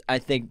characters. I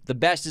think the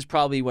best is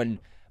probably when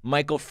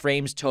Michael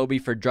frames Toby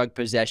for drug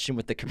possession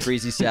with the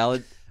caprese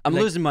salad. I'm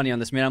losing money on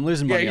this, man. I'm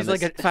losing money on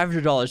this. Yeah, he's like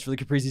 $500 for the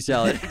caprese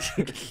salad.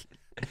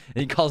 And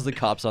he calls the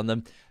cops on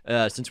them.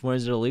 Since when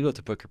is it illegal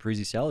to put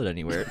caprese salad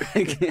anywhere?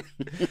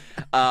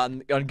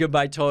 On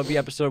Goodbye Toby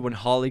episode, when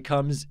Holly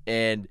comes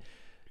and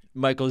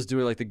Michael's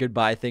doing like the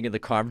goodbye thing in the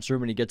conference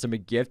room and he gets him a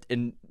gift,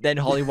 and then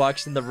Holly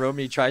walks in the room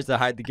and he tries to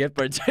hide the gift,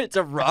 but it's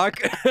a rock.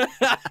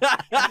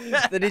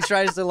 Then he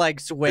tries to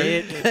like sway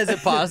it as a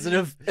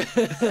positive.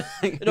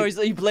 No,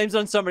 he blames it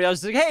on somebody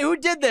else. He's like, "Hey, who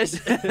did this?"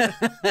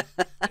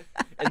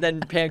 And then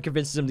Pam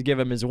convinces him to give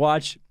him his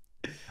watch.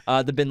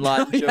 The Bin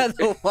Laden joke. Yeah,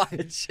 the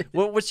watch.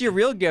 What's your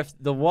real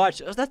gift? The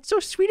watch. Oh, that's so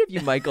sweet of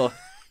you, Michael.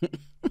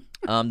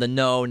 The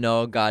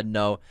no, God,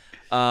 no.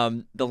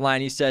 The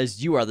line he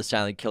says, "You are the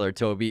silent killer,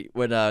 Toby,"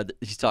 when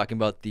he's talking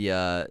about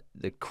the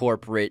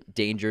corporate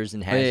dangers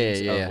and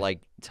hazards of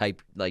like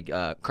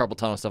carpal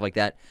tunnel, stuff like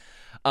that.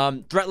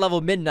 Threat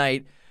level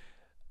midnight,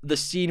 the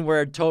scene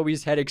where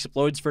Toby's head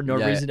explodes for no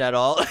reason at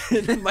all.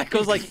 And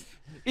Michael's like,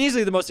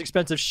 easily the most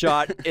expensive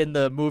shot in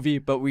the movie,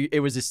 but it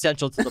was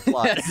essential to the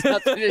plot. It's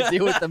nothing to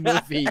do with the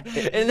movie.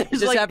 And it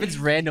just happens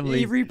randomly.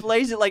 He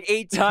replays it like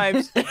 8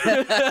 times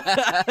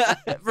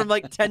from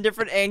like 10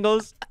 different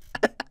angles.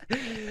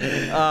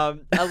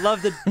 I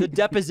love the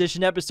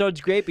deposition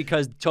episode's great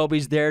because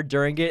Toby's there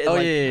during it.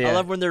 And I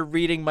love when they're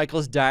reading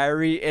Michael's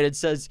diary and it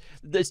says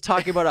it's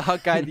talking about a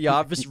hot guy in the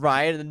office,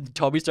 Ryan, and then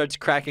Toby starts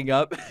cracking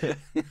up.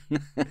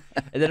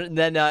 And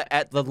then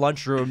at the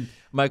lunchroom,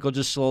 Michael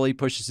just slowly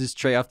pushes his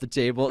tray off the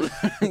table.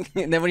 And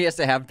then when he has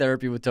to have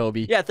therapy with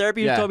Toby. Yeah,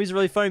 therapy with Toby's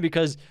really funny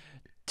because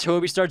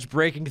Toby starts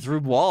breaking through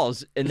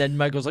walls, and then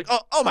Michael's like,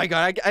 "Oh my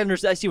God, I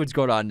understand. I see what's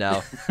going on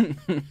now."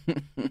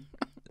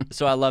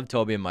 So I love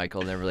Toby and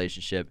Michael and their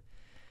relationship.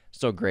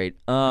 So great.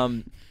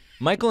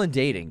 Michael and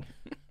dating.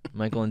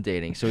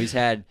 So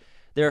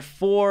there are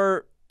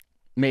 4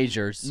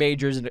 majors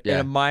and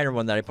a minor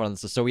one that I put on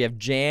this list. So we have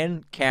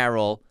Jan,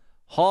 Carol,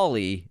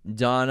 Holly,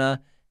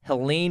 Donna,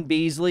 Helene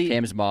Beasley,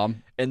 Pam's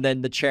mom, and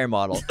then the chair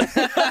model.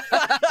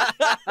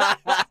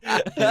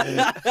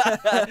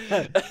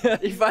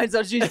 He finds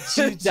out she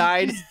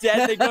died. She's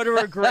dead. They go to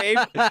her grave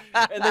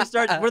and they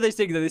start. What are they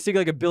singing? They sing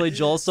like a Billy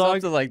Joel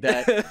song, something like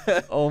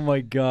that. Oh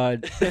my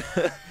God.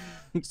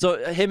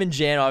 So him and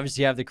Jan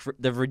obviously have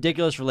the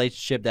ridiculous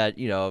relationship that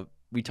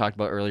we talked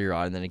about earlier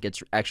on, and then it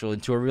gets actually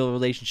into a real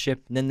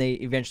relationship, and then they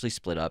eventually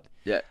split up.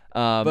 Yeah.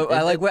 But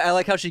I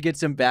like how she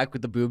gets him back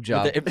with the boob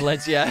job. With the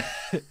implants, yeah.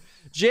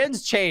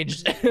 Jan's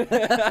changed.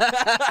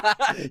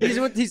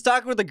 He's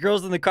talking with the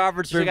girls in the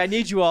conference room. She's like, "I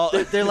need you all."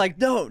 They're like,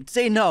 "No,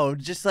 say no.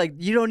 Just like,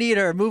 you don't need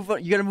her. Move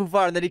on. You gotta move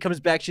on." And then he comes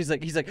back. He's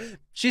like,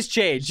 "She's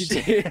changed." She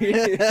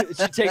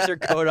takes her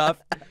coat off.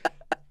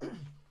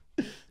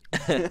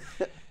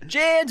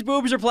 Jan's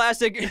boobs are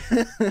plastic.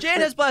 Jan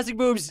has plastic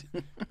boobs.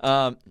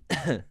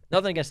 Nothing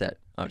against that,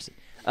 obviously.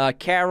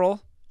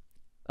 Carol,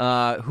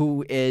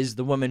 who is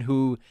the woman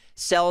who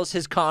sells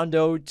his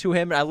condo to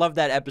him. And I love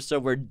that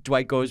episode where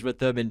Dwight goes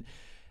with him and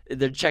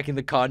they're checking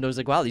the condos.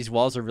 Like, wow, these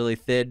walls are really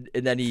thin.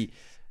 And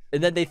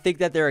then they think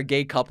that they're a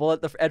gay couple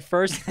at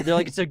first. They're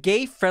like, it's a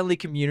gay-friendly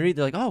community.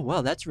 They're like, oh,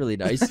 wow, that's really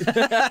nice.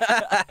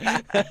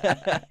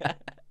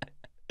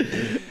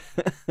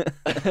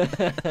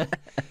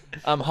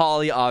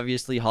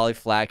 Holly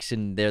Flax,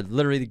 and they're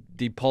literally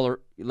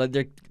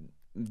they're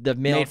the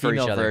male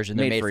female version.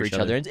 They're made for each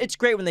other. And it's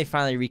great when they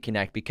finally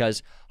reconnect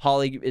because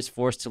Holly is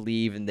forced to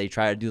leave and they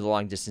try to do the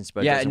long distance,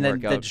 but it doesn't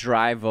work out. The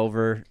drive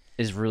over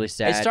is really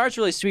sad. It starts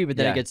really sweet, but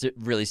then it gets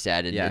really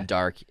sad and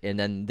dark, and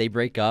then they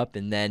break up,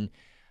 and then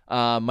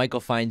Michael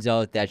finds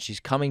out that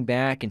she's coming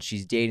back and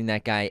she's dating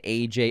that guy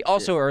AJ.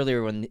 Also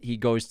earlier when he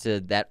goes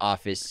to that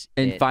office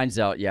and finds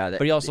out,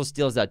 but he also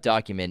steals that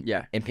document.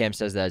 Yeah, and Pam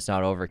says that it's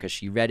not over because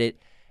she read it.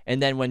 And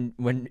then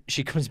when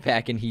she comes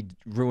back and he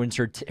ruins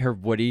her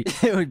Woody,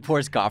 he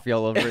pours coffee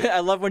all over it. I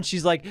love when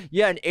she's like,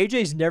 "Yeah, and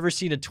AJ's never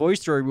seen a Toy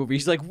Story movie."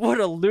 He's like,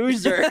 "What a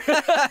loser."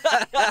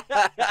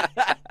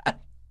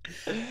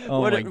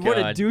 What a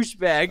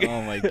douchebag.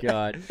 Oh my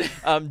god.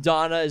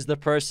 Donna is the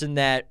person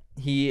that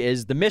he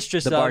is the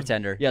mistress of. The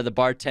bartender. Yeah, the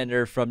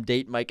bartender from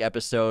Date Mike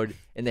episode.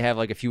 And they have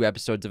like a few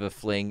episodes of a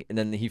fling. And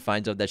then he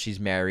finds out that she's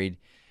married.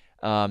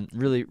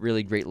 Really,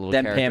 really great little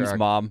character. Then Pam's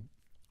mom.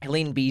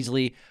 Helene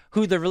Beasley,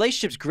 who the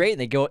relationship's great and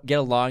they get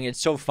along.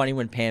 It's so funny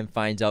when Pam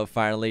finds out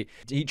finally.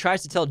 He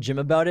tries to tell Jim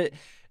about it.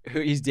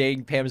 He's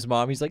dating Pam's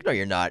mom. He's like, no,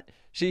 you're not.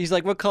 He's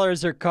like, what color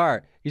is her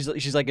car?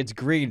 She's like, it's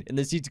green. And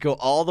the seats go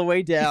all the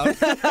way down.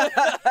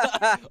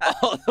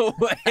 All the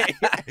way.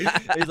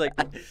 He's like...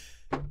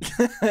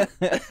 And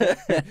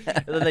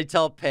then they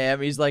tell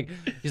Pam, he's like,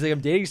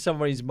 I'm dating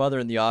somebody's mother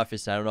in the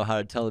office. I don't know how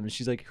to tell him. And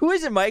she's like, who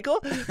is it, Michael?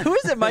 Who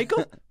is it,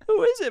 Michael?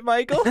 Who is it,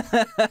 Michael?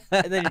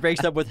 And then he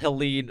breaks up with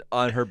Helene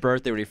on her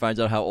birthday when he finds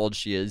out how old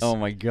she is. Oh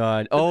my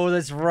god. Oh,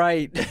 that's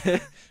right.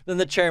 Then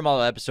the cherry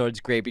model episode is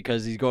great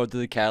because he's going through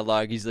the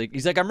catalog. He's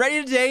like, I'm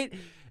ready to date.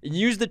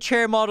 Use the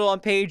chair model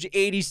on page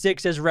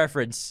 86 as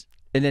reference.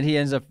 And then he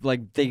ends up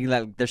like thinking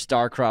that they're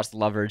star-crossed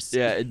lovers.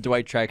 Yeah, and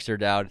Dwight tracks her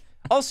down.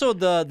 Also,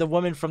 the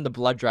woman from the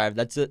blood drive.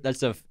 That's a the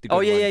good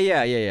one.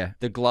 Yeah.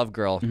 The glove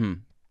girl. Mm-hmm.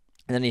 And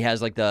then he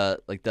has like the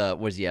what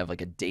does he have,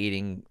 like a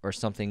dating or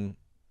something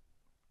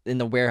in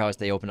the warehouse?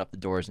 They open up the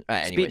doors.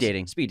 Speed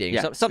dating,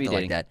 yeah, something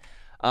like that.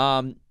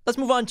 Let's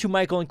move on to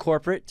Michael in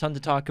corporate. Ton to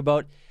talk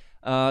about.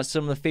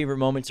 Some of the favorite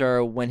moments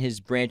are when his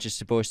branch is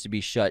supposed to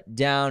be shut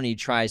down. He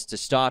tries to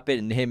stop it,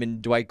 and him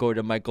and Dwight go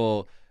to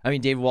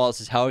David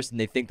Wallace's house, and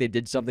they think they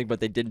did something, but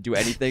they didn't do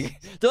anything.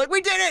 They're like,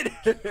 we did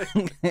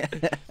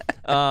it!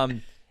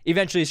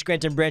 Eventually,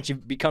 Scranton branch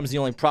becomes the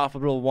only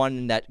profitable one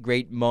in that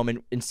great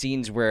moment in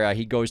scenes where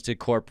he goes to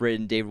corporate,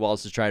 and David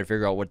Wallace is trying to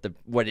figure out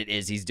what it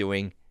is he's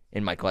doing,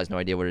 and Michael has no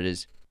idea what it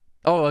is.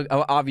 Oh,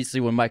 obviously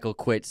when Michael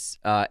quits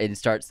and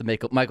starts the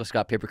Michael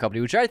Scott Paper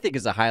Company, which I think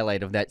is a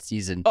highlight of that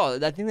season. Oh,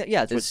 I think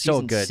it's what, so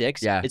season good.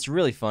 6? Yeah. It's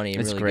really funny.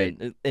 And it's really great.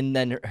 Good. And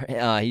then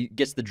he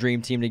gets the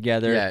dream team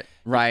together. Yeah,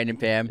 Ryan and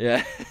Pam.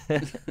 Yeah.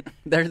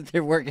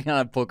 they're working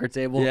on a poker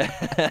table.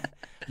 Yeah.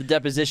 The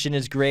deposition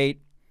is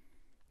great,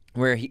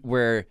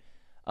 where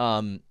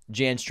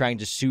Jan's trying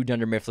to sue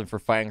Dunder Mifflin for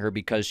firing her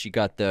because she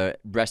got the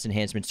breast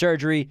enhancement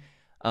surgery,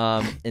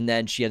 and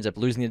then she ends up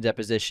losing the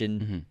deposition.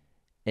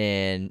 Mm-hmm.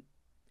 And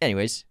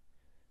anyways,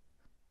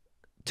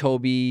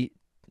 Toby,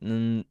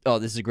 this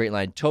is a great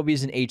line.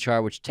 Toby's in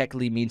HR, which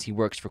technically means he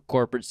works for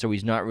corporate, so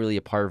he's not really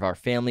a part of our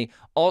family.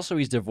 Also,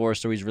 he's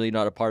divorced, so he's really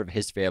not a part of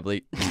his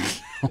family.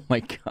 Oh my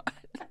god.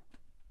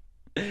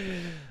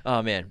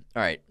 Oh man.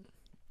 All right.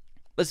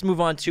 Let's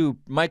move on to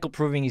Michael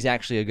proving he's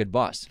actually a good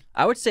boss.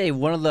 I would say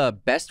one of the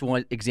best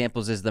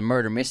examples is the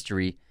murder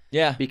mystery.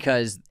 Yeah.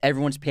 Because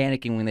everyone's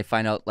panicking when they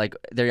find out, like,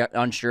 they're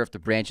unsure if the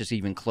branch is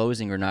even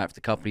closing or not, if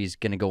the company's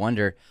going to go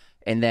under.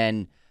 And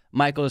then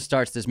Michael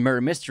starts this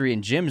murder mystery,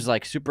 and Jim's,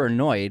 like, super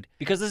annoyed.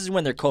 Because this is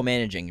when they're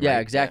co-managing, right? Yeah,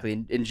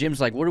 exactly. Yeah. And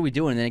Jim's like, what are we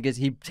doing? And then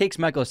he takes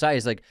Michael aside.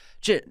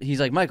 He's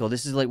like, Michael,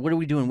 this is like, what are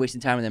we doing,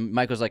 wasting time? And then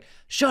Michael's like,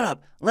 shut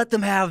up. Let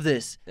them have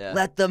this. Yeah.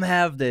 Let them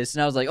have this.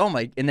 And I was like, oh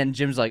my. And then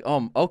Jim's like,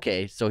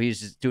 okay. So he's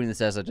just doing this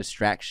as a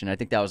distraction. I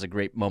think that was a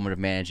great moment of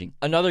managing.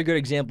 Another good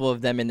example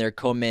of them in their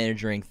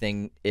co-managing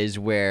thing is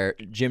where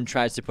Jim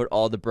tries to put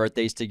all the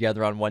birthdays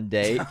together on one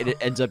day, and it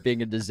ends up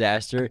being a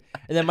disaster.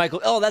 And then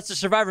Michael, that's the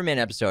Survivor Man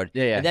episode.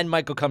 Yeah. And then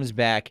Michael comes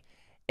back,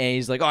 and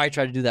he's like, I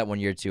tried to do that one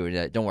year too.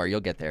 And, don't worry, you'll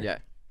get there. Yeah.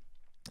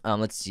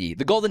 Let's see.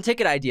 The golden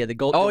ticket idea, the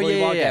Willy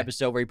Wonka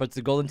episode where he puts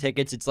the golden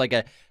tickets. It's like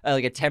a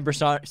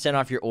 10%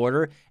 off your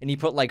order, and he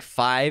put like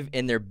 5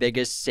 in their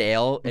biggest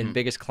sale and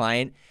biggest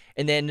client,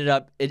 and then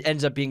it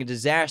ends up being a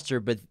disaster.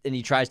 But then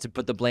he tries to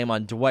put the blame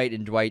on Dwight,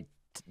 and Dwight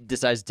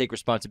decides to take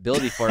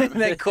responsibility for it.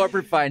 And then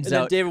corporate finds and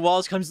out. Then David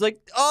Wallace comes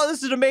like, this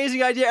is an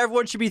amazing idea.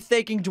 Everyone should be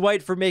thanking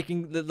Dwight for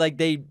making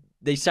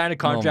they signed a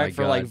contract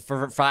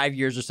for 5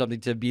 years or something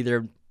to be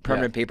their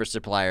permanent paper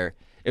supplier.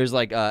 It was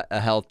like a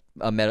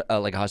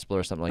hospital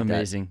or something like that.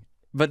 Amazing.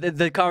 But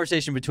the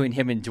conversation between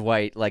him and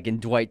Dwight, and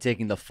Dwight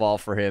taking the fall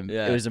for him,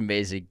 it was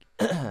amazing.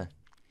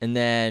 And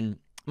then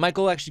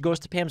Michael actually goes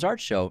to Pam's art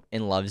show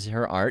and loves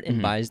her art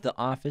and buys The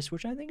Office,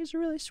 which I think is a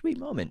really sweet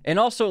moment. And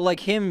also, like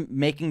him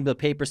making the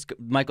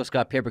Michael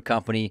Scott Paper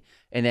Company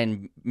and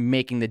then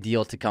making the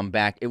deal to come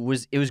back, it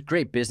was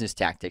great business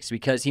tactics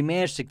because he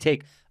managed to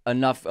take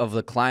enough of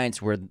the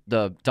clients where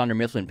the Dunder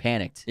Mifflin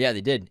panicked. Yeah,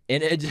 they did.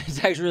 And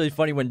it's actually really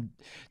funny when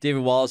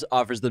David Wallace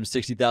offers them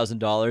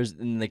 $60,000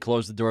 and they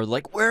close the door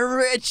like, we're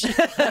rich.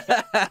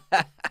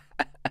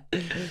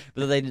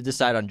 But they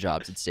decide on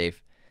jobs. It's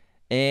safe.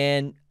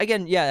 And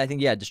again, I think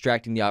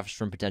distracting the office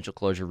from potential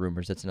closure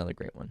rumors. That's another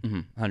great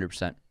one.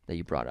 100%. That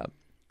you brought up.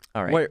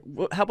 All right.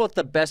 How about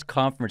the best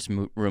conference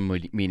room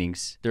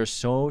meetings? There's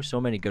so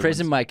many good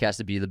Prison ones. Mike has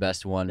to be the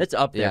best one. It's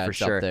up there yeah, for it's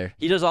sure. Up there.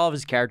 He does all of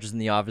his characters in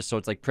The Office, so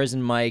it's like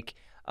Prison Mike,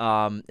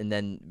 and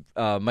then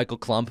Michael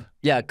Klump.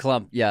 Yeah,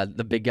 Klump. Yeah,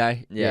 the big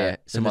guy. Yeah,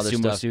 some other sumo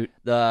stuff. Suit.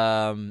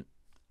 The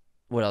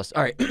what else?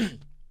 All right.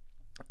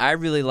 I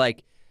really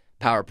like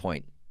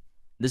PowerPoint.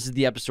 This is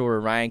the episode where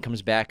Ryan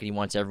comes back and he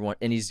wants everyone,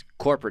 and he's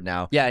corporate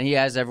now. Yeah, and he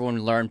has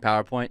everyone learn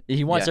PowerPoint.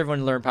 He wants everyone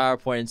to learn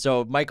PowerPoint, and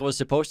so Michael was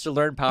supposed to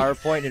learn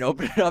PowerPoint and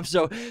open it up.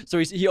 So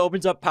he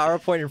opens up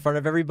PowerPoint in front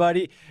of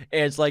everybody,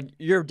 and it's like,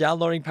 you're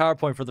downloading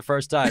PowerPoint for the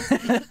first time.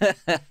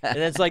 And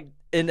it's like,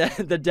 and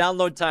the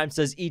download time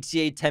says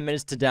ETA 10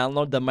 minutes to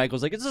download. Then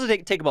Michael's like, it's going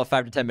to take about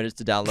 5 to 10 minutes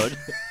to download.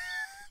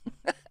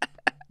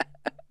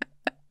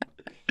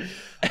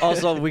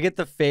 Also, we get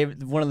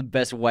one of the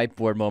best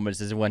whiteboard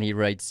moments is when he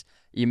writes,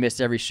 "You miss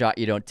every shot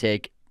you don't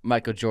take."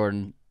 Wayne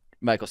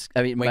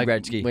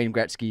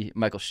Gretzky,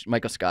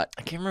 Michael Scott.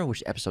 I can't remember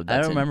which episode that's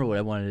I don't remember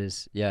what one it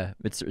is. Yeah,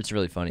 it's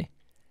really funny.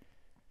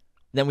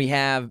 Then we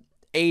have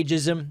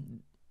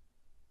ageism.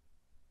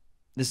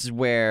 This is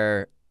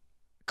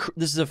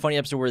a funny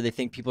episode where they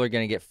think people are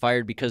going to get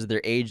fired because of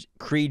their age.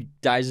 Creed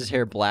dyes his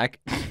hair black.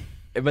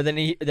 But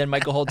then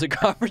Michael holds a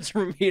conference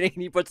room meeting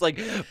and he puts like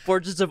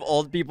portraits of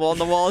old people on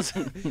the walls.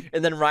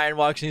 And then Ryan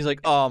walks and he's like,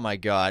 "Oh my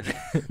God."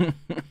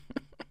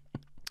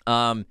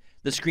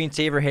 The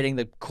screensaver hitting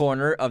the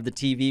corner of the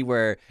TV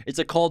where it's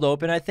a cold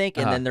open, I think,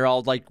 and then they're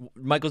all like,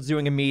 Michael's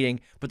doing a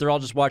meeting, but they're all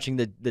just watching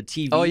the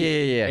TV. Oh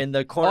yeah. In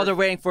the corner. Oh, they're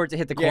waiting for it to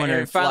hit the corner.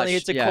 And finally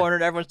hits the corner,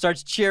 and everyone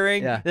starts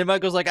cheering. Yeah. Then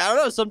Michael's like, "I don't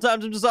know.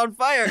 Sometimes I'm just on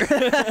fire."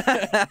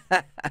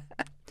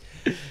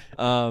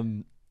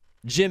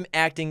 Jim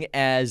acting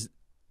as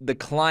the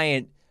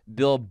client,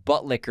 Bill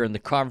Buttlicker, in the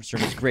conference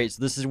room is great.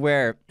 So this is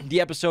where the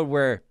episode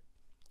where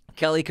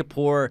Kelly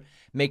Kapoor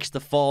makes the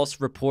false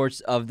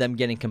reports of them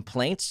getting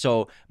complaints.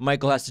 So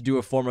Michael has to do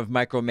a form of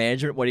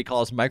micromanagement, what he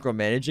calls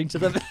micromanaging to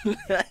them.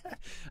 I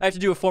have to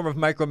do a form of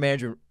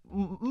micromanagement.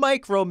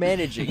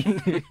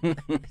 Micromanaging.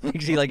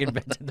 Thinks he like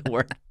invented the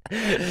word.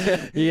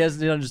 He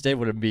doesn't understand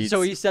what it means.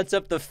 So he sets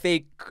up the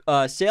fake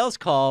sales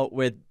call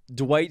with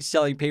Dwight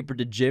selling paper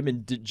to Jim,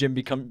 and Jim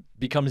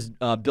becomes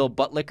Bill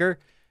Buttlicker,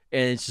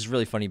 and it's just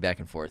really funny back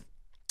and forth.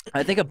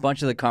 I think a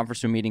bunch of the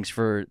conference room meetings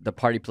for the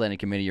party planning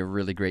committee are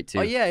really great too.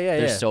 Oh yeah.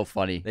 They're so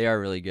funny. They are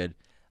really good.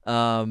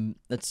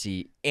 Let's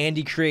see.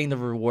 Andy creating the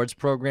rewards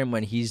program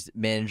when he's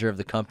manager of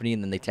the company,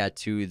 and then they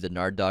tattoo the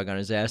Nard dog on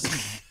his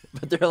ass.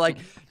 But they're like,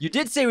 "You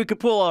did say we could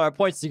pull all our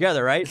points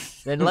together, right?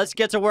 Then let's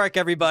get to work,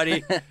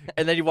 everybody."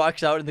 And then he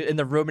walks out in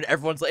the room, and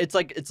everyone's like,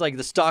 it's like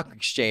the stock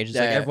exchange. It's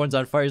like everyone's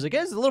on fire. He's like,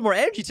 "There's a little more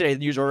energy today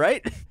than usual,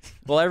 right?"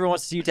 Well, everyone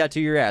wants to see you tattoo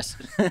your ass.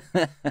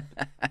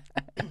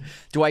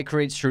 Dwight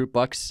creates Shroot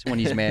Bucks when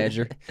he's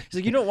manager. He's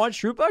like, "You don't want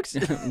Shroot Bucks?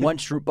 One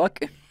Shroot Buck?"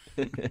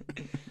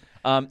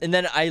 And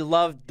then I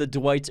love the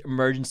Dwight's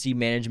emergency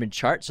management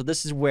chart. So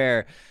this is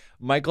where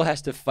Michael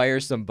has to fire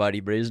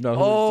somebody, but he doesn't know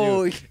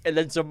who to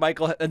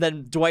do. And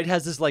then Dwight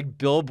has this like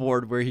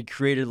billboard where he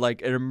created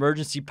like an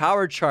emergency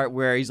power chart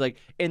where he's like,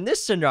 "In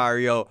this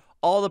scenario,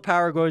 all the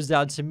power goes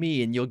down to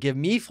me, and you'll give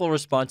me full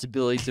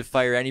responsibility to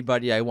fire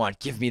anybody I want.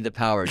 Give me the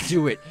power.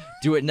 Do it.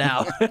 Do it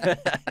now."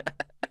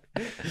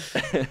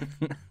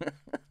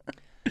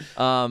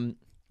 Want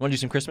to do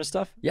some Christmas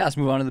stuff? Yeah, let's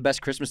move on to the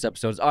best Christmas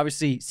episodes.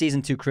 Obviously,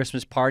 season 2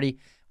 Christmas Party,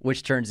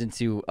 which turns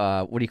into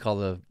what do you call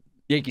the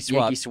Yankee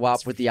swap? Yankee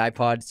swap with the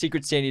iPod.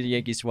 Secret Santa to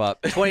Yankee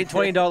swap.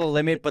 $20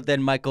 limit, but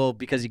then Michael,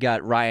 because he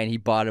got Ryan, he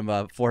bought him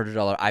a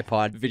 $400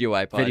 iPod. Video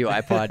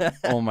iPod.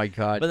 Oh my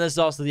God. But there's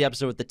also the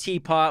episode with the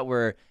teapot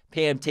where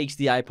Pam takes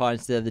the iPod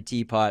instead of the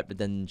teapot, but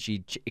then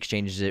she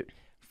exchanges it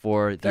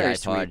for the very iPod.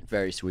 Sweet.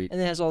 Very sweet. And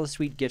it has all the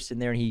sweet gifts in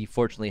there, and he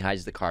fortunately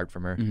hides the card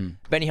from her.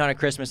 Benihana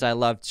Christmas I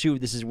love too.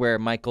 This is where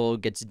Michael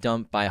gets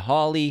dumped by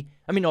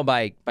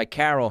by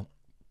Carol.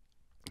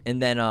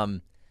 And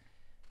then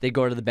they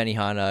go to the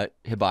Benihana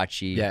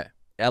hibachi. Yeah.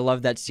 I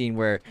love that scene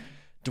where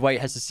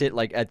Dwight has to sit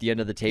like at the end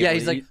of the table. Yeah,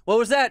 he's like, "What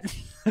was that?"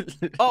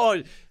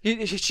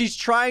 She's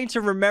trying to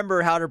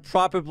remember how to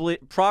properly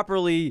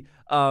properly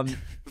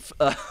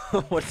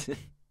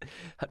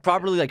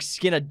like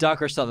skin a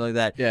duck or something like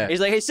that. Yeah.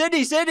 He's like, "Hey,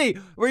 Cindy,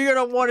 what you're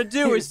gonna want to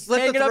do is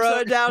hang it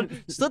upside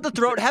down, slit the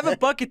throat, have a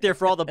bucket there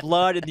for all the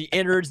blood and the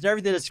innards and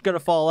everything that's gonna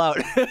fall out."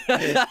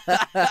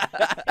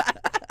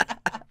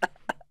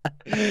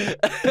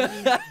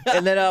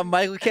 And then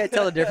Michael can't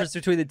tell the difference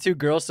between the two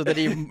girls, so that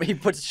he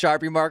puts a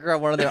Sharpie marker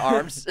on one of their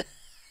arms.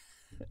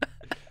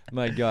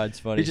 My God, it's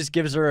funny. He just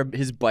gives her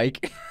his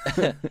bike.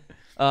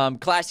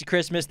 Classy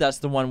Christmas, that's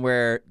the one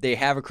where they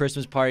have a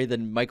Christmas party,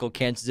 then Michael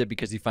cancels it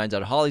because he finds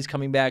out Holly's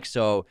coming back,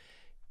 so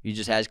he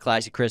just has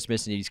Classy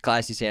Christmas and he's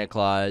Classy Santa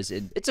Claus.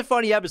 And it's a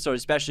funny episode,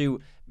 especially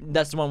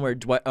that's the one where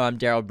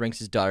Daryl brings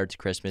his daughter to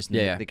Christmas and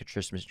they get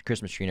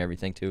Christmas tree and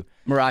everything too.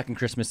 Moroccan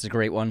Christmas is a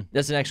great one.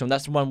 That's the next one.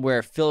 That's the one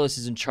where Phyllis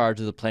is in charge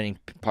of the planning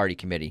party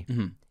committee.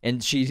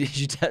 And she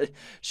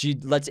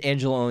lets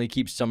Angela only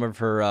keep some of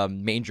her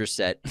manger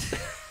set.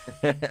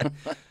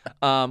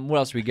 What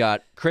else we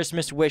got?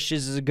 Christmas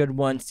Wishes is a good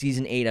one.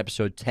 Season 8,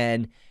 episode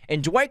 10.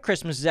 And Dwight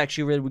Christmas is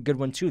actually a really good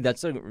one too.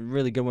 That's a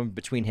really good one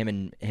between him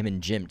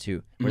and Jim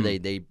too, where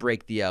they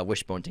break the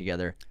wishbone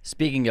together.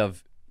 Speaking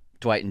of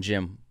Dwight and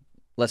Jim,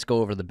 let's go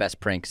over the best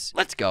pranks.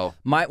 Let's go.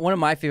 One of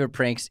my favorite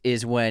pranks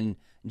is when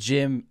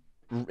Jim,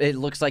 it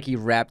looks like he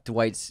wrapped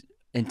Dwight's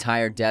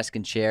entire desk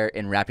and chair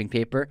in wrapping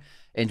paper.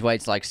 And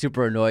Dwight's like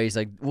super annoyed. He's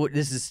like,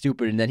 this is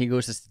stupid. And then he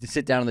goes to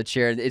sit down on the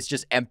chair and it's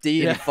just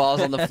empty and he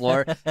falls on the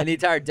floor. And the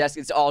entire desk,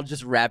 it's all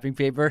just wrapping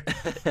paper.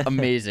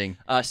 Amazing.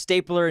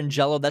 Stapler and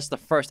Jello, that's the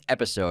first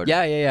episode.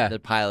 Yeah. The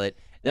pilot.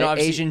 Then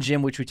Asian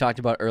Jim, which we talked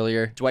about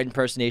earlier. Dwight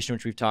impersonation,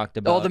 which we've talked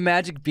about. Oh, the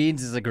magic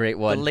beans is a great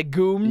one. The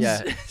legumes.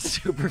 Yeah.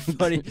 Super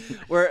funny.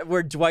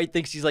 where Dwight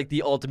thinks he's like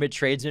the ultimate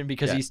tradesman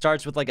because he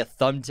starts with like a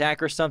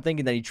thumbtack or something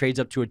and then he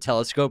trades up to a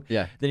telescope.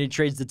 Yeah. Then he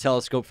trades the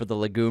telescope for the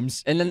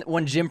legumes. And then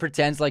when Jim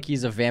pretends like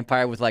he's a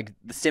vampire with like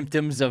the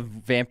symptoms of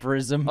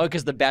vampirism. Oh,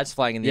 because the bat's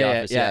flying in the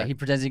office. Yeah. He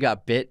pretends he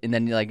got bit and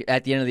then like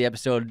at the end of the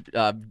episode,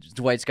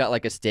 Dwight's got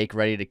like a steak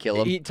ready to kill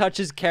him. He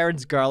touches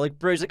Karen's garlic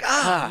bread. He's like,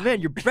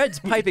 man, your bread's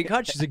piping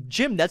hot. She's like,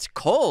 Jim, that's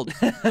cold.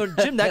 No,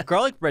 Jim, that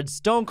garlic bread's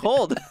stone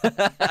cold.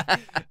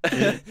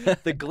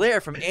 The glare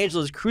from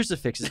Angela's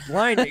crucifix is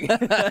blinding. And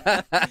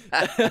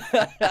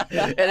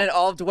then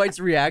all of Dwight's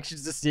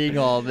reactions to seeing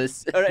all of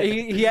this.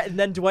 And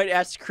then Dwight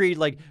asks Creed,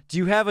 like, do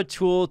you have a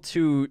tool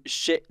to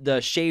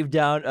shave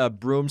down a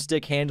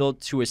broomstick handle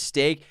to a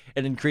steak?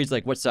 And then Creed's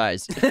like, what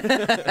size?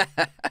 The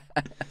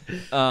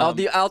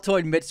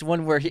Altoid Mitts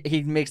one where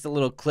he makes the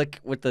little click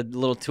with the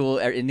little tool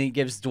and he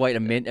gives Dwight a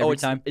mint every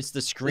time. It's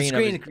the screen.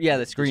 The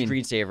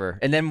screensaver.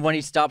 And then when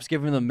he stops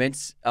giving him the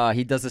mints,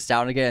 he does the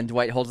sound again and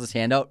Dwight holds his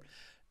hand out.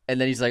 And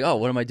then he's like, oh,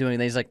 what am I doing?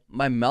 And then he's like,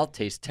 my mouth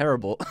tastes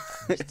terrible.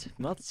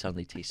 Mouth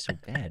suddenly tastes so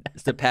bad.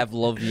 It's the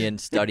Pavlovian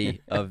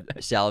study of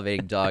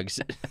salivating dogs.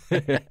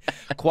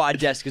 Quad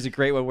desk is a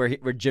great one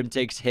where Jim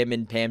takes him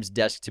and Pam's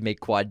desk to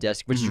make quad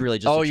desk, which is really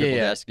just a triple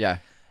desk. Yeah.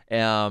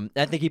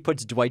 I think he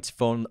puts Dwight's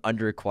phone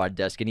under a quad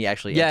desk and he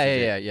actually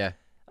answers it.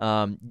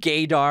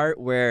 Gaydar,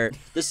 where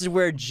this is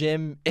where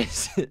Jim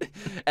is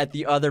at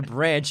the other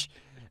branch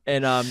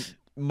and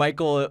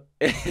Michael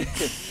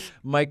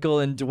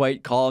and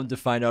Dwight call him to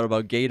find out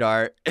about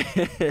Gaydar,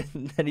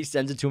 and then he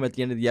sends it to him at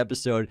the end of the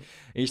episode.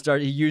 And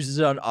he uses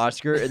it on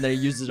Oscar, and then he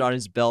uses it on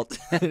his belt,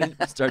 and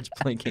it starts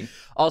blinking.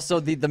 Also,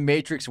 the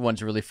Matrix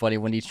one's really funny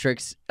when they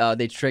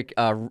trick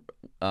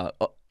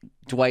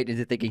Dwight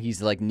into thinking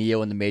he's like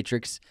Neo in the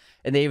Matrix,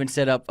 and they even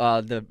set up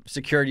the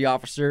security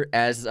officer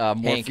as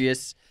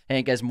Morpheus.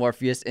 Hank as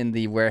Morpheus in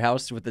the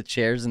warehouse with the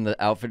chairs and the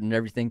outfit and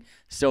everything.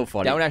 So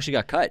funny. That one actually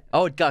got cut.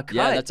 Oh, it got cut?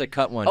 Yeah, that's a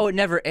cut one. Oh, it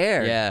never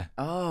aired? Yeah.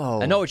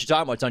 Oh. I know what you're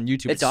talking about. It's on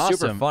YouTube. It's awesome.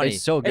 Super funny.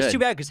 It's so good. It's too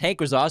bad because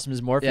Hank was awesome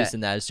as Morpheus in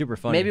that. It's super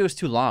funny. Maybe it was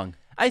too long.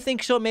 I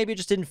think so. Maybe it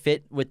just didn't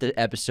fit with the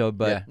episode,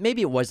 but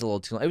maybe it was a little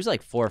too long. It was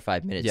like 4 or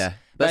 5 minutes. Yeah.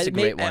 That's a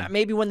great one.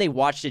 Maybe when they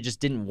watched it just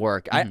didn't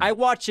work. I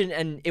watched it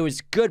and it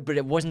was good, but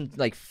it wasn't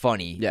like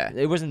funny. Yeah.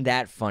 It wasn't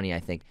that funny, I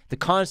think. The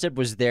concept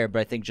was there, but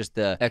I think just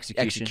the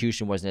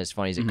execution wasn't as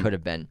funny as it could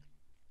have been.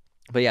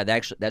 But yeah,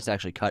 that's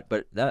actually cut.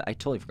 But I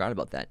totally forgot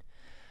about that.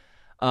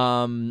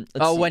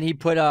 When he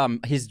put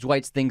his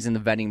Dwight's things in the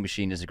vending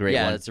machine is a great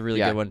one. Yeah, that's a really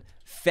good one.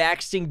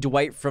 Faxing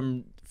Dwight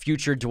from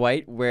future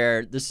Dwight,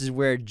 where this is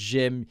where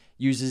Jim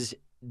uses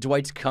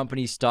Dwight's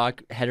company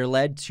stock header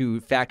lead to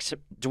fax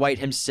Dwight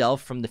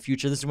himself from the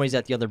future. This is when he's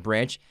at the other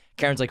branch.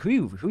 Karen's like,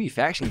 who are you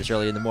faxing this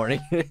early in the morning?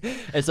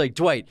 It's like,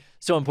 Dwight,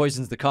 someone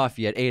poisons the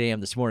coffee at 8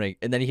 a.m. this morning.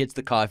 And then he hits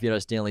the coffee out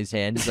of Stanley's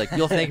hand. He's like,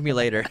 you'll thank me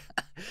later.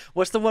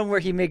 What's the one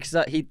where he makes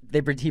he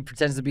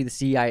pretends to be the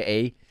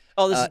CIA?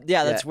 Oh,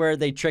 that's where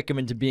they trick him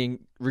into being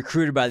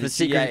recruited by the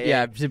CIA.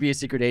 Yeah, to be a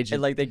secret agent.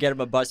 And like they get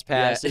him a bus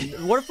pass. Yeah.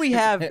 And what if we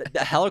have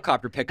a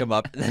helicopter pick him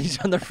up and then he's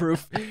on the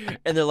roof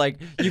and they're like,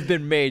 you've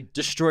been made,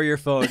 destroy your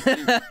phone.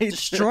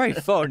 Destroy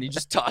phone. He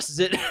just tosses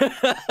it.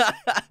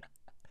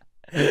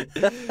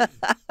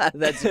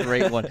 That's a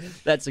great one.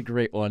 That's a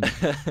great one.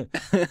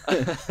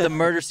 The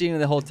murder scene in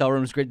the hotel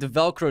room is great. The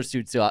Velcro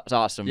suit's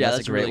awesome. Yeah,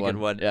 that's a really good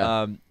one.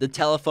 Yeah. The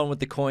telephone with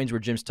the coins where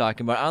Jim's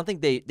talking about. I don't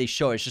think they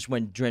show it. It's just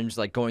when Jim's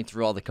like going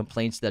through all the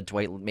complaints that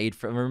Dwight made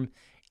from him,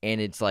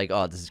 and it's like,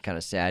 oh, this is kind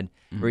of sad.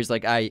 Where he's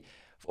like, I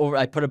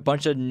put a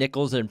bunch of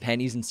nickels and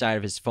pennies inside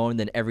of his phone.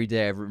 Then every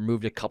day I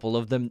removed a couple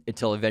of them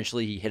until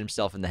eventually he hit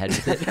himself in the head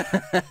with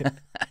it.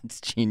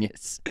 It's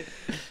genius.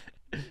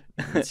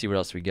 Let's see what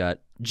else we got.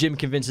 Jim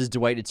convinces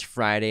Dwight it's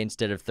Friday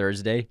instead of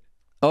Thursday.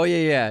 Oh,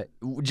 yeah.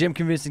 Jim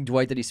convincing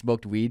Dwight that he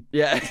smoked weed.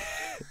 Yeah.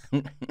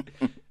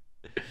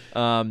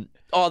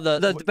 Oh,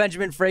 the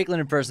Benjamin Franklin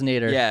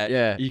impersonator.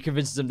 Yeah. He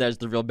convinces him that it's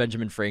the real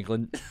Benjamin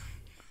Franklin.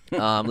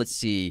 Let's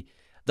see.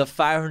 The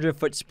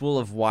 500-foot spool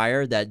of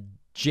wire that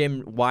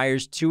Jim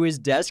wires to his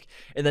desk,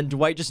 and then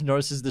Dwight just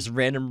notices this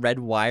random red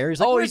wire. He's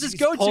like, where's this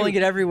go to? Pulling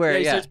it everywhere.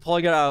 He starts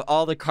pulling it out of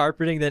all the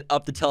carpeting, then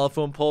up the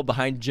telephone pole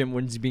behind Jim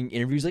when he's being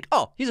interviewed. He's like,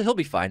 oh, he'll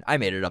be fine. I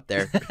made it up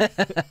there.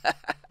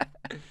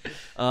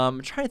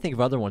 I'm trying to think of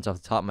other ones off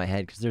the top of my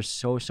head because there's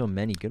so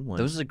many good ones.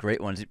 Those are the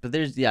great ones. But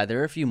there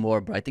are a few more,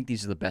 but I think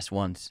these are the best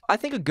ones. I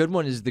think a good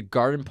one is the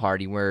garden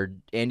party where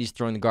Andy's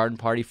throwing the garden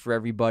party for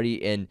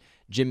everybody, and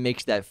Jim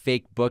makes that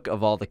fake book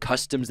of all the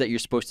customs that you're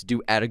supposed to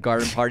do at a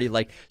garden party,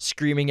 like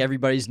screaming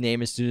everybody's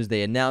name as soon as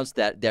they announce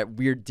that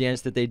weird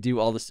dance that they do,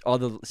 all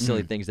the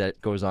silly things that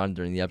goes on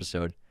during the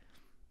episode.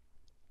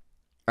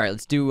 All right,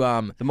 let's do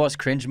the most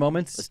cringe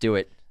moments. Let's do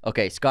it.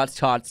 Okay, Scott's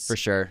Tots for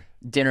sure.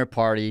 Dinner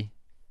party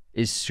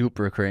is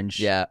super cringe.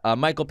 Yeah,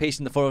 Michael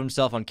pasting the photo of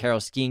himself on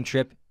Carol's skiing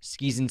trip.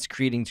 Skeezen's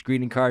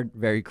greeting card,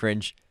 very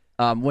cringe.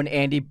 When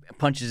Andy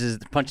punches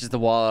the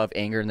wall out of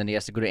anger, and then he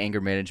has to go to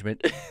anger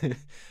management,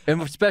 and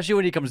especially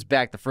when he comes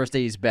back the first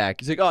day he's back,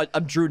 he's like, "Oh,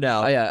 I'm Drew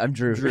now." Oh yeah, I'm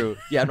Drew. Drew.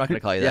 Yeah, I'm not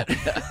gonna call you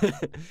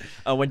that.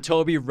 When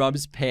Toby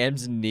rubs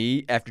Pam's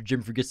knee after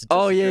Jim forgets to.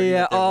 Oh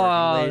yeah.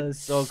 Oh,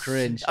 that's so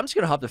cringe. I'm just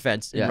gonna hop the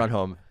fence and run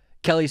home.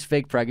 Kelly's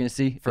fake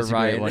pregnancy for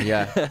Ryan. A great one,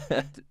 yeah,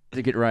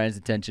 to get Ryan's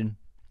attention.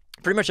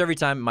 Pretty much every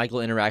time Michael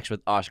interacts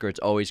with Oscar, it's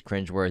always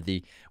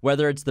cringeworthy.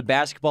 Whether it's the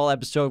basketball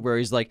episode where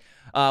he's like,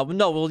 no,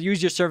 we'll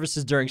use your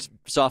services during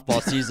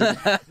softball season.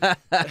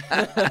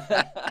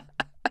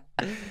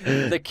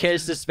 The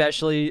kiss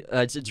especially,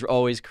 it's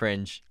always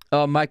cringe.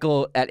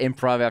 Michael at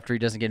improv after he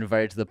doesn't get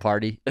invited to the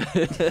party.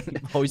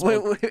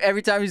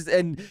 Every time he's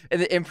in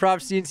the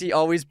improv scenes, he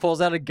always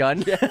pulls out a gun.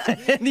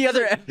 And the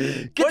other,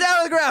 get down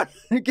on the ground.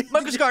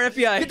 Michael Scar,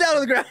 FBI. Get down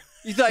on the ground.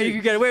 You thought you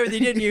could get away with it,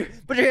 didn't you?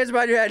 Put your hands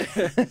behind your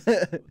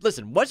head.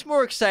 Listen, what's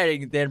more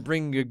exciting than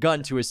bringing a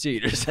gun to a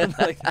seat or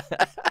something like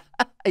that?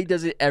 He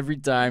does it every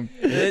time.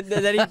 And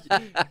then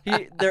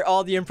they're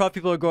all the improv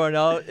people are going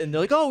out, and they're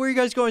like, "Oh, where are you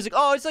guys going?" He's like,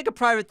 "Oh, it's like a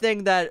private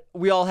thing that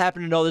we all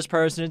happen to know this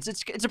person.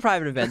 It's a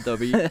private event, though."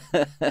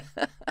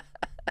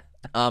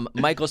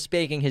 Michael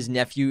spanking his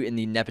nephew in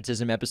the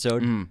nepotism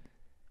episode.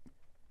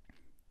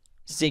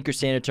 Sinker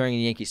Santa turning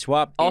a Yankee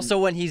swap. Also,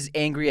 when he's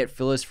angry at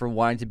Phyllis for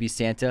wanting to be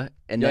Santa,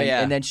 and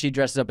then she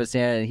dresses up as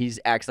Santa, and he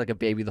acts like a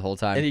baby the whole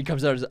time. And he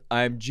comes out as,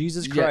 "I'm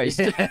Jesus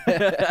Christ."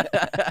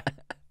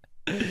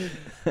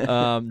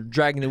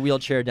 Dragging the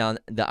wheelchair down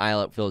the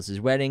aisle at Phyllis's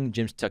wedding.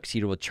 Jim's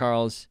tuxedo with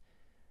Charles.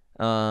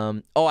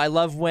 I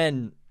love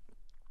when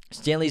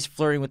Stanley's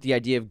flirting with the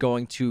idea of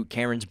going to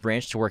Cameron's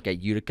branch to work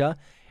at Utica,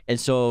 and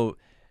so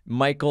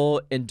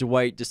Michael and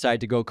Dwight decide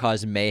to go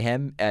cause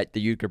mayhem at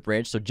the Utica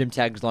branch. So Jim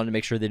tags along to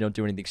make sure they don't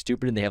do anything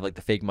stupid, and they have like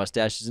the fake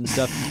mustaches and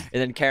stuff.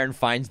 And then Karen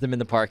finds them in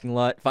the parking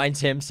lot, finds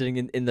him sitting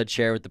in the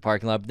chair with the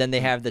parking lot. But then they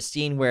have the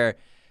scene where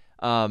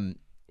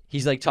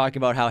he's like talking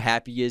about how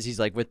happy he is. He's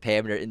like with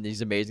Pam, and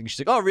he's amazing. She's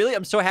like, "Oh, really?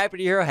 I'm so happy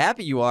to hear how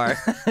happy you are."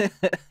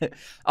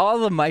 All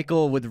the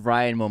Michael with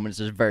Ryan moments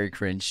are very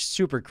cringe.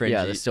 Super cringy.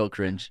 Yeah, they're so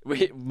cringe.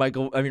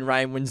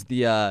 Ryan wins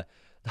the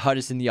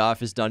hottest in the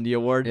office Dundee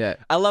Award. Yeah.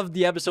 I love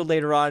the episode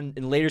later on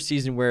in later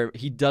season where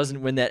he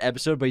doesn't win that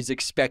episode, but he's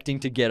expecting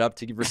to get up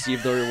to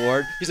receive the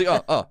reward. He's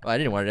like, oh, I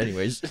didn't want it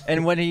anyways.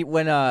 And when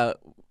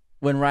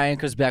Ryan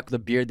comes back with a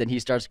beard, then he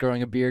starts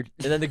growing a beard.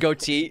 And then the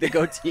goatee.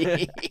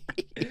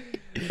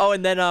 Oh,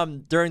 and then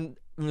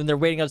when they're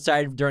waiting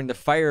outside during the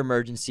fire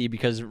emergency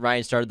because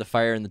Ryan started the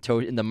fire in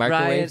the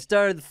microwave. Ryan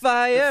started the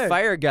fire. The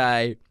fire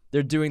guy.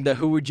 They're doing the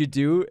 "Who would you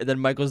do?" And then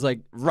Michael's like,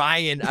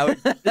 "Ryan out."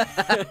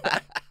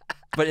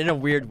 But in a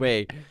weird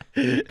way,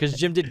 because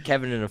Jim did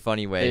Kevin in a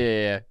funny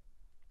way. Yeah.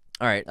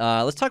 All right,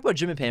 let's talk about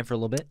Jim and Pam for a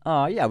little bit.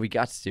 Oh yeah, we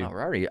got to. Oh, we're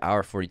already an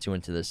hour 42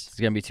 into this. It's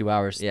gonna be 2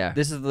 hours. Yeah.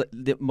 This is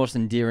the most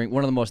endearing,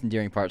 one of the most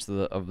endearing parts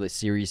of the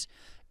series,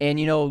 and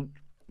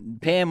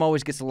Pam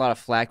always gets a lot of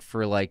flack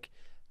for like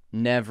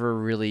never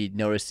really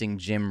noticing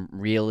Jim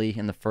really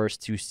in the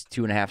first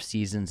two and a half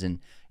seasons, and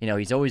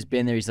he's always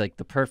been there. He's like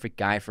the perfect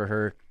guy for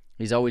her.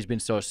 He's always been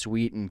so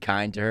sweet and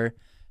kind to her,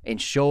 and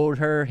showed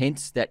her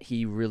hints that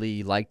he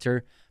really liked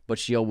her, but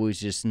she always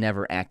just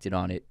never acted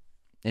on it.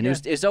 And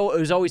it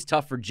was always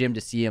tough for Jim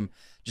to see him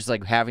just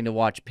like having to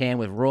watch Pam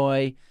with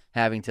Roy,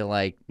 having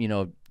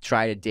to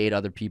try to date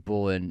other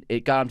people, and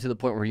it got him to the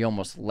point where he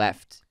almost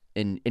left,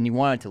 and he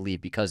wanted to leave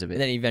because of it.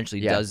 And then he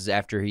eventually does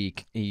after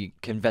he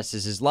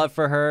confesses his love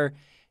for her,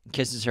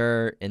 kisses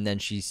her, and then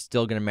she's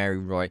still gonna marry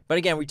Roy. But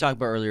again, we talked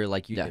about earlier, a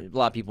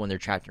lot of people when they're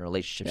trapped in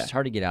relationships, it's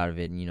hard to get out of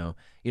it, and you don't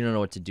know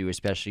what to do,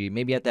 especially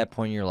maybe at that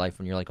point in your life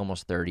when you're like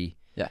almost 30.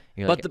 Yeah,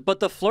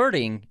 but the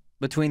flirting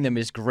between them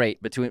is great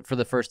for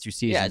the first 2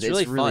 seasons. Yeah,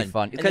 it's really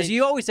fun because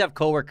you always have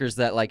coworkers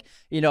that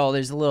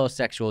there's a little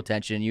sexual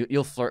tension.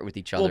 You'll flirt with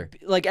each other.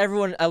 Well, like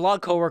everyone, a lot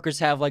of coworkers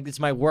have it's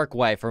my work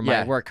wife or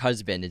my work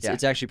husband.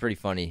 It's actually pretty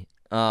funny.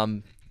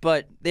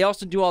 But they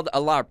also do a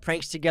lot of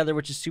pranks together,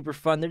 which is super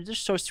fun. They're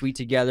just so sweet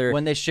together.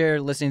 When they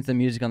share listening to the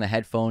music on the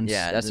headphones,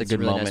 that's a good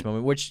really moment. Nice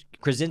moment. Which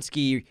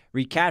Krasinski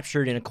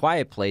recaptured in A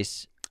Quiet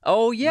Place.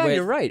 Oh yeah, with-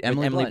 you're right.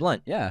 with Emily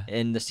Blunt. Yeah.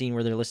 In the scene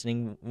where they're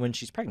listening when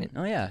she's pregnant.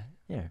 Oh yeah.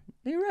 Yeah.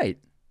 You're right.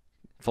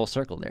 Full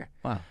circle there.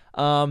 Wow.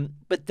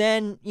 But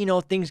then,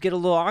 things get a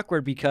little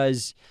awkward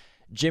because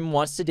Jim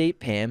wants to date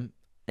Pam,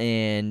 but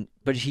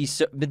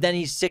then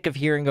he's sick of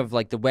hearing of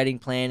like the wedding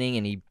planning,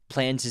 and he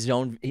plans his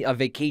own a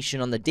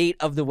vacation on the date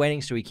of the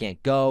wedding, so he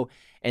can't go.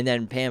 And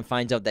then Pam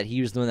finds out that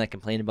he was the one that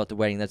complained about the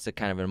wedding. That's a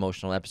kind of an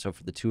emotional episode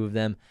for the two of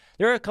them.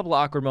 There are a couple of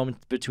awkward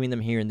moments between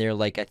them here and there.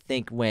 Like I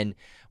think when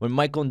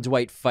Michael and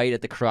Dwight fight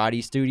at the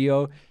karate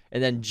studio,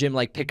 and then Jim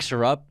like picks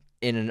her up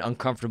in an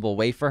uncomfortable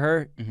way for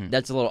her.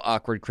 That's a little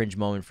awkward, cringe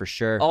moment for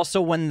sure.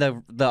 Also, when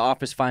the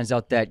office finds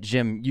out that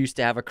Jim used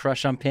to have a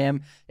crush on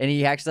Pam, and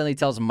he accidentally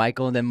tells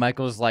Michael, and then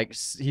Michael's like,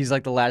 he's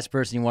like the last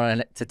person you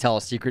wanted to tell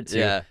a secret to.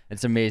 Yeah.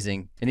 It's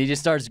amazing. And he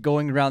just starts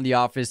going around the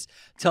office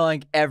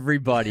telling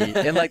everybody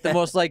in like the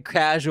most like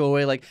casual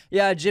way, like,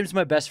 yeah, Jim's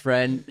my best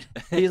friend.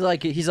 He's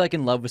like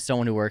in love with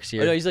someone who works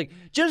here. Oh, no, he's like,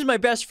 Jim's my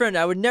best friend.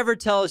 I would never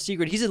tell a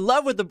secret. He's in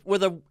love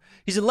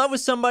he's in love with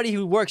somebody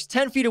who works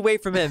 10 feet away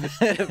from him.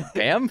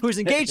 Pam? Who's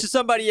engaged to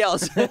somebody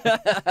else.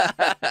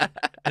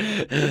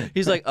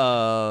 He's like,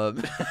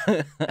 and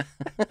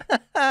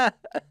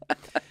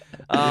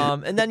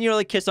then,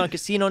 like kiss on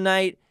casino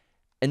night,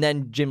 and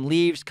then Jim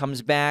leaves,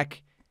 comes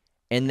back,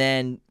 and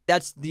then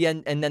that's the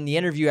end. And then the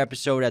interview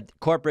episode at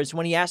corporate is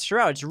when he asks her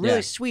out. It's a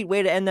really sweet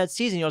way to end that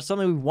season.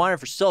 Something we wanted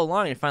for so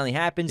long, and it finally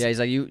happens. Yeah, he's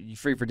like, you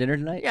free for dinner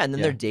tonight? Yeah, and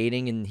then they're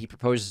dating, and he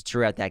proposes to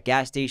her at that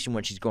gas station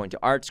when she's going to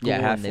art school,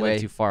 and they halfway.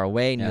 live too far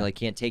away, and he like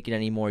can't take it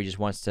anymore. He just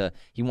wants to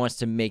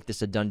make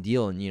this a done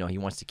deal, and he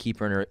wants to keep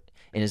her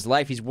in his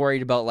life. He's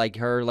worried about like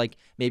her like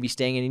maybe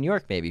staying in New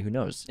York, maybe, who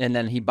knows. And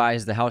then he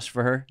buys the house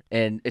for her,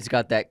 and it's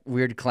got that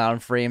weird clown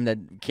frame that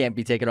can't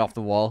be taken off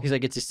the wall. He's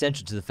like, it's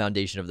essential to the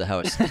foundation of the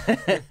house.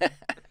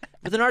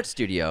 With an art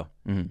studio.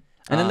 And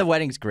then the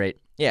wedding's great.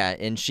 Yeah,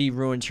 and she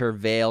ruins her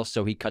veil,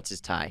 so he cuts his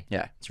tie.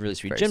 Yeah. It's really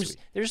sweet. Very sweet.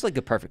 They're just like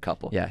the perfect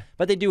couple. Yeah.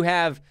 But they do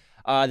have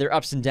their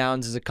ups and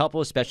downs as a couple,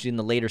 especially in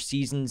the later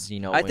seasons.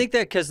 I think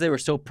that because they were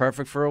so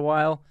perfect for a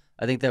while,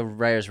 I think the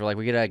writers were like,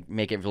 we gotta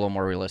make it a little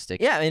more realistic.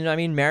 Yeah, and I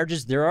mean,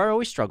 marriages, there are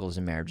always struggles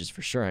in marriages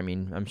for sure. I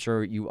mean, I'm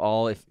sure you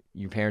all, if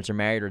your parents are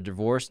married or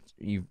divorced,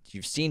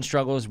 you've seen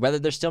struggles, whether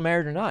they're still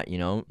married or not,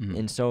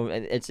 And so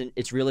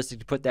it's realistic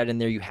to put that in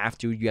there. You have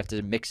to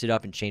mix it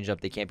up and change it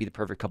up. They can't be the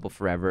perfect couple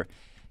forever.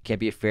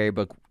 Can't be a fairy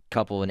book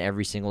couple in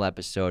every single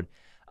episode.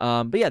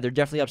 But yeah, there are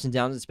definitely ups and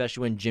downs,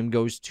 especially when Jim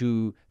goes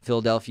to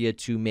Philadelphia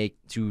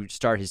to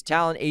start his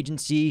talent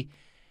agency.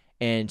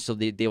 And so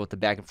they deal with the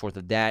back and forth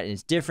of that. And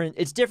it's different.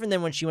 It's different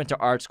than when she went to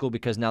art school,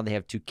 because now they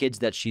have two kids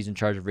that she's in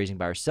charge of raising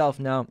by herself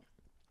now.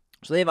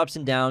 So they have ups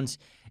and downs.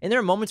 And there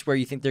are moments where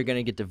you think they're going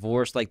to get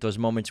divorced, like those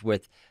moments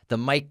with the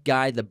mic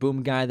guy, the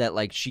boom guy that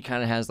like she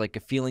kind of has like a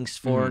feelings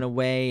for in a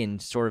way,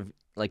 and sort of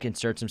like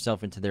inserts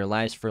himself into their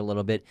lives for a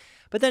little bit.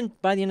 But then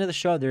by the end of the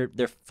show, they're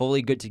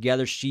fully good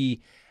together.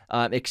 She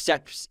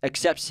accepts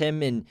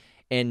him and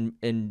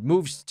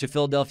moves to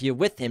Philadelphia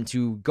with him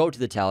to go to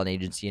the talent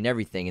agency and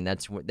everything. And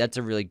that's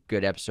a really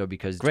good episode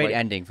because Great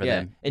ending for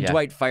them. And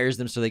Dwight fires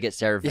them so they get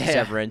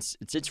severance.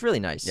 It's really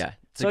nice. Yeah,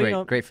 it's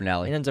a great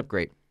finale. It ends up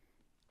great.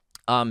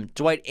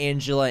 Dwight,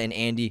 Angela, and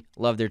Andy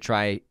love their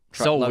weird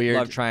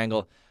love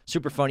triangle.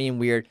 Super funny and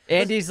weird.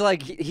 Andy's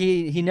like,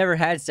 he never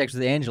had sex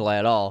with Angela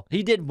at all.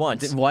 He did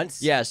once.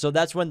 Once? Yeah, so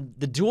that's when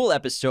the duel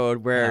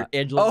episode where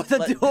Angela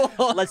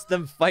lets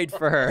them fight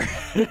for her.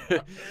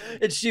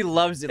 And she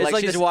loves it. It's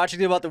like she's watching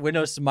them out the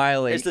window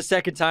smiling. It's the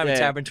second time it's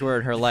happened to her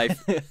in her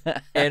life.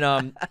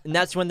 And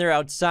that's when they're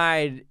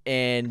outside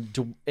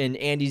and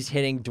Andy's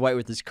hitting Dwight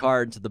with his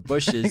car into the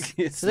bushes.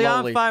 He's like,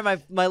 I'm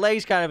fine, my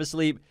leg's kind of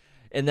asleep.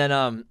 And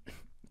then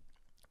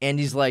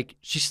Andy's like,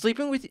 she's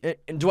sleeping with you?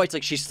 And Dwight's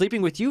like, she's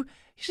sleeping with you?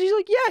 She's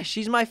like, yeah,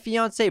 she's my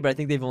fiance, but I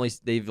think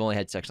they've only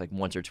had sex like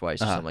once or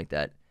twice or something like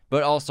that.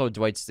 But also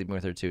Dwight's sleeping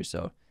with her too,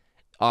 so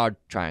odd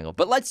triangle.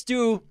 But let's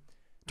do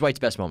Dwight's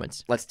best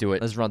moments. Let's do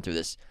it. Let's run through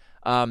this.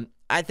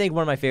 I think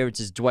one of my favorites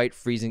is Dwight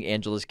freezing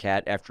Angela's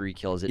cat after he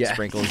kills it,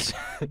 Sprinkles.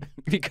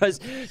 Because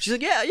she's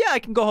like, yeah, I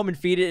can go home and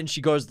feed it. And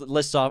she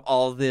lists off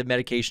all the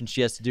medication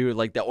she has to do,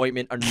 like the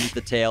ointment underneath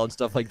the tail and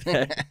stuff like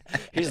that.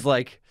 He's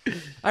like,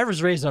 I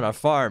was raised on a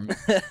farm.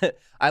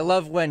 I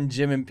love when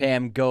Jim and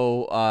Pam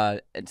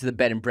go to the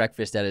bed and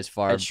breakfast at his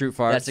farm. At Shroot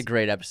Farms. That's a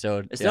great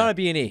episode. It's not a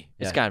B&E.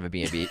 It's kind of a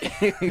B&B.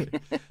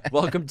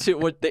 Welcome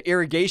to the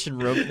irrigation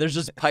room. There's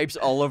just pipes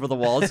all over the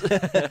walls.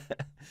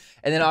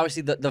 And then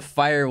obviously the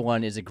fire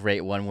one is a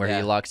great one where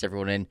he locks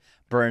everyone in,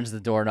 burns the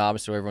doorknob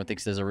so everyone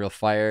thinks there's a real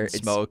fire.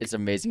 Smoke. It's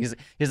amazing.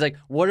 He's like,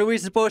 what are we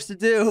supposed to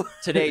do?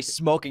 Today,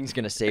 smoking's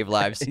going to save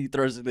lives. He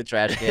throws it in the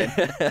trash can.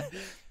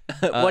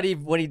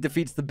 When he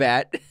defeats the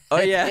bat. Oh,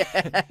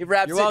 yeah. He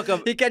wraps You're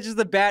welcome. He catches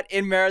the bat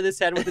in Meredith's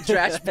head with the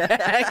trash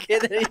bag,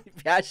 and then he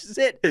bashes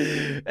it.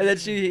 And then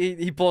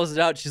he pulls it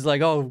out. She's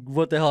like, oh,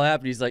 what the hell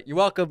happened? He's like, you're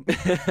welcome.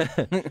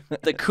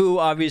 The coup,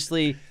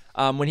 obviously,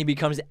 when he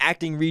becomes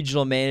acting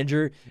regional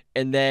manager,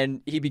 and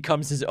then he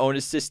becomes his own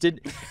assistant,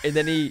 and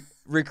then he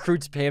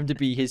recruits Pam to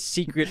be his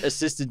secret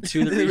assistant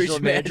to the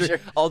regional manager.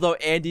 Although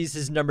Andy's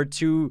his number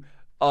 2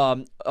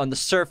 on the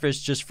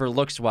surface just for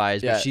looks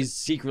wise, Yeah. but she's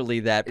secretly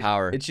that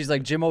power. And she's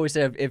like, Jim always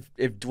said,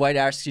 if Dwight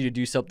asks you to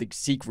do something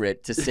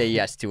secret, to say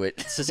yes to it.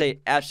 To say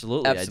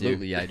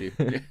absolutely, I do.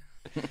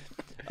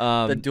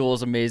 The duel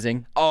is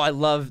amazing. Oh, I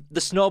love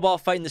the snowball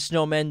fighting the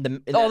snowmen. The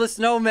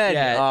snowmen.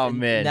 Yeah, oh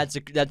man,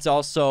 that's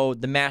also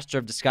the Master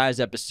of Disguise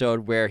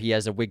episode where he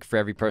has a wig for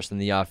every person in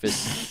the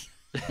office.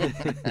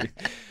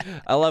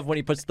 I love when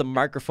he puts the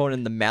microphone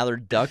in the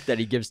mallard duck that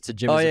he gives to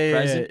Jim as a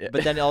present.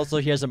 But then also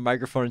he has a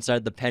microphone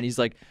inside the pen. He's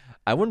like,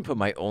 I wouldn't put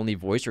my only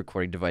voice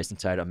recording device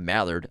inside a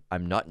mallard.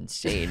 I'm not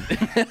insane.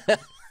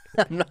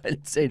 I'm not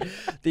insane.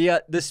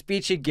 The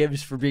speech he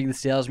gives for being the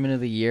salesman of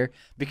the year,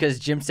 because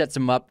Jim sets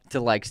him up to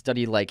like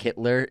study like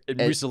Hitler and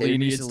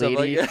Mussolini. And stuff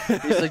like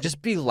that. He's like,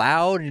 just be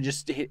loud and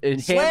just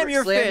slam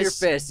your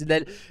fist. And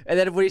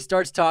then when he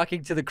starts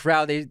talking to the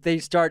crowd, they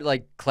start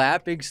like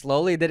clapping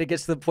slowly. And then it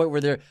gets to the point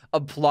where they're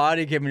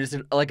applauding him and just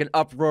like an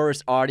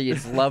uproarious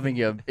audience loving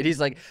him. And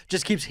he's like,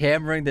 just keeps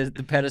hammering the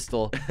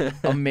pedestal.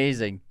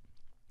 Amazing.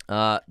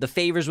 The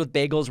favors with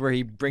bagels, where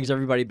he brings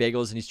everybody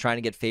bagels and he's trying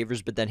to get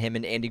favors, but then him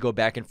and Andy go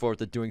back and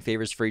forth with doing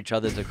favors for each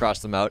other to cross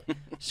them out.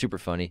 Super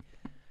funny.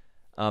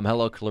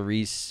 Hello,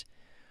 Clarice.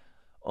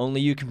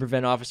 Only you can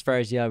prevent office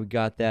fires. Yeah, we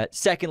got that.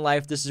 Second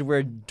Life. This is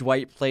where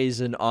Dwight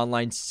plays an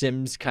online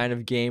Sims kind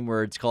of game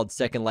where it's called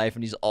Second Life,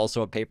 and he's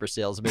also a paper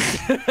salesman.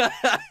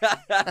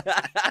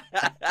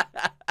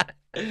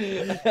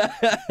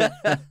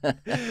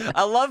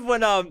 I love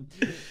when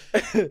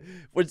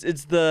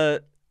it's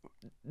the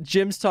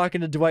Jim's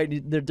talking to Dwight.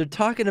 And they're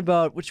talking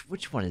about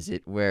which one is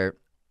it where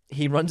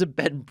he runs a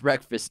bed and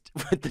breakfast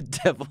with the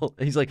devil.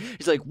 He's like,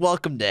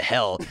 welcome to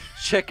hell.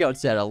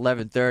 Checkout's at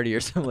 11:30 or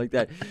something like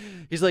that.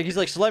 He's like,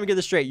 so let me get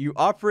this straight. You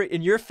operate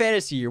in your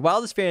fantasy, your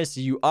wildest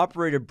fantasy. You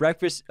operate a bed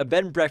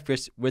and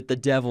breakfast with the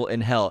devil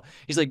in hell.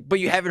 He's like, but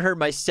you haven't heard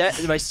my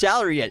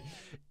salary yet.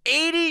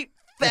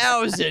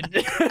 80,000.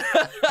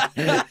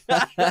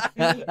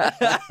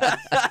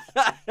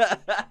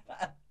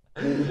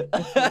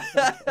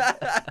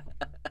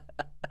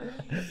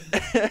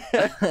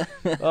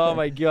 Oh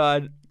my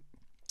god.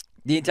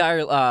 The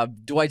entire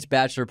Dwight's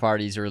bachelor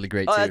party is really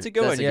great too. Oh, that's a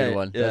good one. Good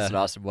one. Yeah. That's an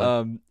awesome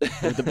one.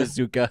 With the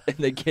bazooka. And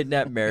they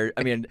kidnap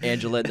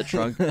Angela in the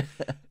trunk.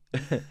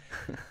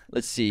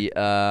 Let's see.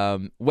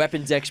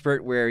 Weapons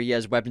expert, where he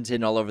has weapons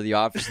hidden all over the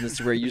office, and this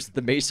is where he uses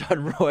the mace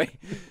on Roy.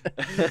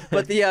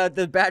 But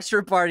the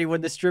bachelor party,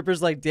 when the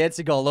stripper's like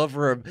dancing all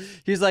over him,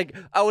 he's like,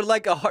 I would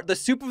like the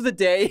soup of the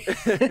day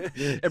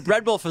and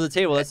bread bowl for the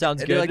table. That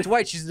sounds good. They're like,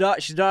 Dwight, she's not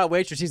a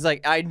waitress. He's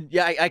like, I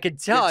can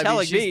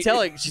tell.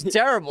 She's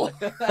terrible.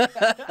 Can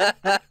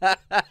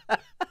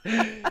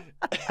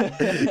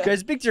I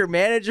speak to your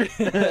manager?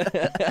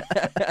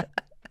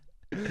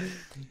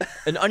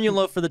 An onion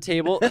loaf for the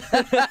table.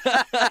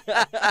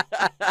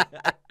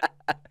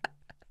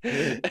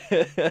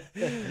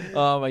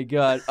 Oh my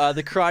god.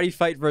 The karate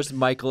fight versus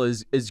Michael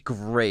is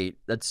great.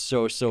 That's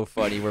so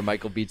funny where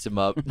Michael beats him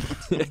up.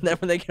 And then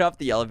when they get off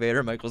the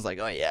elevator, Michael's like,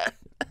 oh yeah.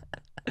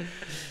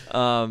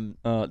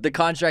 The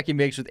contract he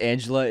makes with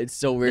Angela, it's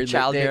so weird. The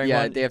childbearing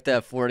one. They have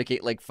to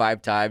fornicate like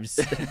 5 times.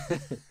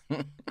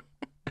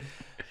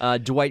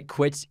 Dwight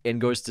quits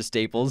and goes to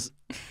Staples.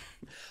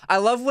 I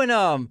love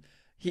when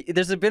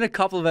there's been a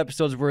couple of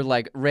episodes where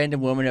like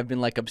random women have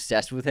been like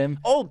obsessed with him.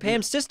 Oh,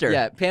 Pam's sister.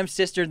 Yeah, Pam's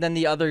sister. Then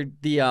the other,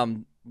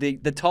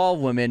 the tall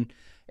woman,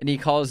 and he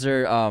calls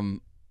her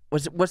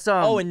what's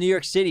in New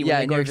York City.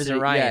 Yeah, when they go to visit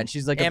Ryan. Yeah, and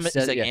she's like It's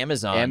like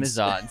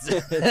Amazons.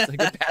 It's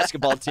like a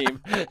basketball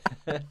team.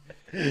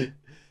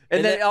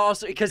 And then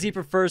also because he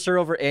prefers her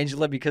over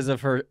Angela because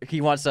of her,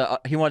 he's like,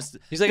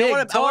 big,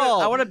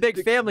 I want a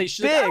big family.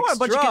 She's big, like, I want a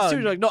bunch strong. of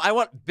kids too. Like, no, I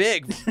want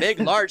big,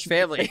 large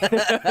family.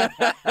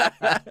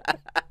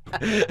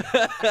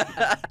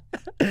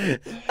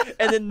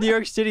 And then New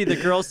York City, the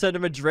girls send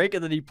him a drink,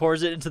 and then he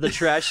pours it into the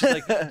trash. She's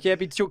like, can't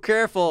be too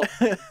careful.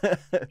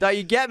 Thought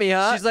you get me,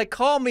 huh? She's like,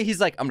 call me.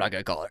 He's like, I'm not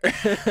gonna call her.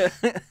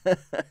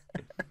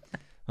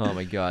 Oh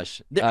my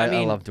gosh.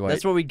 I love Dwight.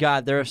 That's what we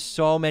got. There are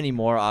so many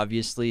more,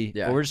 obviously.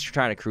 Yeah. But we're just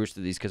trying to cruise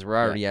through these because we're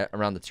already at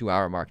around the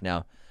 2-hour mark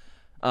now.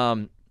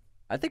 I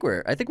think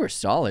we're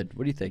solid.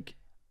 What do you think?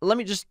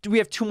 We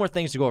have 2 more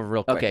things to go over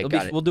real quick. Okay,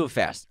 got it. We'll do it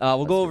fast.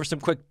 We'll go over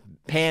some quick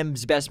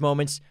Pam's best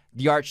moments.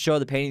 The art show,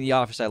 the painting in the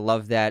office, I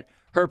love that.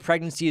 Her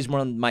pregnancy is one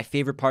of my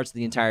favorite parts of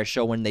the entire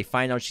show when they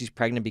find out she's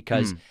pregnant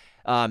because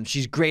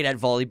she's great at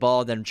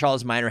volleyball. Then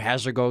Charles Minor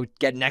has her go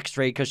get an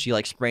x-ray because she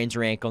like sprains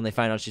her ankle and they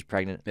find out she's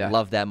pregnant. Yeah.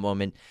 Love that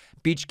moment.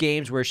 Beach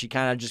games where she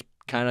kind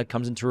of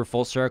comes into her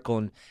full circle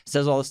and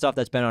says all the stuff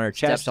that's been on her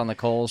chest. Steps on the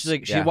coals. She's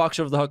like, she walks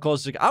over the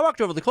coals. She's like, I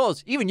walked over the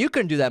coals. Even you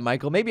couldn't do that,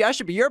 Michael. Maybe I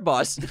should be your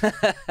boss.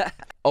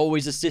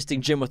 Always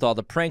assisting Jim with all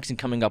the pranks and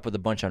coming up with a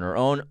bunch on her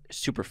own.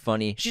 Super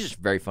funny. She's just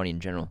very funny in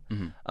general.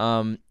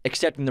 Mm-hmm.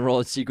 Accepting the role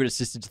as secret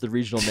assistant to the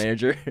regional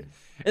manager.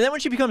 And then when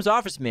she becomes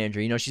office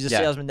manager, she's a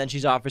salesman, then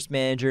she's office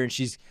manager, and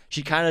she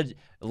kind of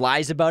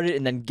lies about it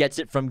and then gets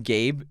it from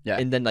Gabe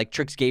and then like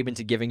tricks Gabe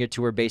into giving it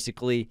to her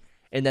basically.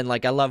 And then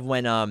like I love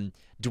when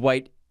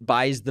Dwight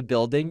buys the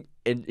building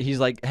and he's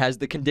like has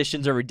the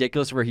conditions are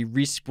ridiculous where he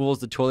respools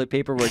the toilet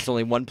paper where it's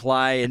only one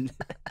ply and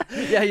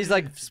yeah, he's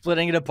like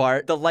splitting it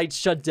apart. The lights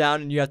shut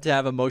down and you have to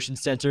have a motion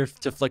sensor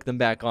to flick them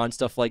back on,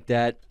 stuff like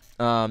that.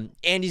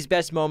 Andy's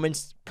best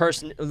moments,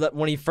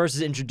 when he first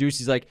is introduced,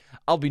 he's like,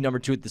 I'll be number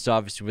 2 at this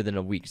office within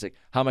a week. He's like,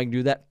 how am I going to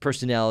do that?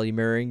 Personality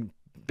mirroring,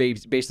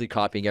 basically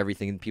copying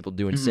everything people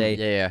do and say.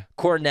 Yeah.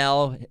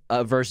 Cornell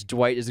versus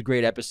Dwight is a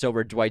great episode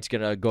where Dwight's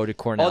going to go to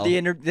Cornell.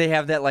 Oh, they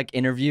have that like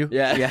interview.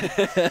 Yeah.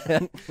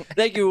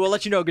 Thank you. We'll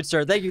let you know, good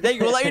sir. Thank you.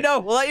 We'll let you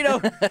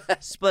know.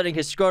 Splitting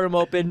his scrotum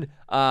open.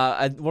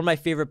 One of my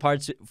favorite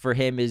parts for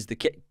him is the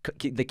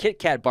Kit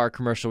Kat bar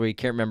commercial where you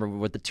can't remember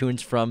what the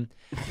tune's from.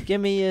 Give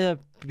me a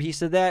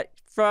piece of that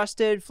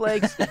frosted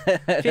flakes,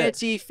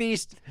 fancy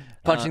feast.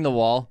 Punching the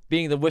wall.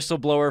 Being the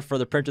whistleblower for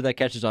the printer that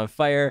catches on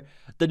fire.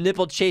 The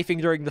nipple chafing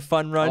during the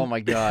fun run. Oh my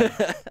god.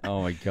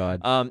 Oh my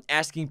god.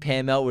 Asking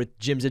Pam out with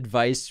Jim's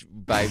advice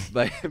by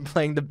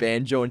playing the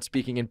banjo and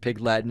speaking in Pig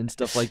Latin and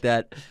stuff like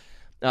that.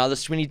 The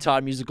Sweeney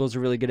Todd musical is a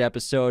really good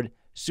episode.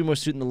 Sumo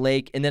suit in the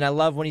lake. And then I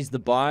love when he's the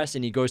boss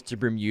and he goes to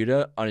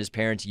Bermuda on his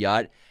parents'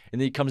 yacht. And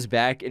then he comes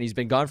back and he's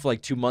been gone for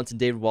like 2 months. And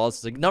David Wallace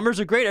is like, numbers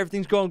are great.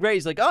 Everything's going great.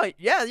 He's like, oh,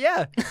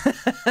 yeah.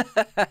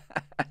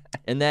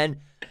 And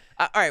then,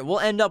 all right, we'll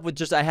end up with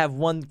just, I have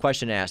one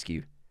question to ask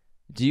you.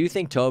 Do you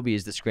think Toby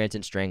is the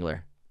Scranton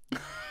Strangler?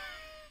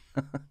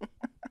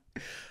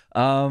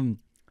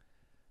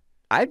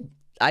 I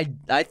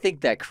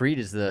think that Creed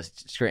is the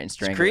Scranton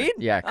Strangler. Creed?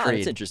 Yeah, Creed. Oh,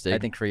 that's interesting. I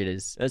think Creed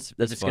is. That's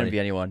it's going to be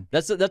anyone.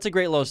 That's a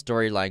great little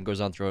storyline.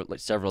 Goes on throughout like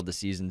several of the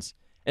seasons,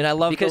 and I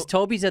love because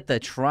Toby's at the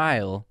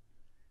trial,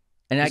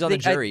 and he's on the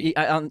jury.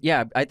 I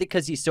think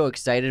because he's so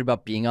excited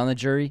about being on the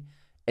jury,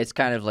 it's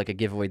kind of like a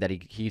giveaway that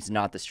he's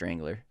not the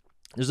Strangler.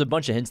 There's a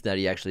bunch of hints that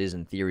he actually is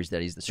in theories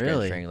that he's the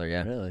Scranton Strangler.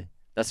 Yeah, really.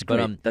 That's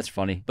great. That's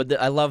funny. But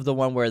I love the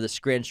one where the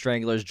Scranton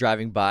Strangler is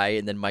driving by,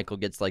 and then Michael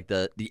gets like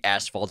the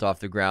asphalt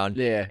off the ground.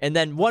 Yeah. And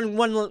then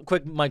one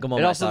quick Michael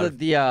moment. And also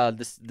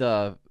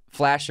the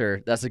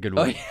flasher. That's a good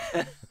one.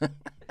 Oh, yeah.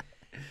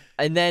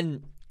 And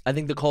then I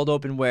think the cold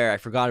open where I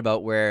forgot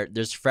about where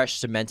there's fresh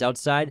cement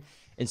outside,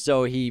 and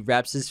so he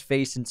wraps his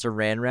face in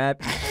Saran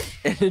wrap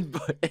and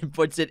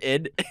puts it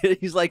in.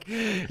 He's like,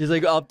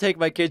 I'll take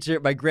my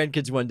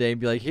grandkids one day and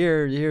be like,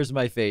 here's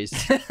my face.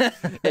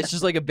 It's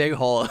just like a big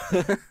hole.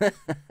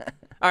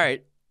 All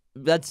right,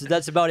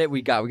 that's about it.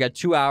 We got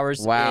 2 hours.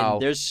 Wow,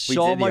 and there's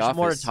so much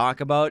more to talk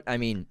about. I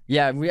mean,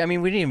 yeah, we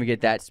didn't even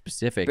get that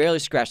specific. Barely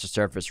scratched the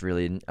surface,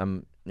 really.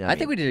 I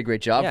think we did a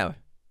great job. Yeah.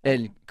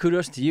 And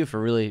kudos to you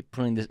for really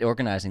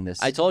organizing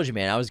this. I told you,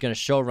 man, I was going to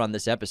show run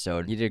this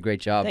episode. You did a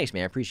great job. Thanks,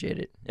 man. I appreciate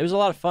it. It was a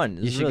lot of fun.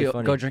 You should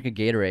go drink a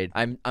Gatorade.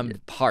 I'm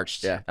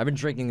parched. Yeah. I've been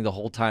drinking the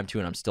whole time, too,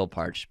 and I'm still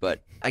parched.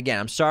 But, again,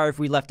 I'm sorry if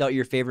we left out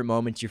your favorite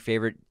moments, your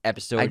favorite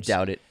episodes. I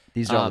doubt it.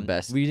 These are all the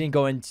best. We didn't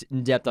go in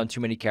depth on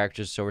too many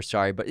characters, so we're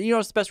sorry. But,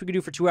 it's the best we could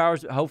do for 2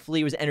 hours.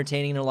 Hopefully it was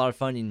entertaining and a lot of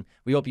fun, and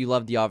we hope you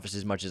love The Office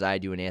as much as I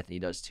do and Anthony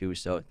does, too.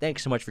 So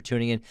thanks so much for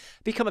tuning in.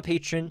 Become a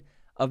patron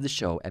of the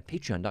show at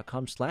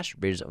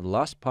patreon.com/Raiders of the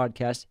Lost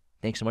Podcast.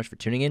 Thanks so much for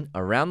tuning in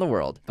around the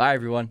world. Bye,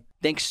 everyone.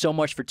 Thanks so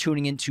much for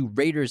tuning in to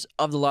Raiders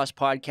of the Lost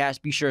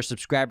Podcast. Be sure to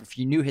subscribe if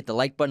you're new. Hit the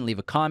like button, leave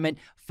a comment.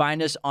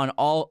 Find us on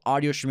all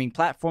audio streaming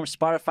platforms,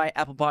 Spotify,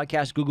 Apple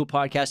Podcasts, Google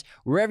Podcasts.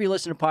 Wherever you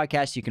listen to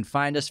podcasts, you can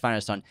find us. Find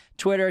us on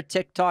Twitter,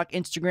 TikTok,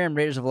 Instagram,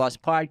 Raiders of the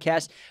Lost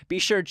Podcast. Be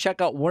sure to check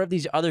out one of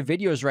these other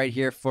videos right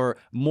here for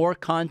more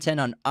content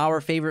on our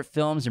favorite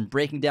films and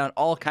breaking down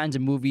all kinds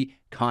of movie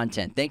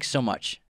content. Thanks so much.